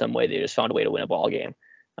 Somehow, some way, they just found a way to win a ball game.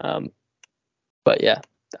 But yeah,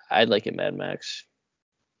 I'd like it, Mad Max.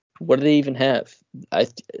 What do they even have?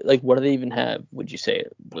 What do they even have? Would you say,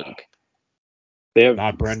 Luke? They have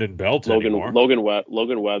not Brendan Belt anymore. Logan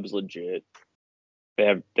Webb's legit.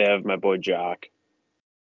 They have my boy Jock.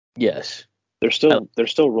 Yes. They're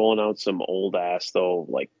still rolling out some old ass though,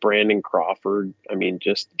 like Brandon Crawford. I mean,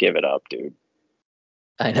 just give it up, dude.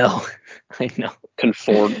 I know. They got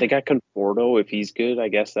Conforto. If he's good, I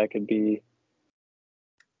guess that could be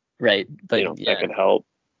right. But that could help.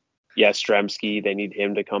 Yeah, Stremski. They need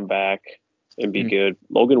him to come back and be good.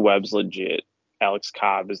 Logan Webb's legit. Alex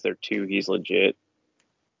Cobb is there too. He's legit.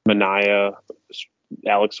 Manaea,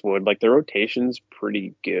 Alex Wood. Like, their rotation's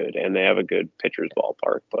pretty good, and they have a good pitcher's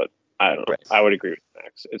ballpark. But I don't know. Right. I would agree with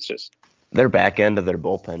Max. It's just their back end of their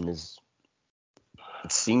bullpen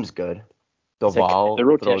it seems good. Duvall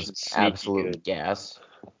throws absolute good gas.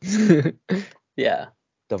 Yeah.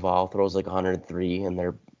 Duvall throws like 103 in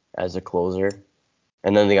there as a closer.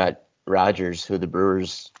 And then they got Rogers, who the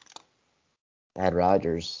Brewers had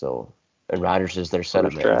Rogers, so and Rogers is their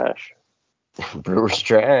setup Brewers man. trash. Brewers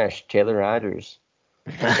trash. Taylor Rogers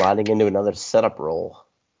sliding into another setup role.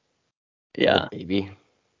 Yeah. Maybe.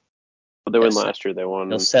 But they won Yes. last year. They won.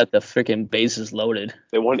 They'll set the freaking bases loaded.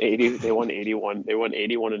 They won 80. They won 81. They won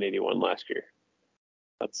 81 and 81 last year.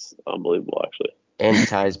 That's unbelievable, actually. And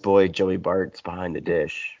Ty's boy Joey Bart's behind the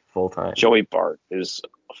dish full time. Joey Bart is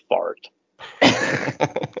a fart.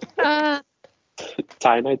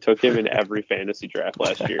 Ty and I took him in every fantasy draft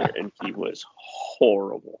last year, and he was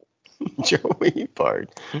horrible. Joey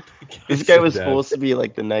Bart. This guy was supposed to be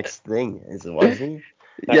like the next thing, wasn't he?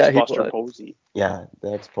 That's Buster Posey. Yeah,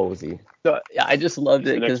 that's Posey. So, yeah, I just loved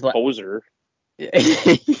it because poser.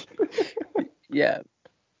 Yeah,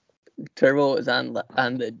 Turbo was on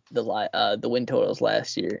the win totals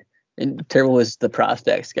last year, and Turbo was the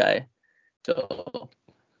prospects guy. So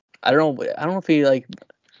I don't know if he like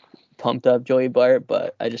pumped up Joey Bart,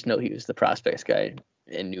 but I just know he was the prospects guy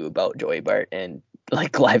and knew about Joey Bart. And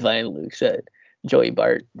like Liveline and Luke said, Joey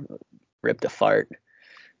Bart ripped a fart.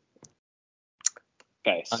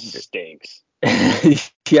 Guy stinks.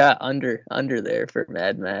 Yeah, under there for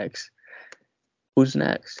Mad Max. Who's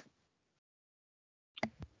next?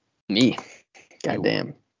 Me.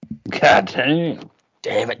 Goddamn. Goddamn.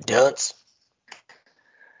 Damn it, Dunce.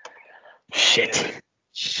 Shit,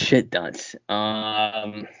 Dunce.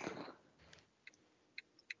 I'll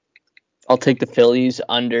take the Phillies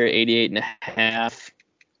under 88.5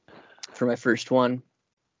 for my first one.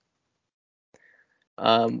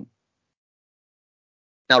 Now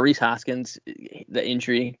Rhys Hoskins, the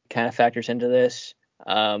injury kind of factors into this.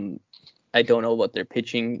 I don't know about their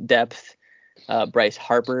pitching depth. Bryce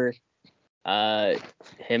Harper,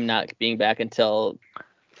 him not being back until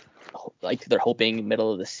like they're hoping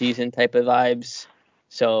middle of the season type of vibes.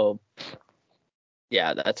 So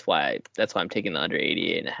yeah, that's why I'm taking the under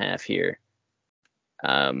 88.5 here.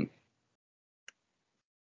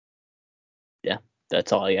 Yeah,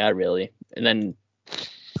 that's all I got really. And then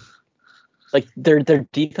like their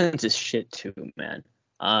defense is shit too, man.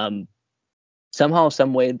 Somehow,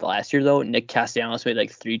 some way last year though, Nick Castellanos made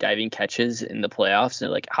like 3 diving catches in the playoffs, and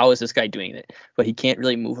like, how is this guy doing it? But he can't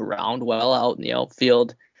really move around well out in the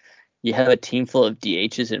outfield. You have a team full of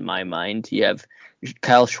DHs in my mind. You have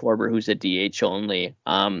Kyle Schwarber, who's a DH only.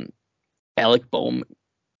 Alec Boehm,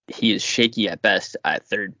 he is shaky at best at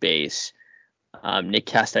third base. Nick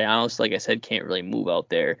Castellanos, like I said, can't really move out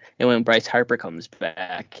there. And when Bryce Harper comes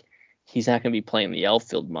back, he's not going to be playing the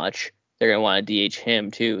outfield much. They're going to want to DH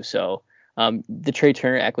him too. So the Trey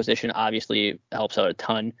Turner acquisition obviously helps out a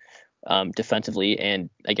ton defensively and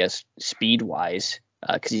I guess speed-wise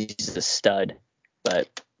because he's a stud.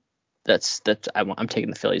 But I'm taking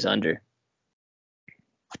the Phillies under.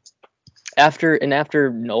 After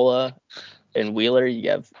Nola and Wheeler, you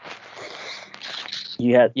had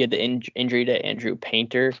the injury to Andrew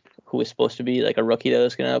Painter, who was supposed to be like a rookie that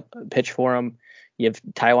was going to pitch for him. You have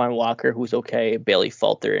Taijuan Walker, who's okay, Bailey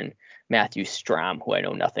Falter, and Matthew Strahm, who I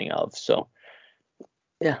know nothing of. So,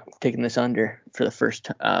 yeah, taking this under for the first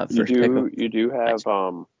pick. You do have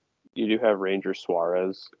Ranger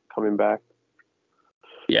Suarez coming back.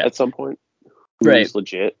 Yeah. At some point. Right. Who's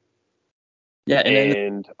legit. Yeah,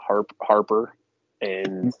 and Harper,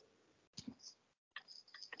 and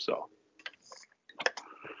so.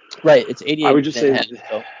 Right, it's 88. I would just say,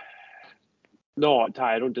 so. No,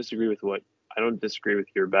 Ty, I don't disagree with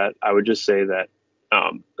your bet. I would just say that,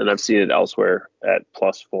 and I've seen it elsewhere at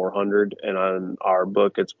plus 400, and on our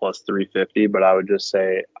book it's plus 350. But I would just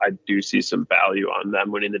say I do see some value on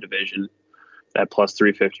them winning the division at plus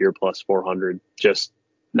 350 or plus 400. Just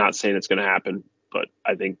not saying it's going to happen, but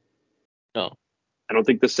I think. No. I don't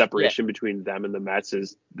think the separation between them and the Mets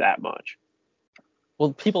is that much.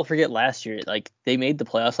 Well, people forget last year, like they made the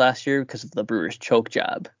playoffs last year because of the Brewers' choke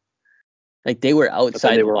job. Like they were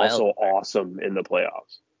outside. But they were also awesome in the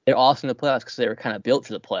playoffs. They're awesome in the playoffs because they were kind of built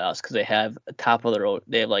for the playoffs because they have a top of the road.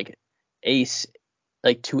 They have like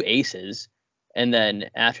like 2 aces, and then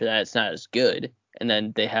after that it's not as good. And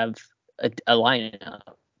then they have a lineup.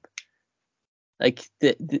 Like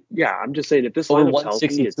yeah, I'm just saying if this lineup's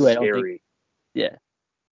healthy, it's scary. Yeah,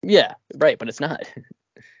 right, but it's not.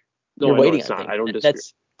 No, You're waiting. It's not. I don't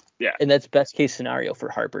disagree. And that's best case scenario for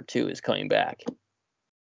Harper too is coming back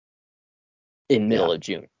in middle of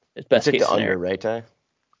June. It's best case scenario. Under, right, Ty?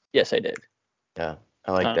 Yes, I did. Yeah,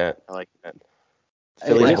 I like that.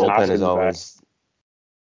 Philly's bullpen is always.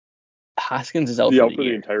 Hoskins is out for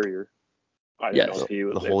the entire year. I didn't know if he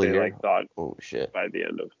was the whole year. Thought. Oh shit! By the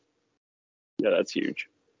end of. Yeah, that's huge.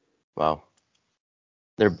 Wow.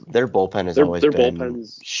 Their bullpen has Their always their been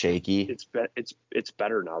bullpen's shaky. It's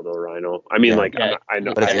better now though, Rhino. I mean, Yeah. like Yeah. I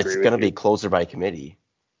know But I it's agree going to with you. be closer by committee.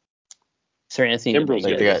 Sir Anthony. Kimbrel's Like,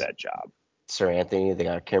 gonna they get got- that job. Sir Anthony, they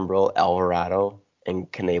got Kimbrel, Alvarado,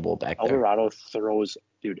 and Knable back there. Alvarado throws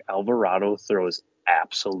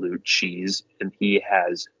absolute cheese, and he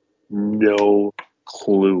has no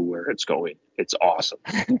clue where it's going. It's awesome.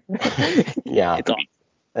 Yeah, It's awesome.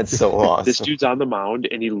 that's so awesome. This dude's on the mound,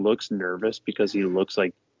 and he looks nervous because he looks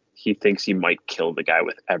like he thinks he might kill the guy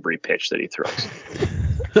with every pitch that he throws.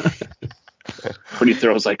 But he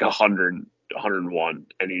throws like 100, 101,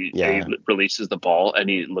 and he releases the ball, and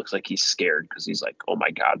he looks like he's scared because he's like, oh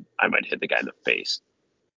my God, I might hit the guy in the face.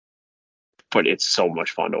 But it's so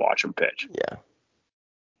much fun to watch him pitch. Yeah.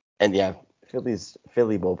 And yeah,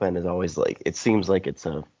 Philly bullpen is always like, it seems like it's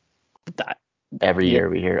every year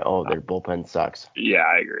we hear, oh, their bullpen sucks. Yeah,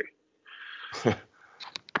 I agree.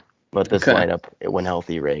 But this lineup, when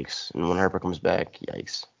healthy, rakes. And when Harper comes back,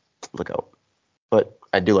 yikes. Look out. But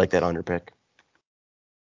I do like that under pick.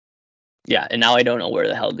 Yeah, and now I don't know where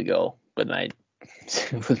the hell to go with my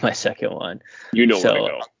second one. You know where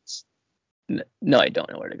to go. No, I don't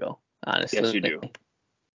know where to go. Honestly, Yes, you do.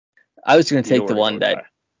 I was going to You take know the where to one go, that Ty.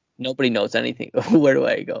 nobody knows anything. Where do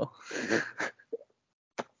I go?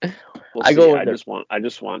 We'll I see. go with I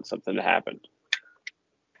just want something to happen.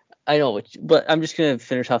 I know, but I'm just going to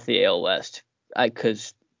finish off the AL West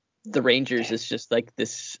because the Rangers is just like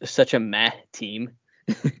this such a meh team.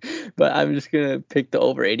 But I'm just going to pick the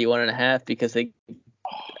over 81.5 because I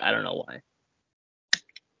don't know why.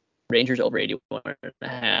 Rangers over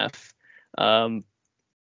 81.5.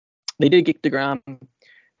 They did get DeGrom.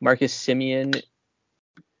 Marcus Semien,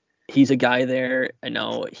 he's a guy there. I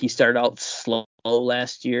know he started out slow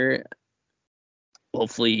last year.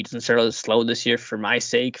 Hopefully he doesn't start out as slow this year for my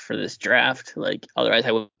sake for this draft. Like otherwise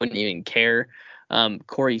I wouldn't even care.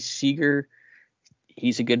 Corey Seager,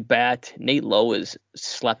 he's a good bat. Nate Lowe is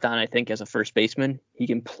slept on, I think, as a first baseman. He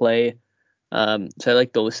can play. So I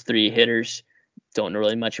like those three hitters. Don't know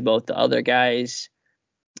really much about the other guys.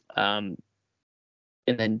 And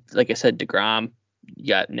then, like I said, DeGrom, you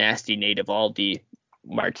got nasty Nate Eovaldi,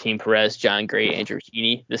 Martin Perez, John Gray, Andrew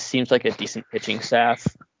Heaney. This seems like a decent pitching staff.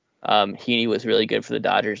 Heaney was really good for the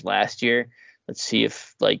Dodgers last year. Let's see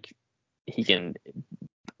if he can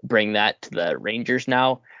bring that to the Rangers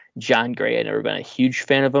now. John Gray, I've never been a huge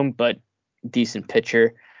fan of him, but decent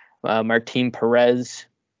pitcher. Martin Perez,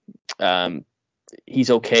 he's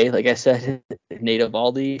okay. Like I said, Nate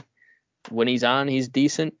Eovaldi, when he's on, he's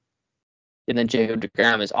decent. And then Jacob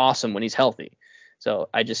DeGrom is awesome when he's healthy. So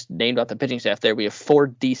I just named out the pitching staff there. We have 4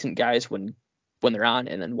 decent guys when they're on,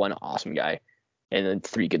 and then 1 awesome guy, and then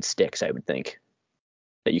 3 good sticks, I would think,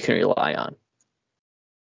 that you can rely on.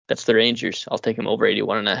 That's the Rangers. I'll take them over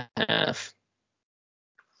 81.5.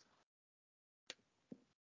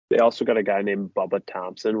 They also got a guy named Bubba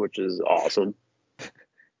Thompson, which is awesome.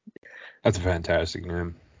 That's a fantastic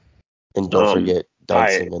name. And don't forget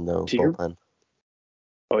Dunsing in the to your- bullpen.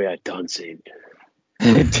 Oh yeah, Dunsing.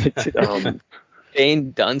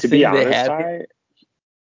 Shane Dunsing, To be honest, they have Ty,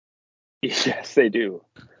 yes, they do.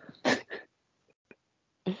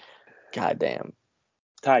 God damn.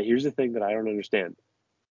 Ty, here's the thing that I don't understand.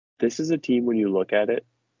 This is a team when you look at it,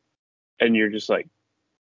 and you're just like,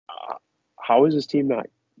 how is this team not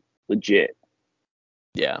legit?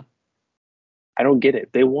 Yeah. I don't get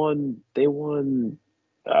it. They won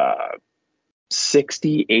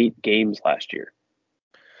 68 games last year.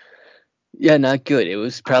 Yeah, not good. It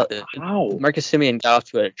was probably How? Marcus Semien got off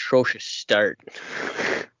to an atrocious start.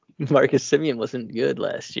 Marcus Semien wasn't good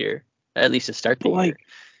last year, at least to start the year.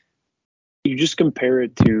 You just compare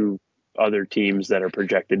it to other teams that are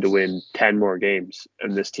projected to win 10 more games,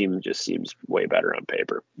 and this team just seems way better on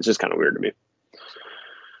paper. It's just kind of weird to me.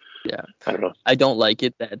 Yeah. I don't know. I don't like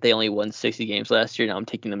it that they only won 60 games last year. Now I'm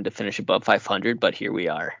taking them to finish above 500, but here we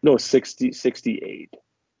are. No, 68.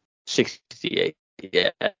 68. Yeah.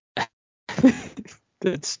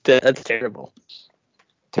 That's terrible.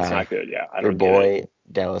 It's not good, yeah. I Your don't get it. boy,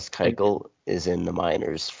 Dallas Keuchel, is in the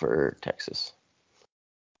minors for Texas.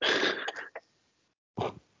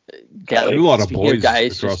 There's a lot of Speaking boys of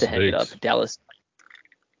guys, across just to the hang it up, lakes. Dallas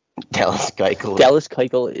Dallas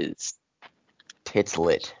Keuchel is tits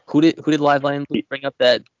lit. who did Live Lions bring up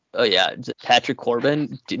that? Oh yeah, is it Patrick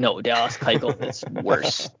Corbin? No, Dallas Keuchel is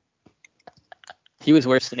worse. He was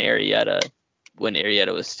worse than Arrieta when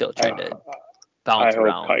Arrieta was still trying to bounce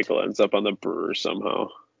around. I hope Keuchel ends up on the Brewers somehow.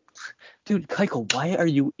 Dude, Keuchel, why are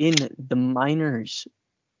you in the minors?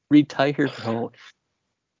 Retire, bro.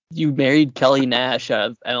 You married Kelly Nash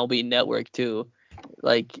of MLB Network too.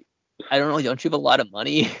 Like, I don't know. Don't you have a lot of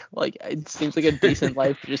money? Like, it seems like a decent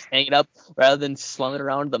life to just hang it up rather than slumming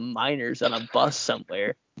around the minors on a bus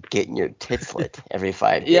somewhere. Getting your tits lit every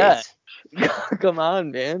 5 Yeah. days. Come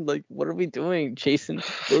on, man. Like, what are we doing?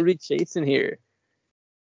 What are we chasing here?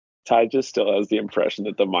 Ty just still has the impression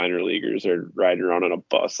that the minor leaguers are riding around on a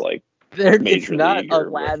bus like It's major not league a or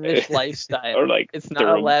lavish lifestyle. or like It's not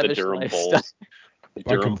a lavish the Durham lifestyle. Bulls. The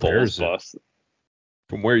By Durham Bulls comparison. bus.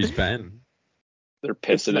 From where he's been. They're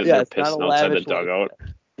pissing It's they're not a pissing outside the lavish dugout.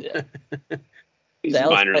 Yeah. These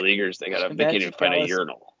Dallas minor Ke- leaguers, they can't Imagine even find a Dallas-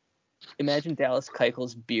 urinal. Imagine Dallas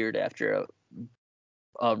Keuchel's beard after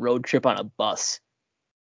a road trip on a bus.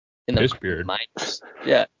 In the Piss beard. minors.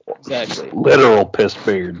 Yeah, exactly. Literal piss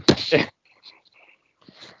beard.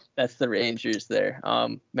 That's the Rangers there.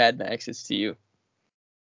 Mad Max, it's to you.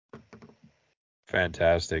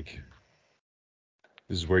 Fantastic.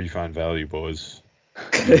 This is where you find value, boys.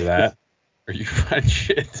 Either that or you find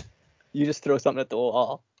shit. You just throw something at the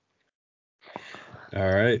wall. All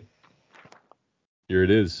right. Here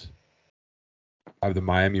it is. I have the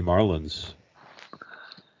Miami Marlins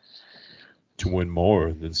to win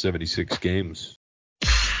more than 76 games.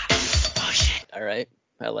 All right.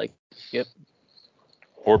 I like it.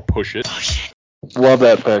 Or push it. Love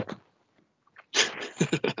that pick.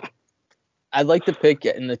 I like the pick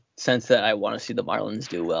in the sense that I want to see the Marlins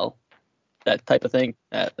do well. That type of thing.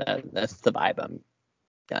 That's the vibe I'm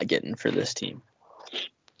getting for this team.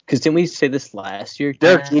 Because didn't we say this last year?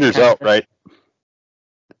 Derek Jeter's out, right?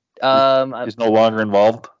 He's no longer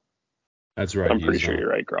involved. That's right. I'm pretty he's sure not. you're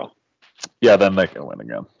right, girl. Yeah, then they can win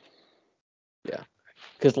again. Yeah.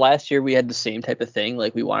 Because last year we had the same type of thing.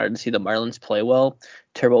 Like, we wanted to see the Marlins play well.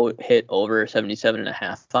 Turbo hit over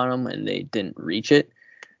 77.5 on them, and they didn't reach it.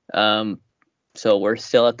 So we're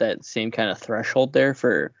still at that same kind of threshold there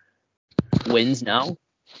for wins now.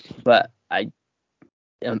 But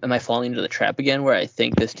am I falling into the trap again where I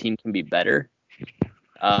think this team can be better?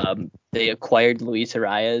 They acquired Luis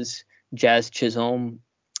Arias, Jazz Chisholm.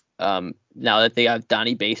 Now that they have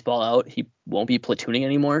Donnie Baseball out, he won't be platooning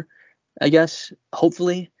anymore, I guess.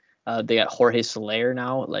 Hopefully. They got Jorge Soler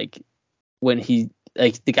now. Like, the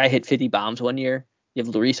guy hit 50 bombs one year. You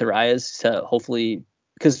have Luis Arias to hopefully,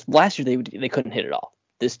 because last year they couldn't hit at all.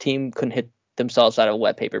 This team couldn't hit themselves out of a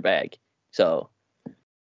wet paper bag. So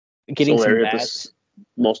getting Soler some hit bats. this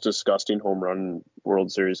most disgusting home run in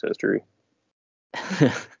World Series history.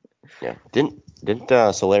 Yeah. Didn't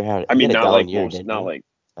Soler have? I mean, he had a not down like year, most, didn't not he, like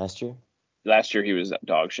last year. last year he was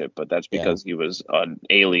dog shit, but that's because he was an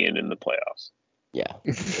alien in the playoffs. Yeah.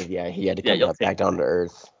 Yeah. He had to Yeah, come you'll back down to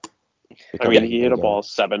earth. I mean, Become he hit a again. ball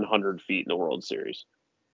 700 feet in the World Series.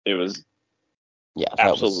 It was Yeah, that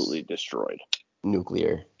absolutely was destroyed.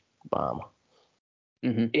 nuclear bomb.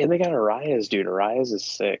 Mm-hmm. And they got Arias, dude. Arias is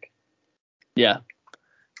sick. Yeah.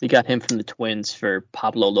 They got him from the Twins for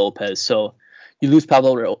Pablo Lopez. So you lose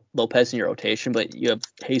Pablo Lopez in your rotation, but you have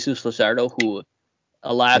Jesus Luzardo, who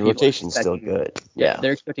a lot of The people rotation's still good. Yeah,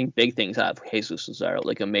 they're expecting big things out of Jesus Luzardo,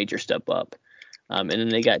 like a major step up. And then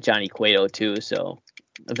they got Johnny Cueto too, so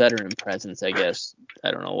a veteran presence, I guess. I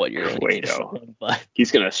don't know what you're Cueto. but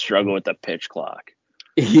He's gonna struggle with the pitch clock.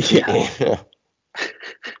 yeah.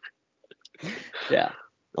 Yeah.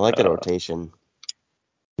 I like that rotation.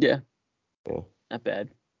 Yeah. Yeah. Not bad.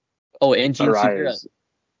 Oh, and Gene Segura. Arias.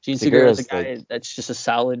 Gene Segura is a Segura's guy that's just a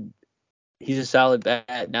solid. He's a solid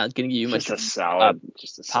bat. Now it's going to give you much Just a solid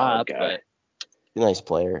pop, guy. but He's a nice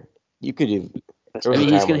player. You could have. I mean,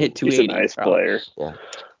 he's going to hit He's a 280. nice probably. player. Yeah.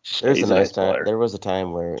 He's a nice time. player. There was a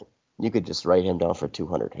time where you could just write him down for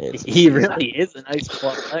 200 hits. He really is a nice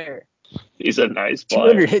player. He's a nice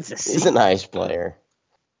 200 player. hits a He's season. a nice player.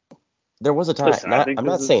 There was a time. Listen, I'm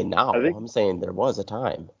not saying now. I think- I'm saying there was a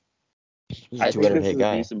time. He's I a think 200 this hit is a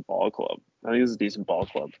guy. decent ball club. I think this is a decent ball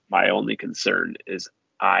club. My only concern is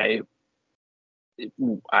I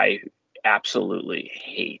absolutely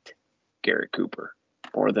hate Garrett Cooper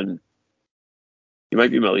more than he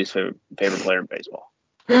might be my least favorite player in baseball.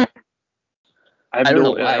 I don't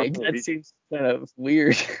know why. I don't know. That seems kind of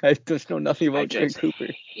weird. I just know nothing about Garrett Cooper.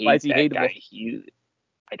 Why is he that hateable? guy.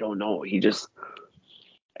 I don't know. He just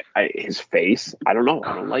his face. I don't know.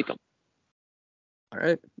 I don't like him. All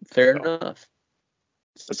right, fair enough.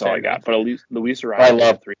 That's all I got. But at least Luis I Arias.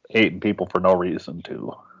 love hating people for no reason,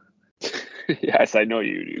 too. Yes, I know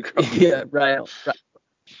you do. Yeah, Ryan.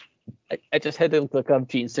 I just had to look up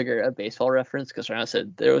Gene Segura baseball reference because Ryan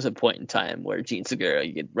said there was a point in time where Gene Segura,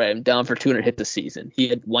 you could write him down for 200 hits a season. He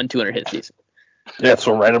had 200 hit season. Yeah,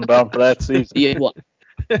 so write them down for that season. He had one.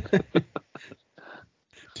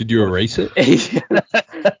 Did you erase it?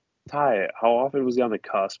 Ty, how often was he on the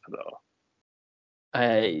cusp though?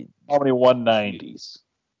 I How many 190s?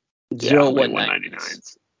 Zero many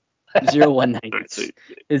 199s. 199s? 0 190s.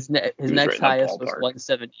 His was next right in that highest was ballpark.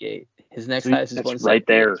 178. His next See, highest is That's 178. right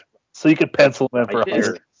there. So you could pencil him in for Right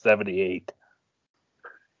there. 178.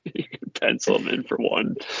 You can pencil him in for Yeah,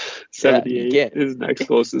 178. you can. His next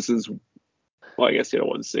closest is, well, I guess he had a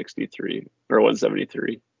 163 or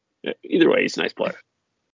 173. Either way, he's a nice player.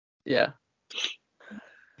 Yeah.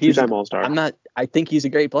 He's Two-time All-Star. I think he's a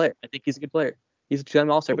great player. I think he's a good player. He's a two-time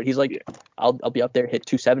All-Star, but he's like, Yeah. I'll be up there, hit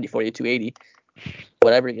 270 for you, 280,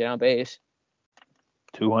 whatever to get on base.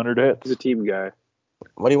 200 He's a hits. team guy.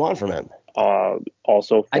 What do you want from him?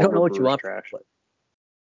 Also, I don't know what Brewers you want. trash. But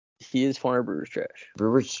he is former Brewers trash.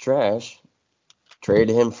 Brewers trash.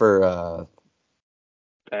 Traded him for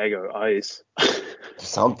Bag of ice.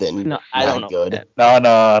 something. No, I don't know. Good. No,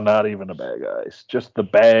 not even a bag of ice. Just the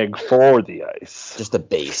bag for the ice. Just a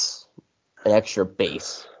base. An extra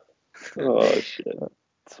base. Oh, shit.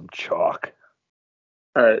 Some chalk.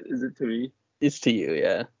 All right, is it to me? It's to you,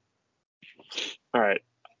 yeah. All right.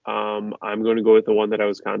 I'm going to go with the one that I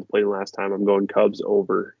was contemplating last time. I'm going Cubs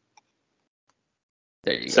over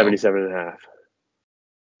There you go. 77.5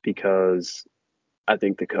 because I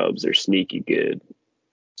think the Cubs are sneaky good.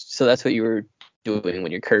 So that's what you were doing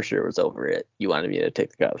when your cursor was over it. You wanted me to take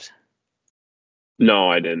the Cubs. No,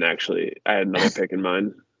 I didn't actually. I had another pick in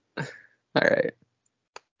mind. All right.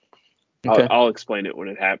 Okay. I'll explain it when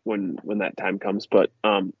it when that time comes. But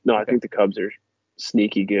no, I think the Cubs are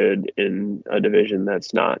sneaky good in a division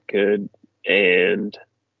that's not good, and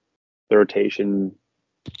the rotation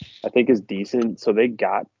I think is decent. So they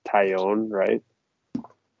got Tyone, right?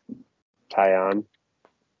 Tyon,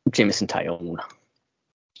 Jameson Tyone.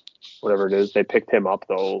 whatever it is. They picked him up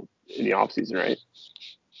though in the offseason, right?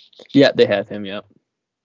 Yeah, they have him. Yep.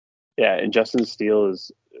 Yeah, and Justin Steele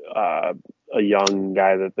is a young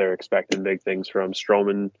guy that they're expecting big things from.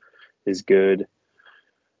 Stroman is good.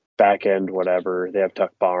 Back end, whatever. They have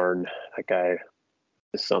Tuck Barn. That guy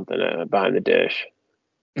is something behind the dish.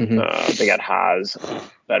 Mm-hmm. They got Haas,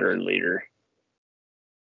 veteran leader.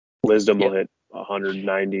 Wisdom will hit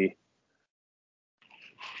 190.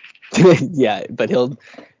 Yeah, but he'll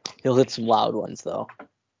hit some loud ones though.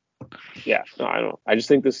 Yeah, no, I don't. I just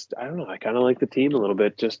think this. I don't know. I kind of like the team a little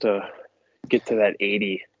bit just to get to that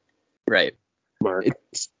 80 Right. mark.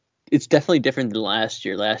 It's definitely different than last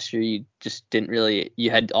year. Last year you just didn't really.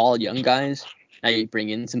 You had all young guys. Now you bring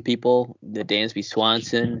in some people. The Dansby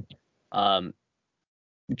Swanson,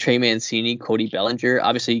 Trey Mancini, Cody Bellinger.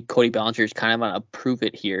 Obviously, Cody Bellinger is kind of on a prove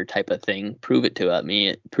it here type of thing. Prove it to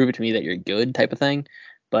me that you're good type of thing.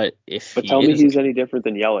 But Tell me he's any different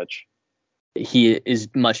than Yelich. He is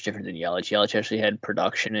much different than Yelich. Yelich actually had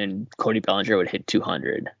production, and Cody Bellinger would hit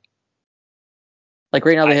 200. Like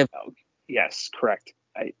right now they have. Yes, correct.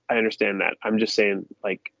 I understand that. I'm just saying,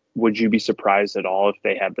 like, would you be surprised at all if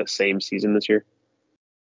they had the same season this year?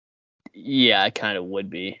 Yeah, I kind of would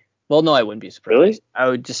be. Well, no, I wouldn't be surprised. Really? I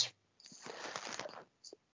would just.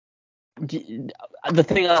 The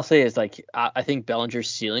thing I'll say is, like, I think Bellinger's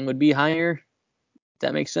ceiling would be higher. If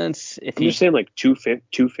that makes sense. I'm just saying, like,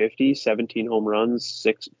 250, 17 home runs,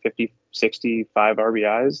 65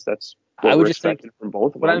 RBIs. That's what we're expecting from both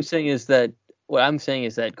of them. What I'm saying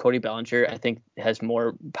is that Cody Bellinger, I think, has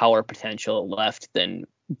more power potential left than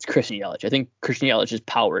Christian Yelich. I think Christian Yelich's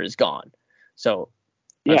power is gone. So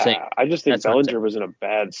yeah, I just think Bellinger was in a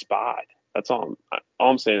bad spot. That's all.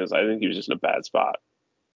 All I'm saying is I think he was just in a bad spot.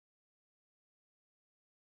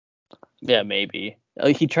 Yeah, maybe.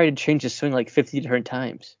 He tried to change his swing like 50 different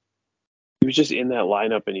times. He was just in that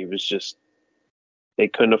lineup, and they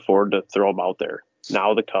couldn't afford to throw him out there.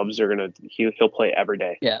 Now the Cubs are he'll play every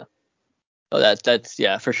day. Yeah. Oh, that's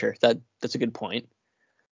yeah, for sure. That's a good point.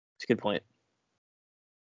 It's a good point.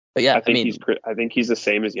 But yeah, I think he's the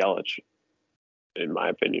same as Yelich, in my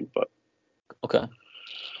opinion. But okay.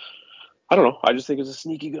 I don't know. I just think it's a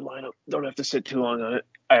sneaky good lineup. Don't have to sit too long on it.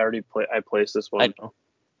 I placed this one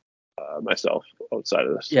myself outside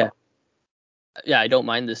of this. Yeah. Yeah, I don't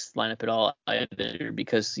mind this lineup at all either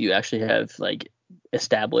because you actually have like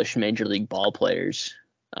established major league ball players.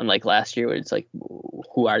 Unlike last year where it's like,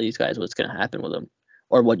 who are these guys? What's going to happen with them?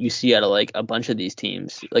 Or what you see out of like a bunch of these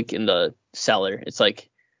teams, like in the cellar. It's like,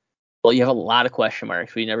 well, you have a lot of question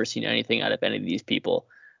marks. We've never seen anything out of any of these people.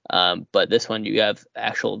 But this one, you have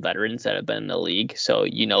actual veterans that have been in the league, so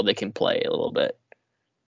you know they can play a little bit.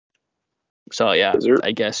 So, yeah,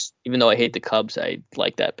 I guess, even though I hate the Cubs, I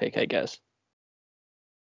like that pick, I guess.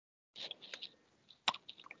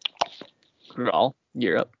 Raul,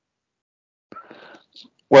 you're up.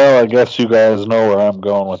 Well, I guess you guys know where I'm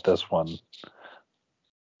going with this one.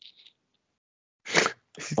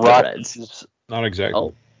 Rockies. Not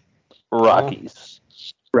exactly. Rockies.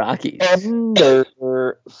 Rockies. Under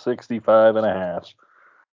 65.5.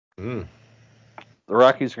 Mm. The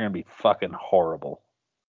Rockies are going to be fucking horrible.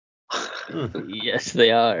 Yes,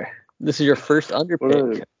 they are. This is your first under What a-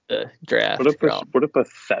 pick of the draft. What a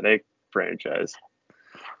pathetic franchise.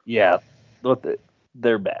 Yeah,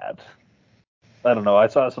 they're bad. I don't know. I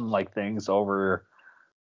saw some like things over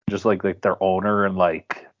just like their owner and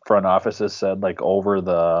like front offices said like over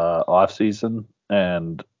the off season,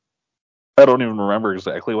 and I don't even remember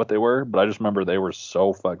exactly what they were, but I just remember they were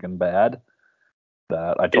so fucking bad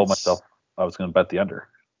that I told myself I was going to bet the under.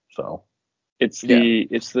 So It's Yeah.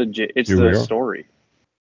 the story.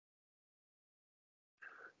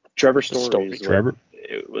 Trevor Story is Trevor?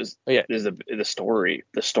 it was. Oh, yeah. Is the story.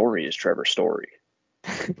 The story is Trevor Story.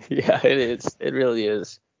 Yeah, it is. It really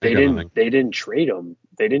is. They didn't trade him.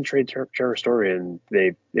 They didn't trade Trevor Story, and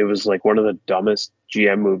it was like one of the dumbest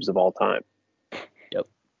GM moves of all time. Yep.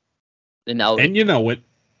 And now, You know it.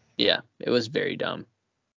 yeah, it was very dumb.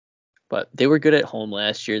 But they were good at home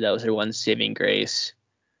last year. That was their one saving grace.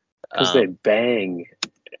 Because they bang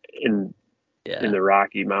in Yeah. the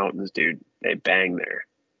Rocky Mountains, dude. They bang there.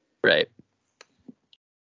 Right.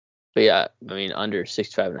 But yeah, I mean, under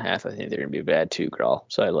 65.5, I think they're going to be bad too, Grawl.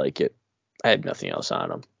 So I like it. I have nothing else on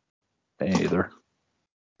them. me either.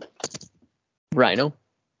 Rhino,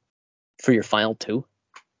 for your final two.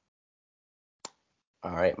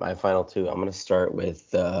 All right, my final two. I'm going to start with.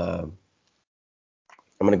 I'm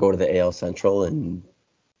going to go to the AL Central and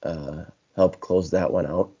help close that one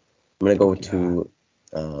out. I'm going to go to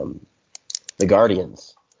the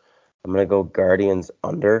Guardians. I'm going to go Guardians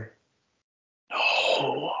under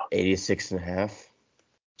 86.5.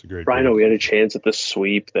 It's a great Rhino, pick. we had a chance at the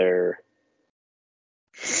sweep there.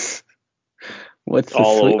 What's the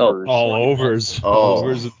All sleep? overs. All overs. Oh.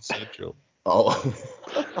 Overs in Central. Oh.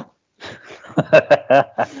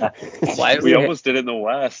 Why We almost did it in the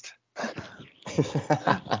West.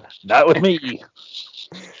 Not with me.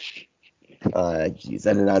 Geez,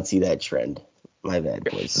 I did not see that trend. My bad,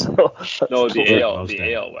 boys. No, the I AL was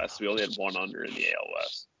down. West. We only had one under in the AL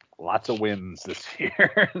West. Lots of wins this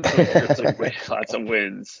year. Lots of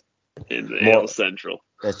wins in the AL Central.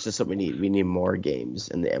 That's just what we need. We need more games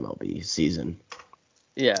in the MLB season.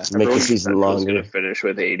 Yeah. Make the season Central's longer. going to finish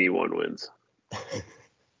with 81 wins.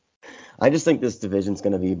 I just think this division's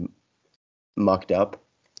going to be mucked up.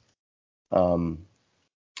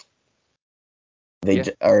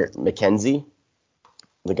 McKenzie,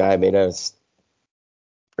 the guy made us,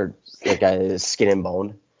 or the guy is skin and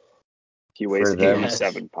bone. He weighs For them.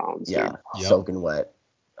 87 pounds. Yeah, Dude. Yep. soaking wet.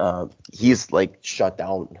 He's like shut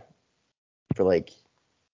down for like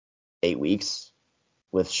 8 weeks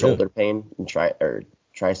with shoulder pain and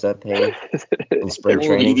tricep pain in spring They're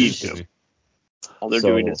training. feeding him. All they're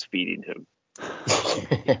doing is feeding him.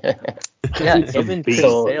 Yeah, him and Chris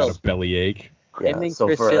Got Sale. a bellyache. Him and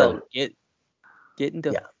Chris Sale.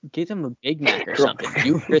 Get him a Big Mac or something.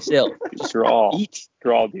 You, Chris Sale. Just eat.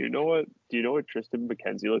 Draw. Do you know what Tristan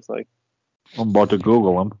McKenzie looks like? I'm about to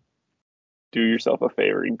Google him. Do yourself a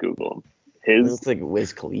favor and Google him. He looks like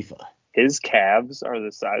Wiz Khalifa. His calves are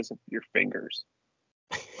the size of your fingers.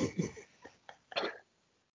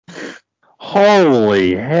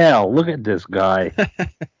 Holy hell! Look at this guy.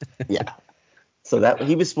 Yeah. So that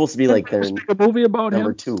he was supposed to be like their Let's make a movie about number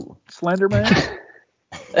him. 2. Slender Man.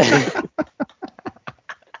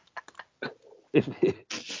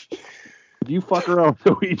 if you fuck around with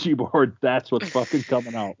the Ouija board, that's what's fucking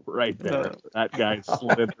coming out right there. That guy's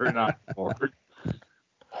slithering on board.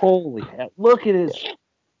 Holy hell! Look at his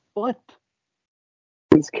foot.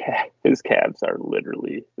 His calves are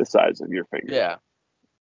literally the size of your fingers. Yeah.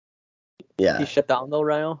 Yeah. He shut down though,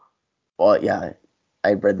 Ryo? Well, yeah.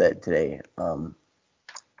 I read that today.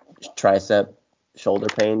 Tricep shoulder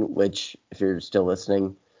pain, which if you're still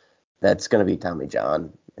listening, that's gonna be Tommy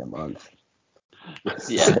John in a month.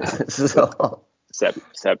 Yeah. So,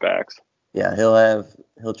 Setbacks. yeah,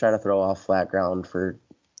 he'll try to throw off flat ground for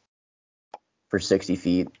 60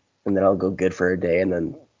 feet, and then I'll go good for a day, and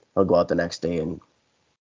then he'll go out the next day and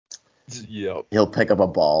he'll pick up a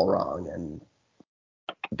ball wrong and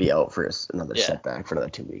be out for another setback for another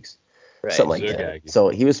 2 weeks. Right. Something like that. So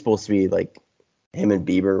he was supposed to be like, him and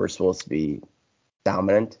Bieber were supposed to be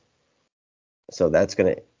dominant. So that's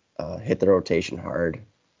going to hit the rotation hard.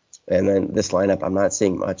 And then this lineup, I'm not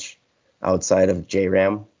seeing much outside of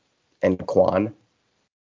J-Ram and Quan.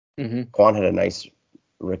 Mm-hmm. Quan had a nice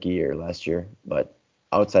rookie year last year, but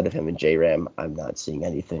outside of him and J-Ram, I'm not seeing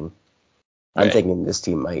anything. I'm thinking this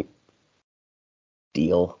team might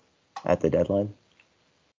deal at the deadline.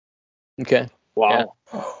 Okay. Wow.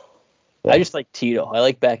 Yeah. I just like Tito. I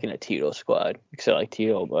like backing a Tito squad because I like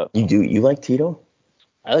Tito, but You like Tito?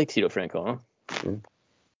 I like Tito Francona.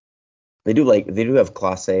 They do have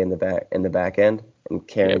Clase in the back end, and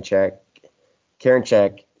Karinchak.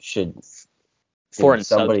 Karinchak should Foreign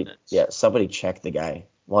somebody substance. somebody check the guy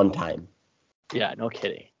one time. Yeah, no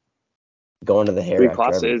kidding. Going to the hair. I mean, after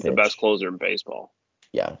Clase every is the pitch. best closer in baseball.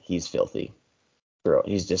 Yeah, he's filthy. Bro,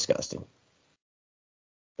 he's disgusting.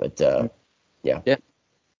 But yeah.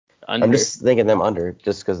 Under. I'm just thinking them under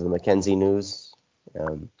just because of the McKenzie news. I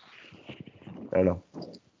don't know.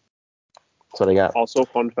 That's what I got. Also,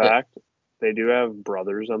 fun fact, they do have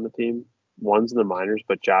brothers on the team. One's in the minors,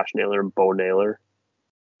 but Josh Naylor and Bo Naylor.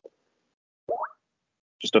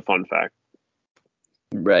 Just a fun fact.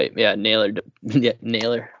 Right. Yeah, Naylor. Yeah,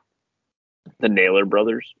 Naylor. The Naylor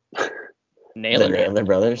brothers. Naylor. The Naylor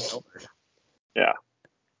brothers. Yeah.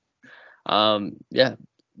 Yeah.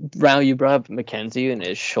 Ryan, you brought up McKenzie and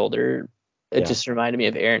his shoulder. It just reminded me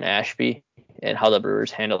of Aaron Ashby and how the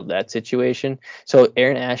Brewers handled that situation. So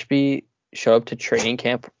Aaron Ashby showed up to training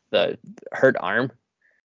camp, the hurt arm,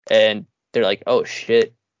 and they're like, "Oh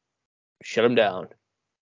shit, shut him down."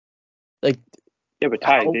 Like, Yeah, but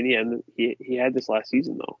Ty, didn't he end? He had this last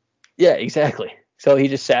season though. Yeah, exactly. So he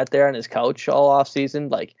just sat there on his couch all off season,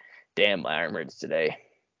 like, "Damn, my arm hurts today."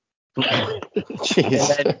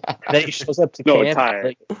 Jeez. And then he shows up to camp.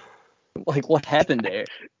 Ty. Like what happened there?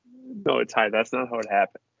 No, Ty, that's not how it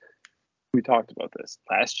happened. We talked about this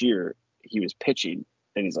last year. He was pitching,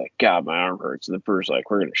 and he's like, "God, my arm hurts." And the Brewers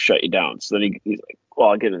like, "We're gonna shut you down." So then he's like, "Well,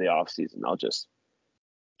 I'll get in the off season. I'll just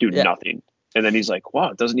do nothing." And then he's like,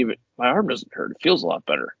 "Wow, my arm doesn't hurt. It feels a lot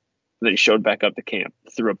better." And then he showed back up to camp,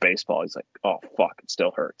 threw a baseball. He's like, "Oh fuck, it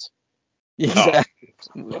still hurts." Exactly.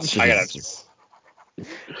 I gotta.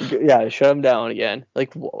 Yeah, shut him down again.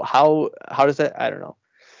 Like how does that? I don't know.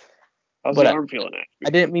 How's the arm feeling? I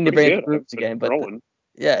didn't mean to bring up the Brewers again, but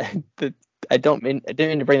I didn't mean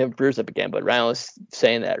to bring the Brewers up again. But Ryan was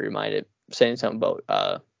saying saying something about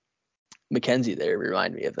McKenzie there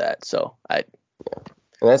reminded me of that. So And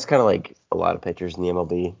that's kind of like a lot of pitchers in the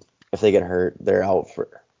MLB. If they get hurt, they're out for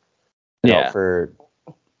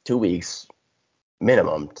 2 weeks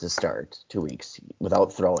minimum to start. 2 weeks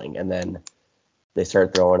without throwing, and then they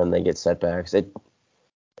start throwing and they get setbacks.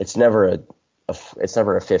 It's never a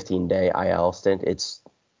 15-day IL stint. It's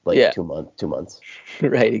like 2 months.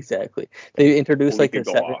 Right, exactly. They introduced like the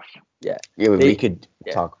 7. Yeah. Yeah, we could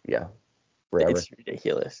talk. Yeah, forever. It's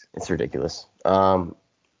ridiculous. It's ridiculous.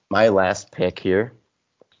 My last pick here.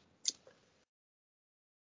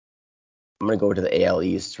 I'm gonna go to the AL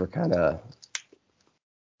East. We're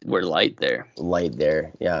light there.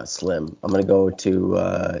 Yeah, slim. I'm gonna go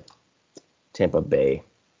to Tampa Bay.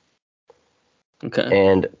 Okay.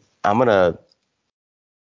 And I'm gonna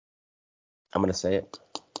say it.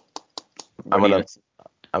 I'm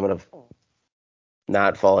gonna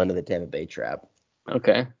not fall into the Tampa Bay trap.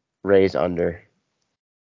 Okay. Rays under.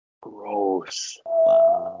 Gross.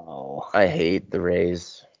 Wow. I hate the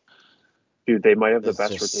Rays. Dude, they might have the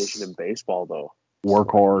best rotation in baseball though.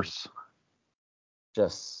 Workhorse.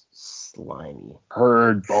 Just slimy.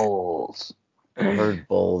 Herd Bulls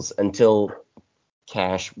until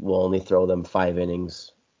Cash will only throw them 5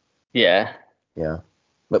 innings. Yeah. Yeah.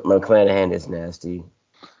 But McClanahan is nasty.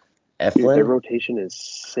 Eflin? Dude, their rotation is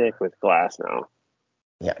sick with Glass now.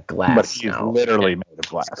 Yeah, Glass. But he's literally made of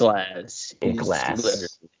glass. Glass.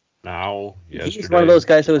 Now, yesterday. He's one of those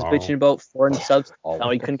guys that was tomorrow. bitching about foreign substance.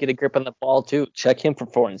 Now he couldn't get a grip on the ball too. Check him for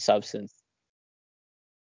foreign substance.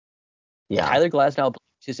 Yeah. Tyler Glasnow blames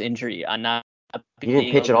his injury on not being able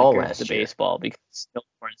to pitch at all last the year. baseball because no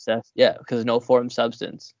foreign stuff. Yeah, because no foreign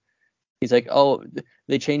substance. He's like, oh,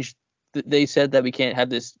 they changed. They said that we can't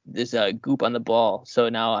have this goop on the ball, so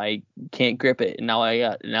now I can't grip it, and now I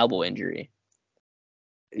got an elbow injury.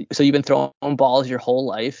 So you've been throwing balls your whole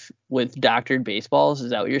life with doctored baseballs?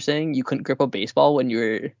 Is that what you're saying? You couldn't grip a baseball when you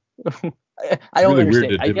were? I don't really understand.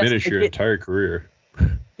 Weird to diminish your entire career.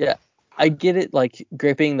 Yeah, I get it. Like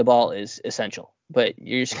gripping the ball is essential, but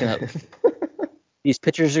you're just gonna. These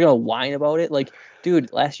pitchers are gonna whine about it. Like,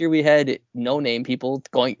 dude, last year we had no-name people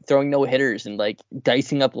throwing no hitters and like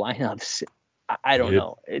dicing up lineups. I don't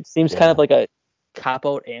know. It seems kind of like a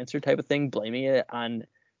cop-out answer type of thing, blaming it on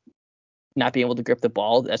not being able to grip the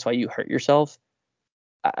ball. That's why you hurt yourself.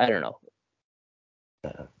 I don't know.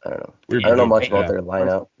 I don't know much about their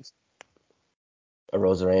lineup.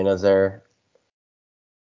 Rosarena's there.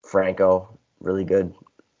 Franco, really good.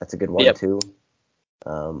 That's a good one too.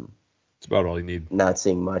 It's about all you need. Not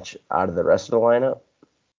seeing much out of the rest of the lineup.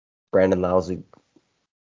 Brandon Lau's a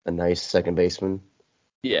nice second baseman.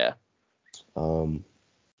 Yeah. I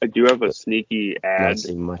do have a sneaky ad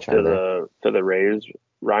to the Rays,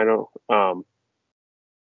 Rhino. And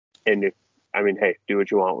I mean, hey, do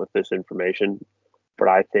what you want with this information, but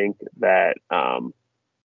I think that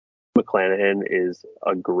McClanahan is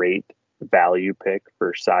a great value pick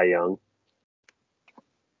for Cy Young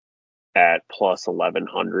at plus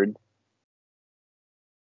 1100,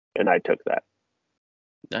 and I took that.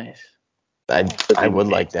 Nice. I would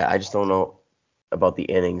like that. I just don't know about the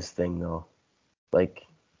innings thing though. Like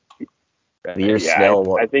the year Snell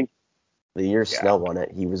won. I think the year Snell won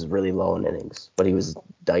it, he was really low in innings, but he was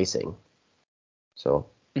dicing. So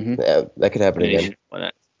that could happen again.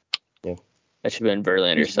 Yeah. That should have been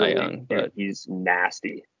Verlander, Cy Young, but he's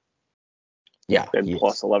nasty. Yeah, and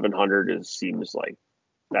plus 1100 seems like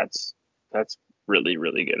that's really,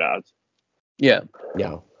 really good odds. Yeah,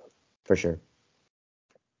 for sure.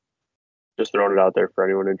 Just throwing it out there for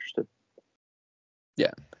anyone interested.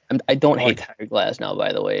 Yeah, I don't hate Tyler Glasnow,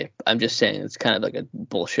 by the way. I'm just saying it's kind of like a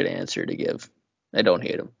bullshit answer to give. I don't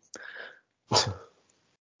hate him.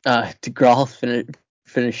 DeGraw,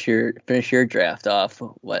 finish your draft off.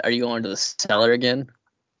 What are you going to the cellar again?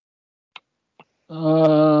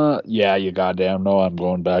 Yeah, you goddamn know I'm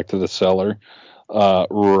going back to the cellar.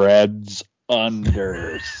 Reds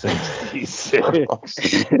under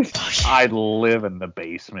 66. I live in the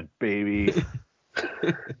basement, baby.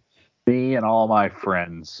 Me and all my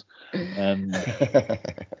friends. And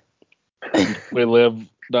we live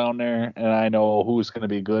down there, and I know who's going to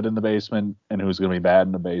be good in the basement and who's going to be bad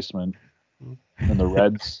in the basement. And the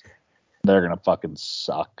Reds, they're going to fucking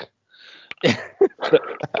suck. The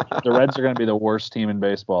Reds are going to be the worst team in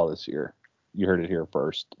baseball this year. You heard it here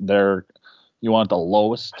first. You want the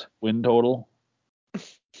lowest win total?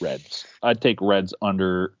 Reds. I'd take Reds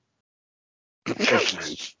under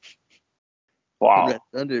 58. Wow. Reds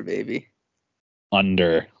under, baby.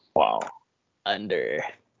 Under. Wow. Under.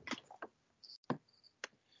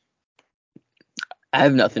 I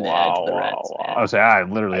have nothing to add to the Reds. Wow. I would say I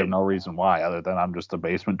literally have no reason why, other than I'm just a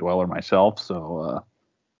basement dweller myself. So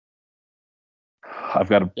I've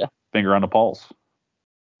got a finger on the pulse.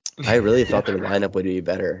 I really thought their lineup would be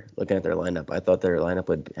better. Looking at their lineup, I thought their lineup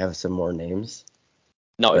would have some more names.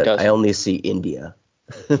 No, it doesn't. I only see India.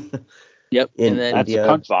 Yep. And then that's India,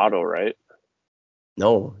 Votto, right?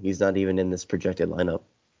 No, he's not even in this projected lineup.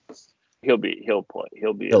 He'll be in there.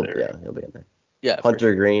 Yeah, he'll be in there. Yeah.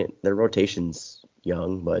 Hunter Green, their rotation's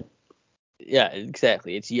young, but yeah,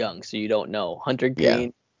 exactly. It's young, so you don't know. Hunter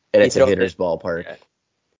Green, and it's a hitter's ballpark. Yeah.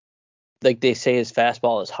 Like they say, his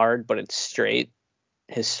fastball is hard, but it's straight.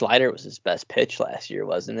 His slider was his best pitch last year,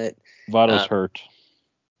 wasn't it? Votto's hurt.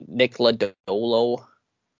 Nick Lodolo,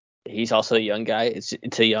 he's also a young guy.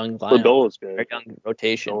 It's a young lineup. Lodolo's good. A young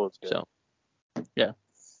rotation. So yeah,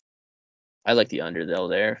 I like the under though.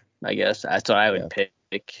 There, I guess that's what I would pick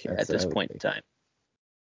at this point in time.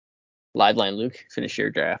 Live line, Luke, finish your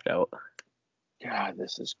draft out. God,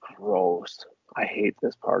 this is gross. I hate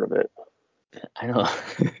this part of it. I know.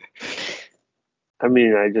 I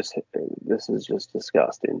mean, this is just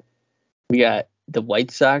disgusting. We got the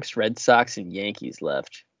White Sox, Red Sox, and Yankees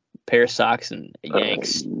left. Pair of Sox and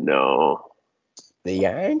Yanks. No. The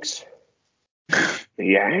Yanks? The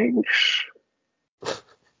Yanks?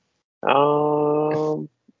 Let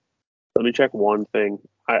me check one thing.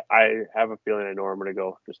 I have a feeling I know where I'm going to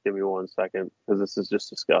go. Just give me 1 second, because this is just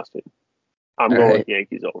disgusting. I'm going with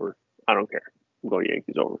Yankees over. I don't care. I'm going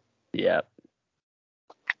Yankees over. Yeah.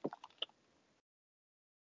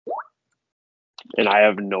 And I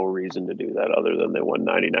have no reason to do that other than they won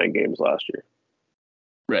 99 games last year.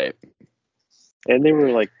 Right. And they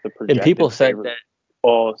were like the projected and people said favorite. that.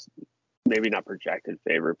 Well, maybe not projected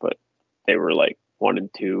favorite, but they were like 1 and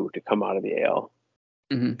 2 to come out of the AL.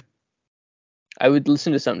 Mm-hmm. I would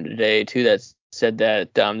listen to something today too that said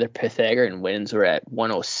that their Pythagorean wins were at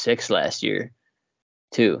 106 last year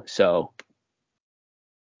too. So,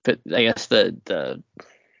 but I guess the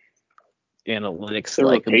analytics the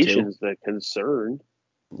like rotation's the concern.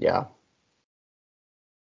 Yeah.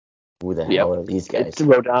 Who the hell are these guys?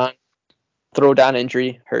 Throw down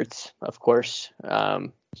injury hurts, of course.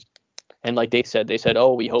 And like they said,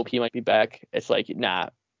 oh, we hope he might be back. It's like, nah,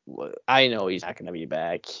 I know he's not going to be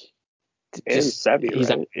back. And Sevy, he's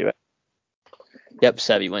right? not gonna be back. Yep,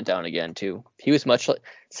 Sevy went down again too. He was much like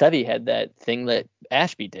Sevy had that thing that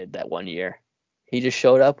Ashby did that one year. He just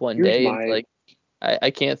showed up one day and like,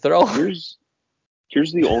 I can't throw. Here's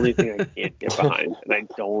the only thing I can't get behind,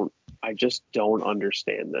 and I just don't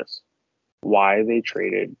understand this. Why they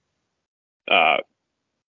traded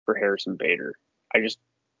for Harrison Bader. I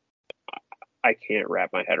can't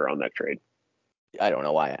wrap my head around that trade. I don't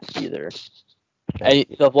know why either. All they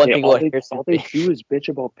do is bitch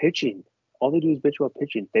about pitching.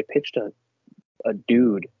 They pitched a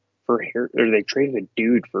dude they traded a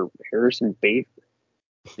dude for Harrison Baker.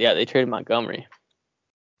 Yeah, they traded Montgomery.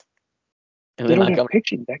 And They then don't have Montgomery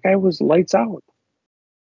pitching. That guy was lights out.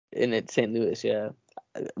 in at St. Louis, yeah.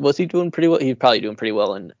 Was he doing pretty well? He's probably doing pretty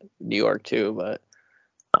well in New York too, but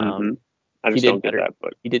I he just did don't get better. that.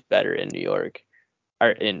 But He did better in New York, or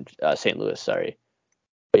in St. Louis, sorry.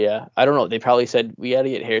 But yeah, I don't know. They probably said we got to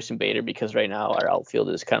get Harrison Bader because right now our outfield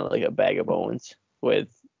is kind of like a bag of bones. With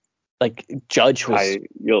like Judge was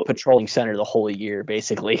patrolling center the whole year,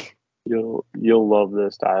 basically. You'll love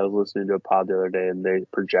this. I was listening to a pod the other day, and they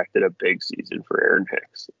projected a big season for Aaron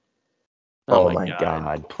Hicks. Oh my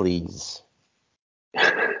God, please.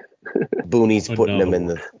 Booney's putting him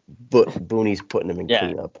in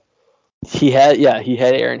cleanup. He had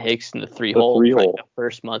Aaron Hicks in the three hole for like hole. the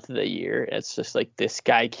first month of the year. It's just like this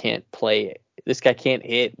guy can't play. This guy can't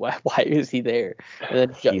hit. Why is he there? And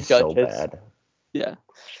then He's so bad. Yeah.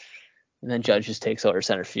 And then Judge just takes over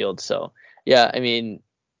center field. So yeah, I mean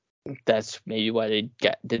that's maybe why they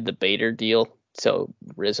did the Bader deal. So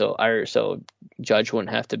so Judge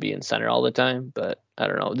wouldn't have to be in center all the time. But I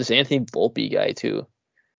don't know. This Anthony Volpe guy too.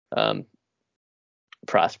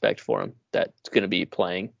 Prospect for him that's going to be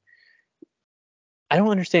playing. I don't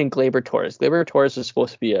understand Gleyber Torres. Gleyber Torres is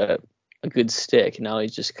supposed to be a good stick. Now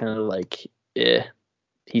he's just kind of like,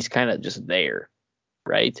 he's kind of just there,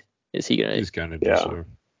 right? Is he gonna? He's kind of just there.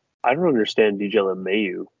 I don't understand DJ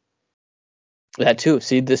LeMahieu. That too.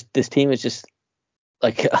 See, this team is just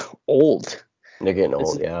like old. They're getting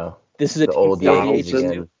old, yeah. This is the old Yankees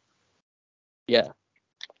again. Yeah.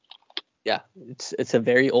 It's a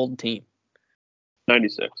very old team.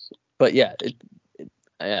 96. But yeah,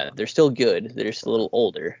 they're still good. They're just a little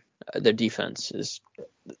older. Their defense is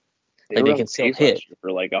They can still hit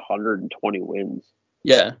for like 120 wins.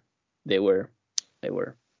 Yeah, they were.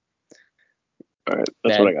 All right,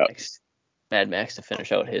 that's what I got. Mad Max to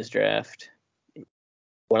finish out his draft.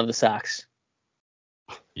 One of the Sox.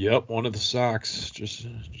 Yep, one of the Sox. Just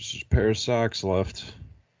a pair of socks left.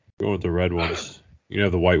 Going with the red ones. You know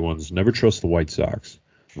the white ones. Never trust the White Sox.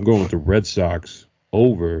 I'm going with the Red Sox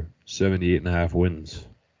over 78.5 wins.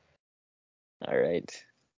 All right.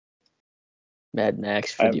 Mad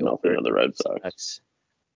Max for I have the nothing on the Red Sox.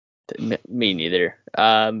 Me neither.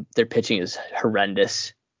 Their pitching is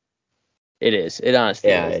horrendous. It is. It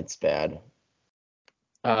honestly is. Yeah, it's bad.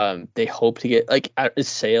 They hope to get like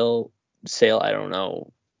Sale. I don't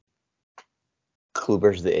know.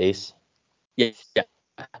 Kluber's the ace. Yeah.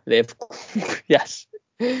 They have yes.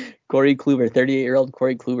 Corey Kluber, 38-year-old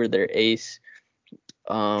Corey Kluber, their ace.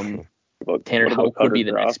 Tanner Houck would be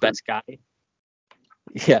the next best guy.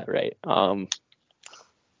 Yeah, right. I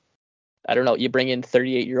don't know. You bring in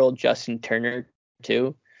 38-year-old Justin Turner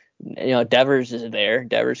too. You know, Devers is there.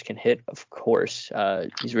 Devers can hit, of course.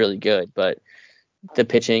 He's really good, but the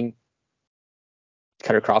pitching,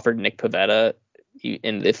 Cutter Crawford, Nick Pivetta,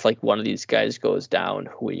 and if like one of these guys goes down,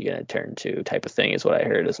 who are you going to turn to? Type of thing is what I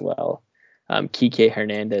heard as well. Kike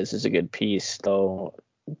Hernandez is a good piece, though.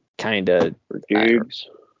 Kind of.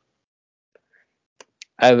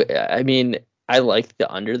 I mean, I like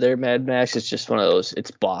the under there, Mad Max. It's just one of those.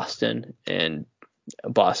 It's Boston, and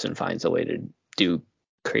Boston finds a way to do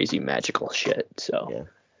crazy magical shit. So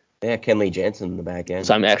yeah, Kenley Jansen in the back end.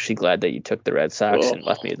 So I'm actually glad that you took the Red Sox and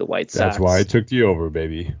left me the White Sox. That's why I took the over,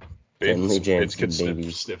 baby. Kenley Jansen,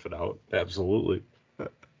 baby. Sniff it out. Absolutely. It's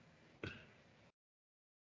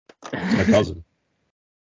my cousin.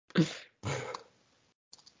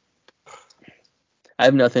 I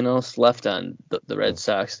have nothing else left on the Red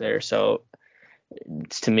Sox there. So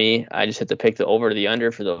to me, I just have to pick the over to the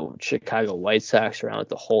under for the Chicago White Sox around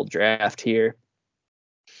the whole draft here.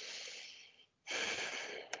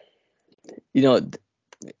 You know,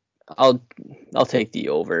 I'll take the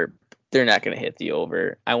over. They're not going to hit the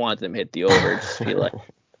over. I want them to hit the over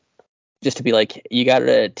just to be like, you got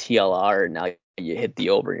a TLR, now you hit the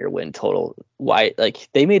over in your win total. Why? Like,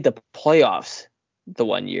 they made the playoffs the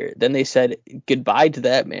one year. Then they said goodbye to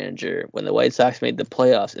that manager when the White Sox made the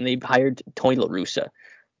playoffs, and they hired Tony La Russa.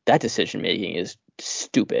 That decision making is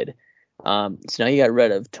stupid. So now you got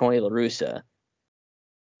rid of Tony La Russa,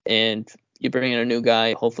 and you bring in a new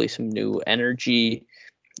guy, hopefully some new energy.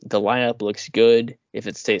 The lineup looks good if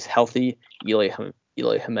it stays healthy. Eloy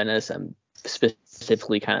Jimenez, I'm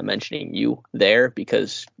specifically kind of mentioning you there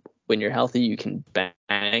because when you're healthy, you can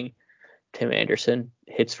bang. Tim Anderson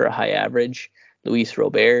hits for a high average. Luis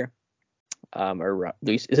Robert,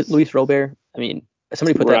 is it Luis Robert? I mean,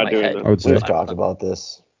 somebody put that in my head. We've talked about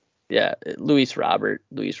this. Yeah, Luis Robert.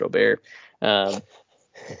 He's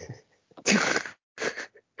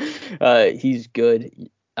good.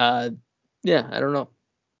 Yeah, I don't know.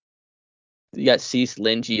 You got Cease,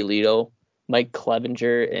 Lynn, Giolito, Mike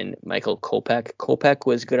Clevenger, and Michael Kopech. Kopech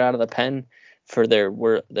was good out of the pen for their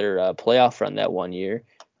playoff run that one year.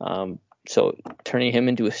 So turning him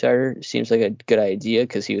into a starter seems like a good idea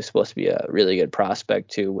because he was supposed to be a really good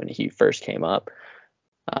prospect too when he first came up.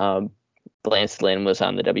 Lance Lynn was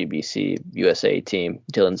on the WBC USA team.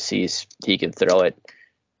 Dylan Cease, he can throw it.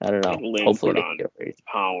 I don't know. Lynn Hopefully put they on can get it.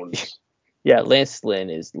 pounds. Yeah, Lance Lynn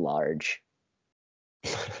is large.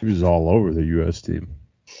 He was all over the U.S. team.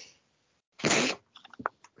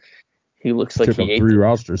 He looks like Took he up ate 3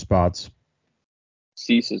 roster spots.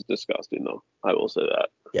 Cease is disgusting, though. I will say that.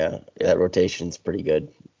 Yeah, that rotation's pretty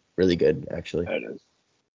good. Really good, actually. It is.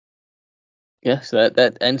 Yeah, so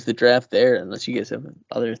that ends the draft there, unless you guys have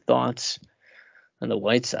other thoughts on the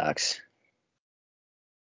White Sox.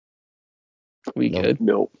 We No. good?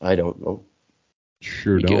 Nope. I don't know.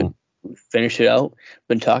 Sure We don't. good? Finish it out.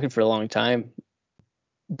 Been talking for a long time.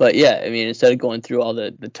 But yeah, I mean, instead of going through all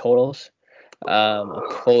the totals, I'll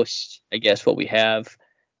post, I guess, what we have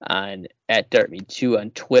on at Dartme2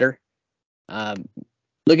 on Twitter.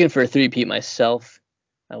 Looking for a 3-peat myself.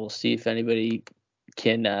 I will see if anybody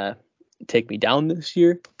can take me down this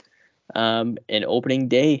year. And opening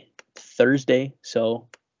day, Thursday. So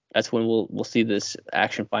that's when we'll see this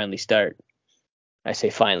action finally start. I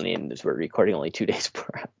say finally, and we're recording only 2 days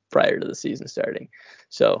prior to the season starting.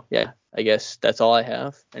 So yeah, I guess that's all I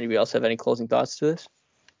have. Anybody else have any closing thoughts to this?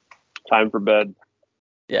 Time for bed.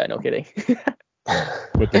 Yeah, no kidding.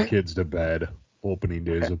 Put the kids to bed. Opening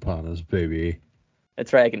day is upon us, baby.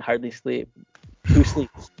 That's right. I can hardly sleep. 2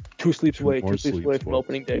 sleeps. 2 sleeps Two away. more 2 sleeps away sleeps, from boys.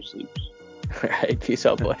 opening day. 2 sleeps. All right. Peace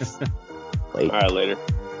out, boys. Wait. All right, later.